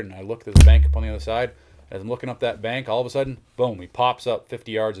there, and I look at this bank up on the other side. As I'm looking up that bank, all of a sudden, boom, he pops up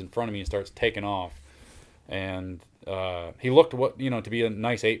 50 yards in front of me and starts taking off. And he looked to be a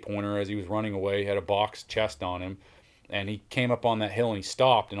nice 8-pointer as he was running away. He had a box chest on him. And he came up on that hill, and he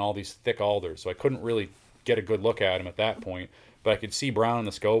stopped in all these thick alders. So I couldn't really get a good look at him at that point. But I could see brown in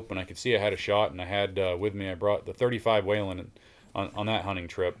the scope, and I could see I had a shot. And I had with me, I brought the 35 Whalen on that hunting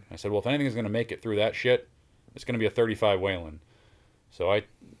trip. I said, well, if anything is going to make it through that shit, it's going to be a 35 Whalen. So I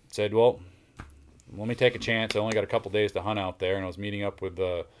said, well, let me take a chance. I only got a couple days to hunt out there, and I was meeting up with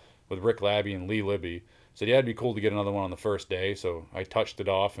Rick Labby and Lee Libby. Said, yeah, it'd be cool to get another one on the first day. So I touched it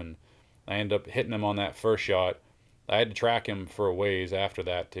off, and I ended up hitting him on that first shot. I had to track him for a ways after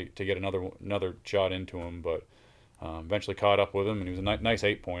that to get another shot into him, but eventually caught up with him, and he was a nice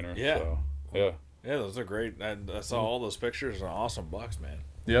 8-pointer. Yeah. So, yeah. Yeah, those are great. I saw all those pictures. They're awesome bucks, man.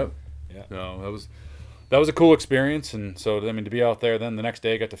 Yep. Yeah. So that was a cool experience, and so to be out there. Then the next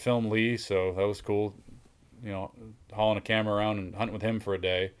day I got to film Lee, so that was cool. Hauling a camera around and hunting with him for a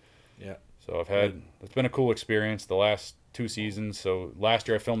day. Yeah. So it's been a cool experience the last 2 seasons. So last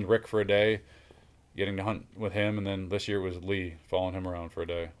year I filmed Rick for a day, getting to hunt with him, and then this year it was Lee, following him around for a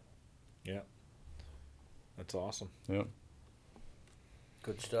day. Yeah. That's awesome. Yep.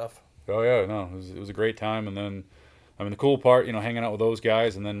 Good stuff. Oh yeah, no, it was a great time. And then, the cool part, hanging out with those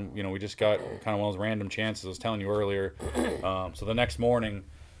guys, and then, we just got kind of one of those random chances I was telling you earlier. So the next morning,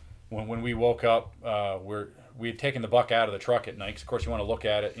 when we woke up, we had taken the buck out of the truck at night. 'Cause of course, you want to look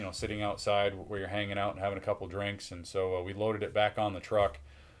at it, sitting outside where you're hanging out and having a couple drinks. And so we loaded it back on the truck.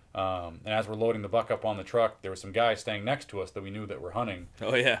 And as we're loading the buck up on the truck, there were some guys staying next to us that we knew that were hunting.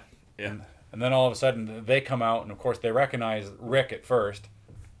 Oh, yeah. Yeah. And then all of a sudden, they come out, and of course, they recognize Rick at first.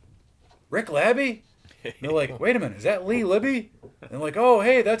 Rick Labby? And they're like, wait a minute, is that Lee Libby? And they're like, oh,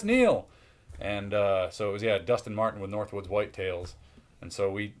 hey, that's Neil. And so it was, Dustin Martin with Northwoods Whitetails. And so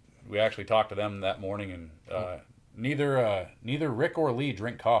we actually talked to them that morning, and neither Rick or Lee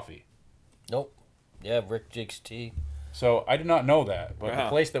drink coffee. Nope. Yeah, Rick drinks tea. So I did not know that, but the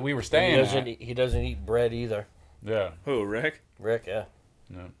place that we were staying He doesn't eat bread either. Yeah. Who, Rick? Rick, yeah.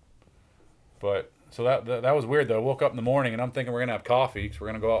 Yeah. But so that was weird though. I woke up in the morning and I'm thinking we're gonna have coffee because we're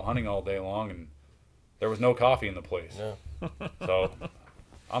gonna go out hunting all day long, and there was no coffee in the place. Yeah. So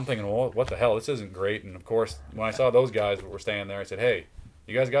I'm thinking, well, what the hell? This isn't great. And of course, when I saw those guys that were staying there, I said, hey,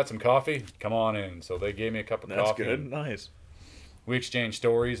 you guys got some coffee? Come on in. So they gave me a cup of That's coffee. good. Nice. We exchanged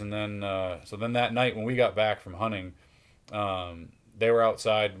stories, and then so then that night when we got back from hunting, they were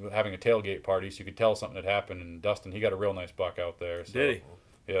outside having a tailgate party, so you could tell something had happened. And Dustin, he got a real nice buck out there. So, Did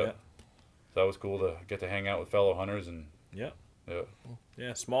he? Yeah. Yeah. So that was cool to get to hang out with fellow hunters and. Yeah. Yeah.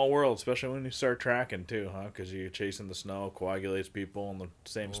 Yeah, small world, especially when you start tracking too, huh? Because you're chasing the snow, coagulates people in the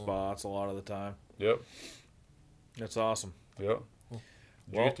same spots a lot of the time. Yep. That's awesome. Yep. Did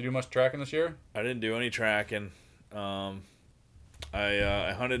you Well- get to do much tracking this year? I didn't do any tracking.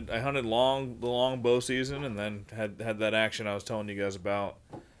 I hunted the long bow season, and then had that action I was telling you guys about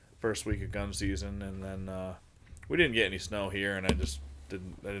first week of gun season, and then we didn't get any snow here, and I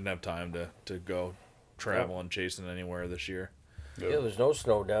didn't have time to go traveling chasing anywhere this year. Yeah, there's no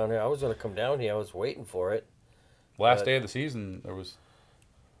snow down here. I was going to come down here. I was waiting for it. Last day of the season, there was.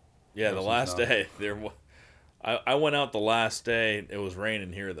 Yeah, There the was last some snow. day I went out the last day. It was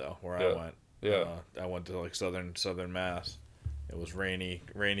raining here though, where I Yeah. went. Yeah. I went to like southern Mass. It was rainy,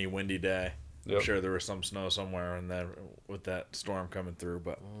 windy day. Yep. I'm sure there was some snow somewhere, and then with that storm coming through.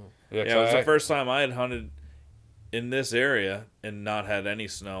 But Yeah, yeah, it was the first time I had hunted in this area and not had any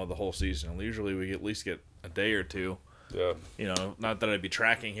snow the whole season. Usually we at least get a day or two. Yeah. You know, not that I'd be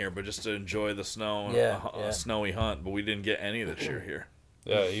tracking here, but just to enjoy the snow and Yeah, a snowy hunt. But we didn't get any this year here.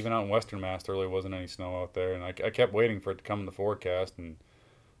 Yeah, even out in Western Mass, there really wasn't any snow out there, and I kept waiting for it to come in the forecast, and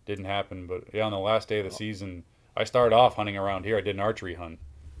didn't happen. But yeah, on the last day of the season, I started off hunting around here. I did an archery hunt,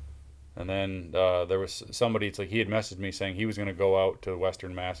 and then there was somebody. It's like he had messaged me saying he was going to go out to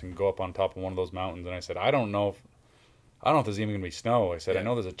Western Mass and go up on top of one of those mountains, and I said, I don't know if there's even going to be snow. I said, I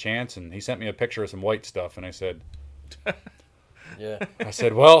know there's a chance, and he sent me a picture of some white stuff, and I said, Yeah.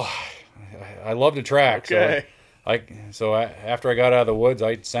 well, I love to track, Okay. so after I got out of the woods,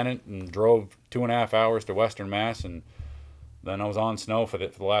 I sent it and drove 2.5 hours to Western Mass, and then I was on snow for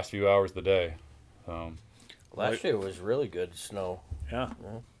the last few hours of the day. Last year was really good snow. Yeah.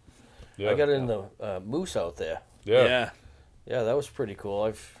 Yeah, I got in the moose out there. yeah, Yeah, that was pretty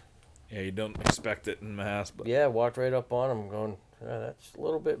cool. Yeah, you don't expect it in Mass, but Walked right up on them going, that's a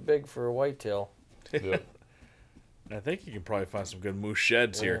little bit big for a whitetail. yeah. I think you can probably find some good moose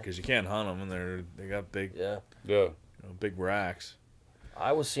sheds here Yeah. because you can't hunt them, and they got big, Yeah. Yeah. big racks.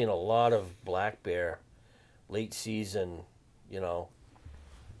 I was seeing a lot of black bear late season,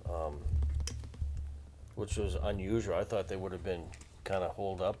 which was unusual. I thought they would have been kind of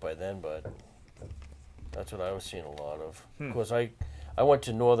holed up by then, but that's what I was seeing a lot of. Of course, I went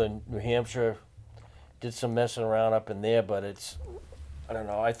to northern New Hampshire, did some messing around up in there, but I don't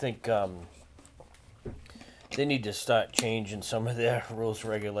know. I think they need to start changing some of their rules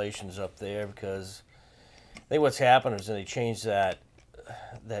regulations up there, because I think what's happened is they changed that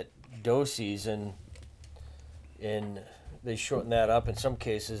doe season, and they shortened that up. In some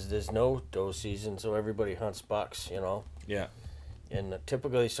cases, there's no doe season, so everybody hunts bucks, Yeah. And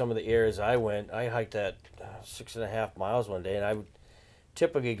typically, some of the areas I hiked that 6.5 miles one day, and I would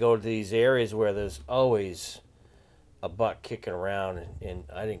typically go to these areas where there's always a buck kicking around, and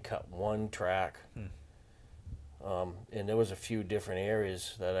I didn't cut one track. And there was a few different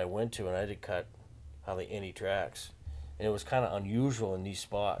areas that I went to, and I didn't cut hardly any tracks. And it was kind of unusual in these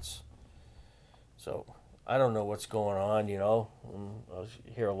spots. So I don't know what's going on, I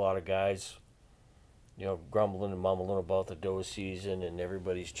hear a lot of guys, grumbling and mumbling about the doe season, and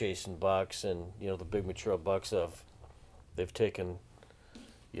everybody's chasing bucks, and the big mature bucks they've taken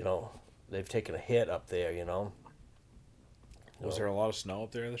a hit up there. Was there a lot of snow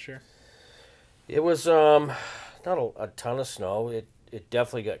up there this year? It was not a ton of snow. It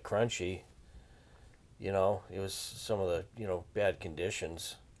definitely got crunchy. It was some of the bad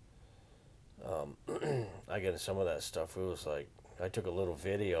conditions. I got some of that stuff. It was like I took a little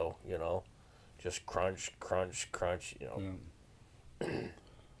video. Just crunch, crunch, crunch.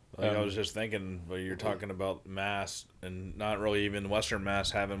 Like, I was just thinking, but you're talking about Mass and not really even Western Mass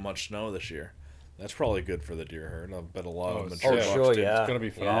having much snow this year. That's probably good for the deer herd. I bet a lot of mature bucks sure, didn't. yeah. It's going to be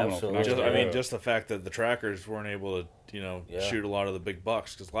phenomenal. for absolutely. next Just, year. I mean, just the fact that the trackers weren't able to, Yeah. shoot a lot of the big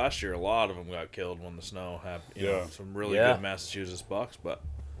bucks. Because last year, a lot of them got killed when the snow happened. Yeah. Some really Yeah. good Massachusetts bucks. But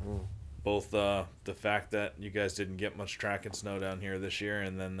both the fact that you guys didn't get much tracking snow down here this year,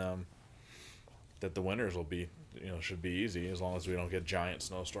 and then that the winters will be, should be easy as long as we don't get giant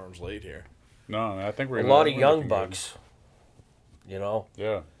snowstorms late here. No, I think we're A gonna- lot of we're young looking good. bucks.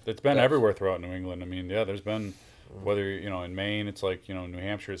 Yeah, it's been Yes. everywhere throughout New England. I mean, yeah, there's been whether in Maine, it's like New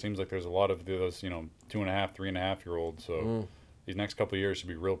Hampshire. It seems like there's a lot of those 2.5, 3.5-year-olds. So these next couple of years should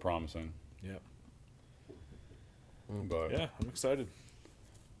be real promising. Yep. But Yeah, I'm excited.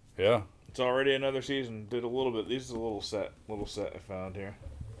 Yeah. It's already another season. Did a little bit. This is a little set I found here.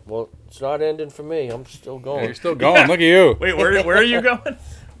 Well, it's not ending for me. I'm still going. You're still going. Look at you. Wait, where are you going?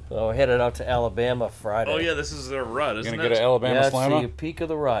 So we're headed out to Alabama Friday. Oh yeah, this is their rut, You're isn't gonna it? get an Alabama Yeah, it's Slammer? the peak of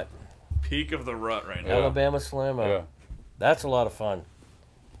the rut. Peak of the rut right now. Yeah. Alabama Slammer. Yeah. That's a lot of fun.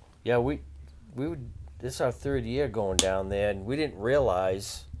 Yeah, we would. This is our third year going down there, and we didn't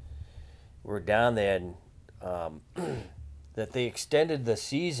realize we were down there, and that they extended the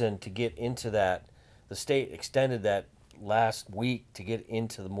season to get into that. The state extended that last week to get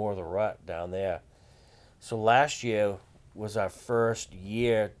into the more of the rut down there. So last year was our first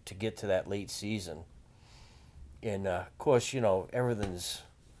year to get to that late season, and of course, everything's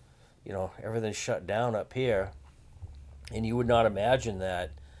shut down up here, and you would not imagine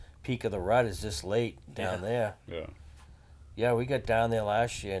that peak of the rut is this late down there. Yeah. Yeah, we got down there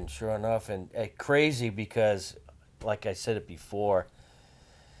last year, and sure enough, and crazy because, like I said it before,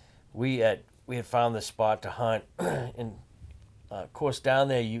 we had found this spot to hunt, and of course down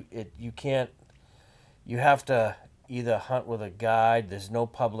there you have to either hunt with a guide. There's no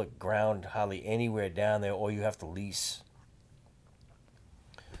public ground hardly anywhere down there, or you have to lease.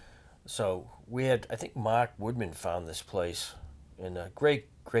 So I think Mark Woodman found this place, and great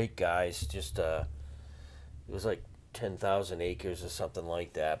guys. Just it was like 10,000 acres or something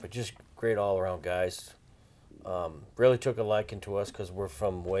like that, but just great all around guys. Really took a liking to us because we're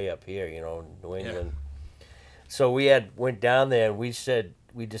from way up here, New England. Yeah. So we went down there, and we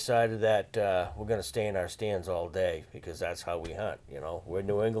decided that we're going to stay in our stands all day because that's how we hunt. We're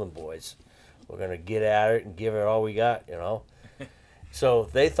New England boys. We're going to get at it and give it all we got. So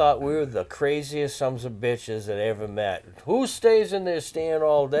they thought we were the craziest sons of bitches that I ever met. Who stays in their stand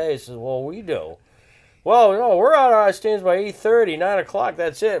all day? I said, well, we do. Well, we're out of our stands by 8:30, 9 o'clock.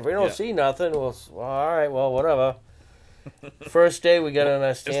 That's it. If we don't see nothing, well, all right, well, whatever. First day we got in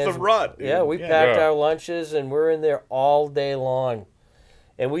our stands. It's the rut. Dude. Yeah, we packed our lunches, and we're in there all day long.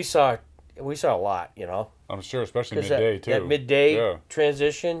 And we saw a lot, I'm sure, especially midday, too. That midday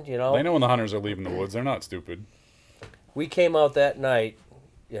transition, They know when the hunters are leaving the woods. They're not stupid. We came out that night,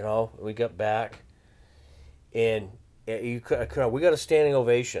 we got back, and we got a standing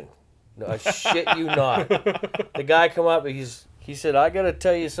ovation. No, I shit you not. The guy come up, he said, I got to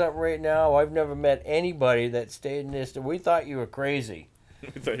tell you something right now. I've never met anybody that stayed in this. We thought you were crazy.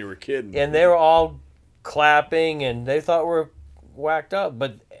 We thought you were kidding. And they were all clapping, and they thought we were whacked up.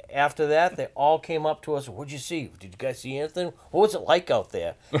 But after that, they all came up to us. What'd you see? Did you guys see anything? What was it like out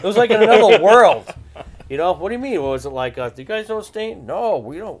there? It was like in another world. What do you mean? What was it like out there? You guys don't stay? No,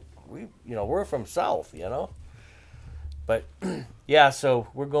 we don't. We're from south, But yeah, so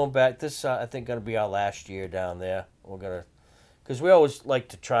we're going back. This I think going to be our last year down there. We're gonna, because we always like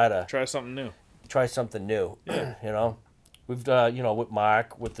to try something new. Try something new. We've with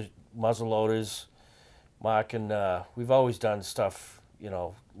Mark with the muzzleloaders, Mark and we've always done stuff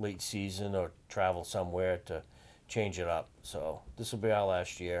late season or travel somewhere to change it up. So this will be our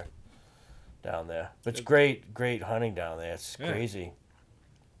last year down there. But it's great hunting down there. It's crazy.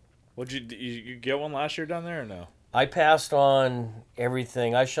 Did you get one last year down there or no? I passed on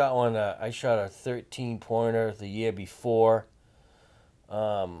everything. I shot a 13-pointer the year before.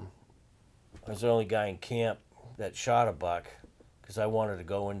 I was the only guy in camp that shot a buck because I wanted to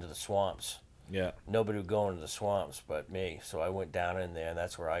go into the swamps. Yeah. Nobody would go into the swamps but me, so I went down in there, and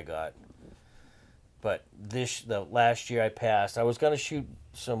that's where I got. But the last year I passed, I was going to shoot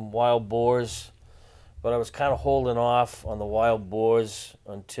some wild boars, but I was kind of holding off on the wild boars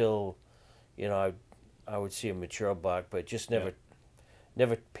until, I would see a mature buck, but it just never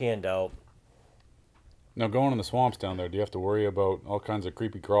panned out. Now, going in the swamps down there, do you have to worry about all kinds of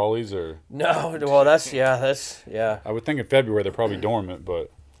creepy crawlies or? No, well, that's. I would think in February they're probably dormant,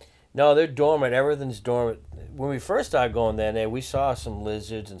 but. No, they're dormant. Everything's dormant. When we first started going down there, we saw some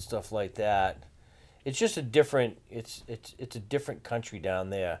lizards and stuff like that. It's just a different. It's a different country down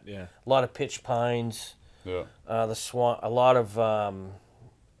there. Yeah. A lot of pitch pines. Yeah. The swamp. A lot of.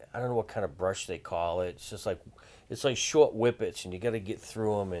 I don't know what kind of brush they call it. It's just it's like short whippets, and you got to get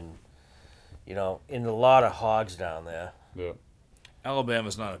through them, and and a lot of hogs down there. Yeah.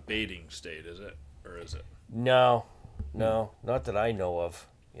 Alabama's not a baiting state, is it? Or is it? No, not that I know of.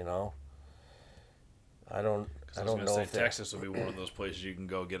 I don't know if Texas would be one of those places you can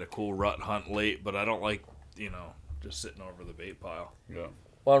go get a cool rut hunt late, but I don't like just sitting over the bait pile. Yeah.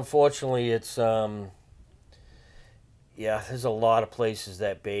 Well, unfortunately, it's there's a lot of places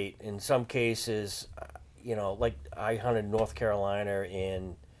that bait. In some cases, like I hunted North Carolina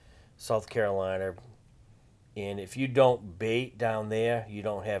and South Carolina, and if you don't bait down there, you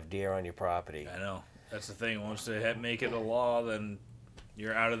don't have deer on your property. I know. That's the thing. Once they make it a law, then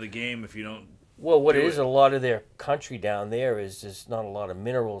You're out of the game if you don't. Well, what do it is, it. a lot of their country down there is there's not a lot of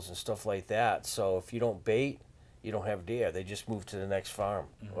minerals and stuff like that. So if you don't bait, you don't have deer. They just move to the next farm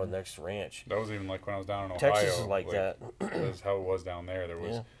or the next ranch. That was even like when I was down in Ohio. Texas is like that. That's how it was down there. There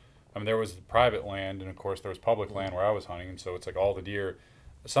was, Yeah. I mean, there was private land, and of course there was public land where I was hunting, and so it's like all the deer.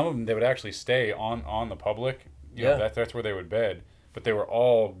 Some of them they would actually stay on the public. You know, Yeah. that's where they would bed. But they were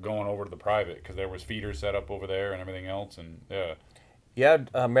all going over to the private because there was feeders set up over there and everything else, and yeah.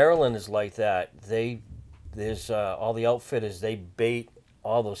 Yeah, Maryland is like that. There's all the outfitters. They bait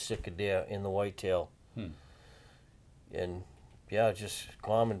all those sick deer in the whitetail, and yeah, just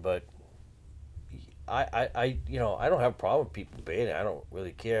common. But I don't have a problem with people baiting. I don't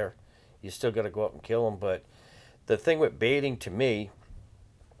really care. You still got to go up and kill them. But the thing with baiting to me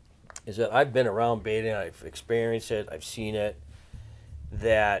is that I've been around baiting. I've experienced it. I've seen it.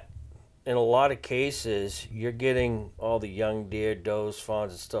 That in a lot of cases, you're getting all the young deer, does,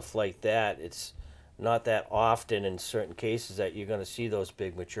 fawns, and stuff like that. It's not that often in certain cases that you're going to see those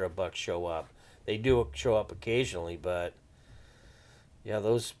big mature bucks show up. They do show up occasionally, but yeah,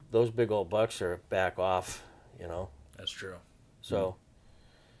 those big old bucks are back off, you know. That's true. So,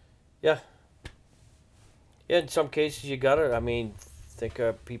 yeah. Yeah, in some cases you got to, I mean, think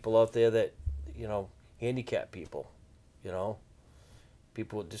of people out there that, you know, handicapped people, you know.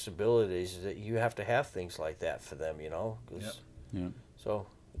 People with disabilities, that you have to have things like that for them, you know. Yeah. So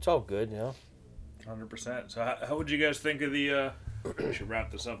it's all good, you know. 100%. So how would you guys think of the? We should wrap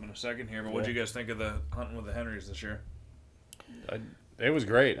this up in a second here, but what did you guys think of the hunting with the Henrys this year? It was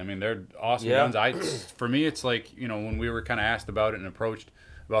great. I mean, they're awesome Yeah. guns. For me, it's like, you know, when we were kind of asked about it and approached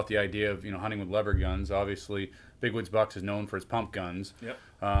about the idea of, you know, hunting with lever guns. Obviously, Big Woods Bucks is known for its pump guns. Yep.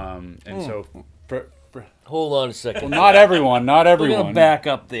 And so. Hold on a second. Well, not everyone. Not We're everyone. gonna back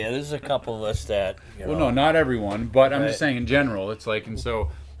up there. There's a couple of us that. You know, Well, no, not everyone, but I'm Right. just saying in general. It's like, and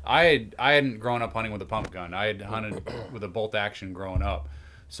so I hadn't grown up hunting with a pump gun. I had hunted with a bolt action growing up.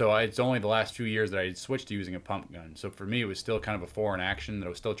 So it's only the last few years that I had switched to using a pump gun. So for me, it was still kind of a foreign action that I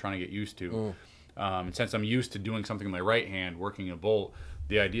was still trying to get used to. And since I'm used to doing something with my right hand, working a bolt,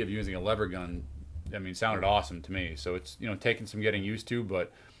 the idea of using a lever gun, I mean, sounded awesome to me. So it's, you know, taking some getting used to,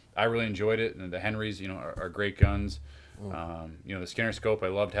 but I really enjoyed it. And the Henrys, you know, are great guns. You know, the Skinner scope, I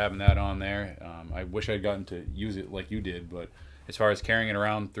loved having that on there. I wish I'd gotten to use it like you did, but as far as carrying it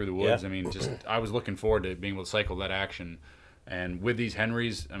around through the woods, Yeah. I mean, just I was looking forward to being able to cycle that action. And with these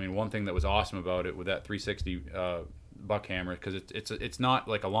Henrys, I mean, one thing that was awesome about it with that 360 buck hammer, because it's not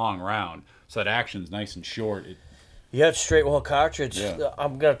like a long round, so that action's nice and short. Yeah, it's straight wall cartridge. Yeah.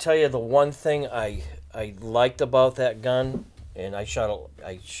 I'm gonna tell you the one thing I liked about that gun, and I shot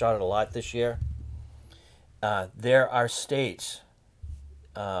it a lot this year. There are states,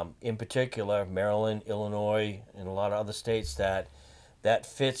 in particular Maryland, Illinois, and a lot of other states that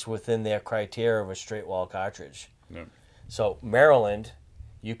fits within their criteria of a straight wall cartridge. Yeah. So Maryland,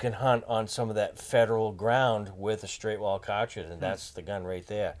 you can hunt on some of that federal ground with a straight wall cartridge, and that's the gun right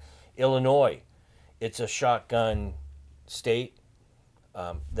there. Illinois, it's a shotgun state.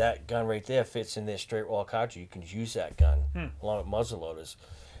 That gun right there fits in their straight wall cartridge. You can use that gun along with muzzleloaders.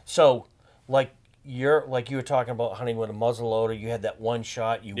 So, like you were talking about hunting with a muzzleloader, you had that one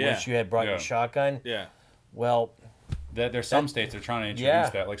shot. You Yeah. wish you had brought your Yeah. shotgun. Yeah. Well, There's some states that are trying to introduce Yeah.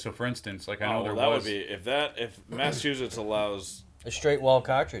 that. Like, so for instance, like I know Oh, there well, that was. would be if Massachusetts allows. a straight wall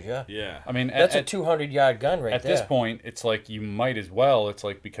cartridge, yeah. Yeah. I mean, That's a 200-yard gun right at there. this point, it's like you might as well. It's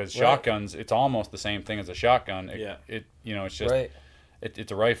like because Right. shotguns, it's almost the same thing as a shotgun. Yeah. It you know, it's just Right.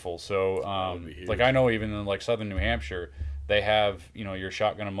 it's a rifle. So would be huge. like I know even in like southern New Hampshire, they have, you know, your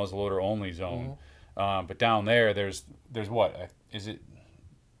shotgun and muzzleloader only zone. But down there, there's what is it?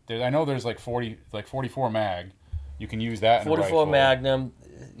 I know there's like 44 mag. You can use that in a 44 rifle. Magnum,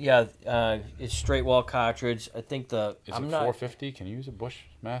 yeah, it's straight wall cartridge. I think Is I'm it not. 450? Can you use a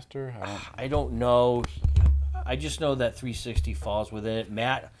Bushmaster? I don't know. I just know that 360 falls within it.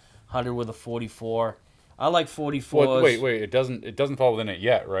 Matt hunted with a 44. I like 44s. Well, wait. It doesn't fall within it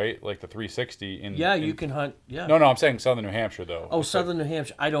yet, right? Like the 360. Yeah, you can hunt. Yeah. No, I'm saying southern New Hampshire though. Oh, southern New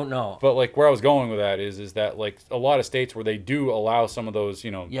Hampshire. I don't know. But like where I was going with that is that like a lot of states where they do allow some of those, you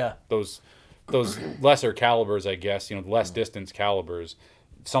know, Yeah. those lesser calibers, I guess, you know, less distance calibers,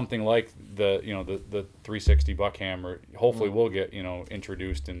 something like the 360 buck hammer hopefully will get, you know,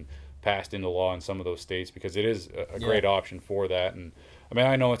 introduced and passed into law in some of those states, because it is a great option for that. And I mean,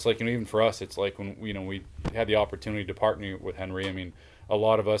 I know it's like, you know, even for us, it's like when, you know, we had the opportunity to partner with Henry. I mean, a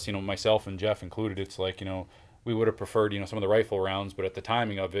lot of us, you know, myself and Jeff included, it's like, you know, we would have preferred, some of the rifle rounds, but at the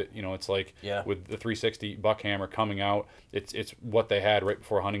timing of it, it's like with the 360 buck hammer coming out, it's what they had right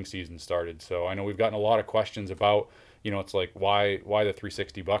before hunting season started. So I know we've gotten a lot of questions about, it's like why the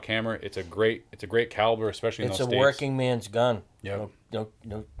 360 buck hammer? It's a great caliber, especially in those states. It's a working man's gun. Yeah.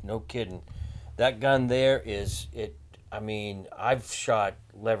 No kidding. That gun there is it. I mean, I've shot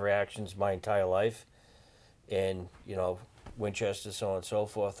lever actions my entire life, and Winchester, so on and so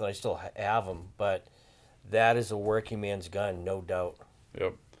forth, and I still have them, but that is a working man's gun, no doubt.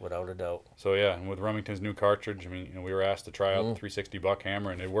 Yep. Without a doubt. So yeah, and with Remington's new cartridge, I mean, we were asked to try out the 360 buck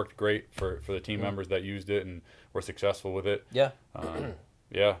hammer, and it worked great for the team members that used it and were successful with it. Yeah.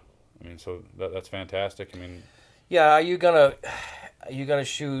 Yeah. I mean, so that's fantastic. I mean. Yeah. Are you gonna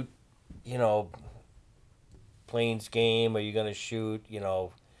shoot, plains game? Are you gonna shoot,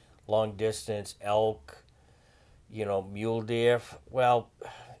 long distance elk? Mule deer? Well,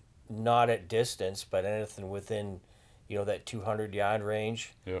 not at distance, but anything within, that 200-yard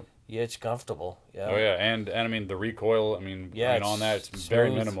range. Yeah. Yeah, it's comfortable. Yeah. Oh yeah, and I mean the recoil. On that, it's smooth.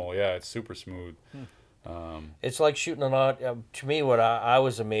 very minimal. Yeah, it's super smooth. It's like shooting to me, what I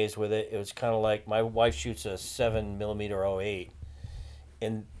was amazed with it. It was kind of like my wife shoots a 7mm 08,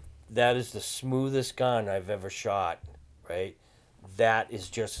 and that is the smoothest gun I've ever shot. Right. That is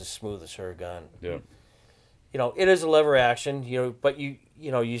just as smooth as her gun. Yeah. It is a lever action, but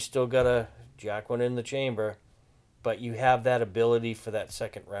you still got to jack one in the chamber, but you have that ability for that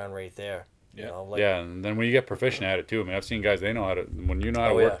second round right there. Yeah. And then when you get proficient at it too, I mean, I've seen guys, they know how to, when you know how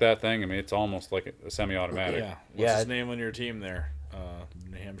to work that thing, I mean, it's almost like a semi-automatic. Yeah. What's his name on your team there?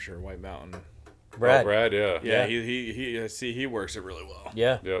 New Hampshire, White Mountain. Brad. Oh, Brad, yeah. Yeah, he works it really well.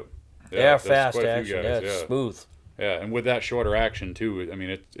 Yeah. Yep. They are there's fast quite a action. few guys, It's smooth. Yeah, and with that shorter action too, I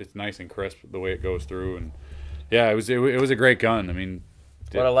mean, it's nice and crisp the way it goes through, and yeah, it was a great gun. I mean,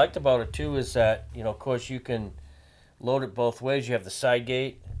 what I liked about it too is that of course you can load it both ways. You have the side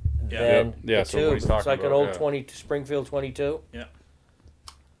gate, then the so what tube. he's It's talking like an about, old Springfield 22. Yeah.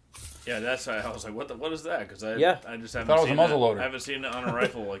 Yeah, that's why I was like, what is that? Because I just haven't thought it was seen a muzzle that. loader. I haven't seen it on a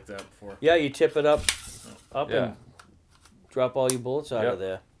rifle like that before. Yeah, you tip it up Yeah. and drop all your bullets out of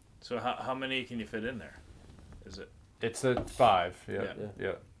there. So how many can you fit in there? Is it? It's a 5.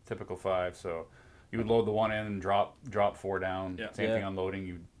 Yeah. Typical 5. So you would load the one in and drop 4 down. Yeah. Same thing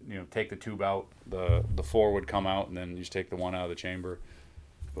unloading. You take the tube out, the 4 would come out, and then you just take the one out of the chamber.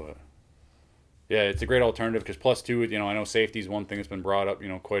 But yeah, it's a great alternative because plus too, I know safety is one thing that's been brought up,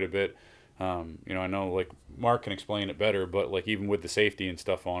 quite a bit. I know like Mark can explain it better, but like even with the safety and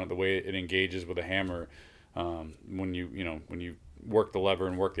stuff on it, the way it engages with a hammer, when you work the lever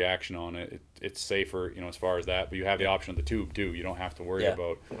and work the action on it, it's safer, as far as that. But you have the option of the tube too. You don't have to worry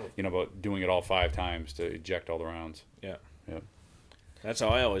about, about doing it all 5 times to eject all the rounds. Yeah. Yeah. That's how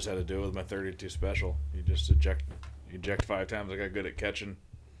I always had to do it with my 32 special. You just eject 5 times. I got good at catching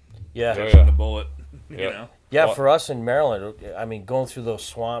the bullet. You know. Yeah, for us in Maryland, I mean, going through those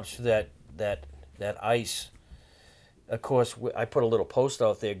swamps, that ice. Of course, I put a little post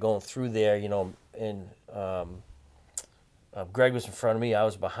out there going through there, and Greg was in front of me. I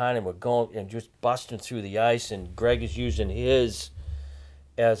was behind him. We're going and just busting through the ice, and Greg is using his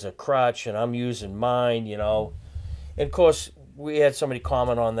as a crutch, and I'm using mine, And of course, we had somebody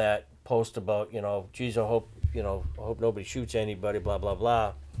comment on that post about, geez, I hope nobody shoots anybody, blah blah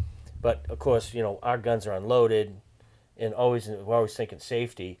blah. But of course, our guns are unloaded, and we're always thinking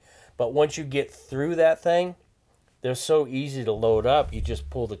safety. But once you get through that thing, they're so easy to load up. You just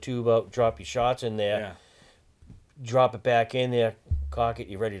pull the tube out, drop your shots in there, drop it back in there, cock it,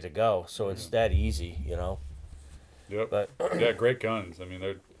 you're ready to go. So it's that easy, Yep. But yeah, great guns. I mean,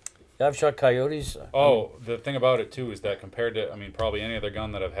 they're. I've shot coyotes. The thing about it too is that compared to, probably any other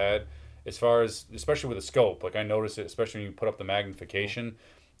gun that I've had, as far as, especially with the scope, like I notice it, especially when you put up the magnification,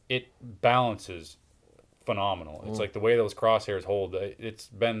 it balances phenomenal. It's like the way those crosshairs hold. It's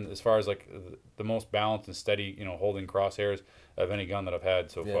been, as far as like the most balanced and steady, holding crosshairs of any gun that I've had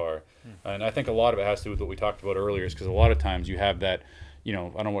so far. And I think a lot of it has to do with what we talked about earlier, is because a lot of times you have that, I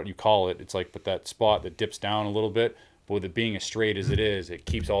don't know what you call it. It's like, but that spot that dips down a little bit. But with it being as straight as it is, it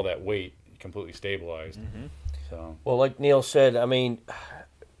keeps all that weight completely stabilized. So. Well, like Neil said,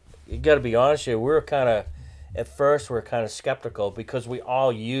 you got to be honest here. At first, we're kind of skeptical because we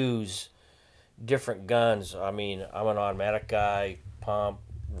all use different guns. I'm an automatic guy, pump,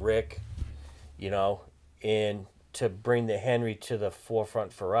 Rick, and to bring the Henry to the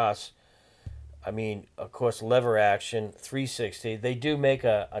forefront for us, of course, lever action, 360. They do make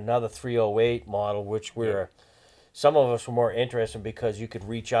another 308 model, which some of us were more interested because you could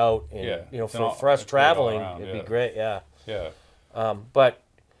reach out and, for us traveling, it'd be great, Yeah. But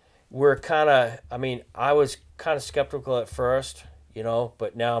we're kind of, I was kind of skeptical at first, you know,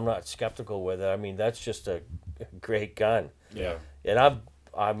 but now I'm not skeptical with it. I mean, that's just a great gun. Yeah.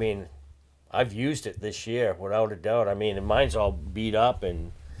 And I've used it this year without a doubt. I mean, and mine's all beat up,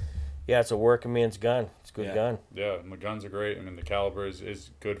 and yeah, it's a working man's gun. It's a good gun. Yeah, and the guns are great. I mean, the caliber is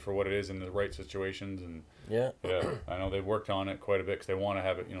good for what it is in the right situations, and yeah, I know they've worked on it quite a bit because they want to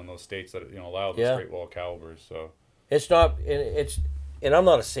have it, you know, in those states that, you know, allow the straight wall calibers. So it's not, and I'm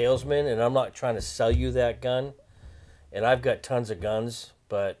not a salesman, and I'm not trying to sell you that gun. And I've got tons of guns,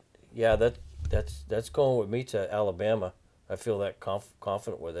 but yeah, that's going with me to Alabama. I feel that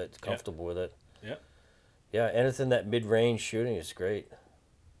confident with it, comfortable with it. Yeah. Yeah, anything that mid-range shooting is great.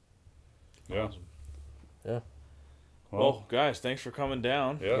 Yeah. Yeah. Well, guys, thanks for coming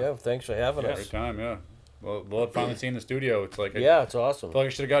down. Yeah, thanks for having us. Great time, yeah. Well, love finally seeing the studio. It's like it's awesome. I feel like I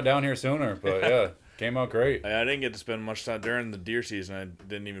should have got down here sooner, but yeah, came out great. I didn't get to spend much time during the deer season. I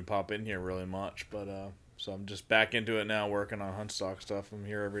didn't even pop in here really much, but so I'm just back into it now, working on hunt stock stuff. I'm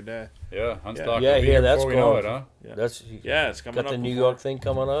here every day. Yeah, hunt stock. Yeah, will be here that's before we know it, going. huh? Yeah, it's coming up. Got the New York thing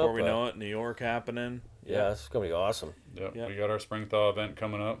coming up. Before we know it, New York happening. Yeah, it's gonna be awesome. Yeah, we got our spring thaw event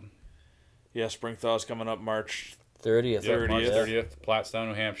coming up. Yeah, spring thaw's coming up March 30th. Yeah, March 30th, Plattstown,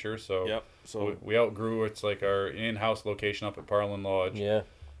 New Hampshire. So so we outgrew. It's like our in-house location up at Parlin Lodge. Yeah.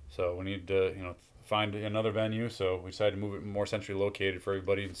 So we need to, you know, find another venue. So we decided to move it more centrally located for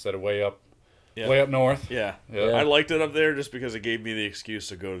everybody instead of way up north. Yeah. I liked it up there just because it gave me the excuse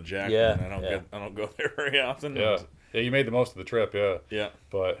to go to Jackman. Yeah. I don't go there very often. Yeah. Yeah, you made the most of the trip, yeah. Yeah.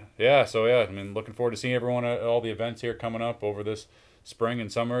 But yeah, so yeah, I mean, looking forward to seeing everyone at all the events here coming up over this spring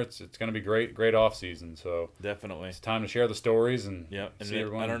and summer. It's going to be great off season. So definitely, it's time to share the stories and see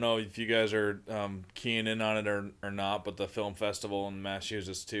everyone. I don't know if you guys are keying in on it or not, but the film festival in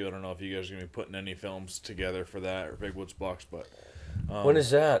Massachusetts too. I don't know if you guys are going to be putting any films together for that or Big Woods Bucks, but when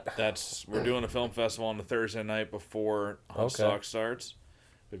is that? We're doing a film festival on the Thursday night before Hunt Stock starts.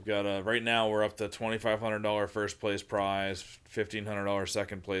 We've got right now we're up to $2,500 first place prize, $1,500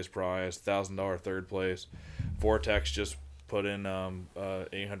 second place prize, $1,000 third place. Vortex just put in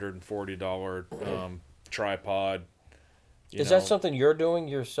 $840 tripod. Is that something you're doing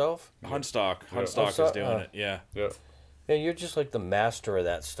yourself? Hunt Stock is doing it. Yeah. Yeah. Yeah, you're just like the master of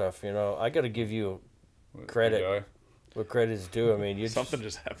that stuff. You know, I got to give you credit. What credit is due? I mean, you something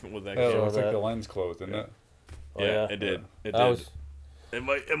just happened with that. Yeah, it looks like the lens closed, didn't it? Yeah, it did. It did. It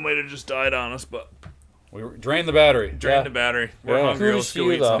might have just died on us, but we drained the battery. The battery. We're hungry. Let's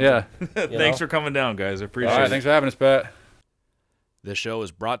go eat something. Yeah. Thanks for coming down, guys. I appreciate it. All right, thanks for having us, Pat. This show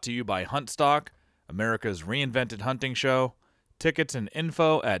is brought to you by Hunt Stock, America's reinvented hunting show. Tickets and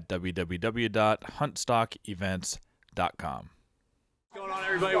info at www.huntstockevents.com. What's going on,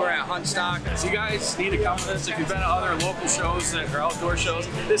 everybody? We're at Hunt Stock. So you guys need to come with us. If you've been to other local shows or outdoor shows,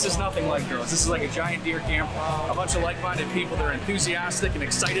 this is nothing like those. This is like a giant deer camp. A bunch of like-minded people that are enthusiastic and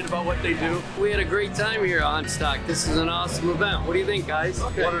excited about what they do. We had a great time here at Hunt Stock. This is an awesome event. What do you think, guys?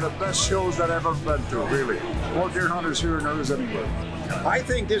 One of the best shows that I've ever been to, really. More deer hunters here than there is anywhere. I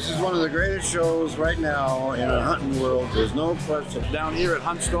think this is one of the greatest shows right now in the hunting world. There's no question. Down here at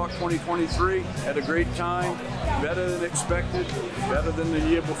Hunt Stock 2023, had a great time, better than expected, better than the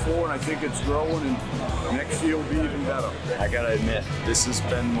year before, and I think it's growing, and next year will be even better. I gotta admit, this has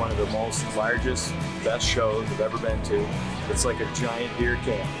been one of the largest, best shows I've ever been to. It's like a giant deer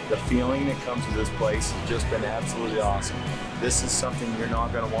camp. The feeling that comes with this place has just been absolutely awesome. This is something you're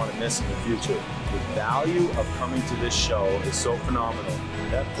not going to want to miss in the future. The value of coming to this show is so phenomenal.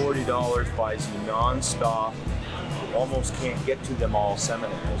 That $40 buys you non-stop. You almost can't get to them all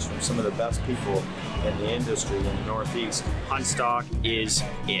seminars from some of the best people in the industry in the Northeast. Hunt Stock is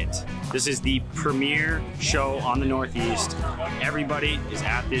it. This is the premier show on the Northeast. Everybody is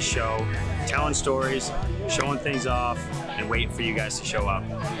at this show, telling stories, showing things off, and waiting for you guys to show up.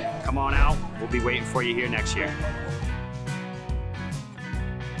 Come on out. We'll be waiting for you here next year.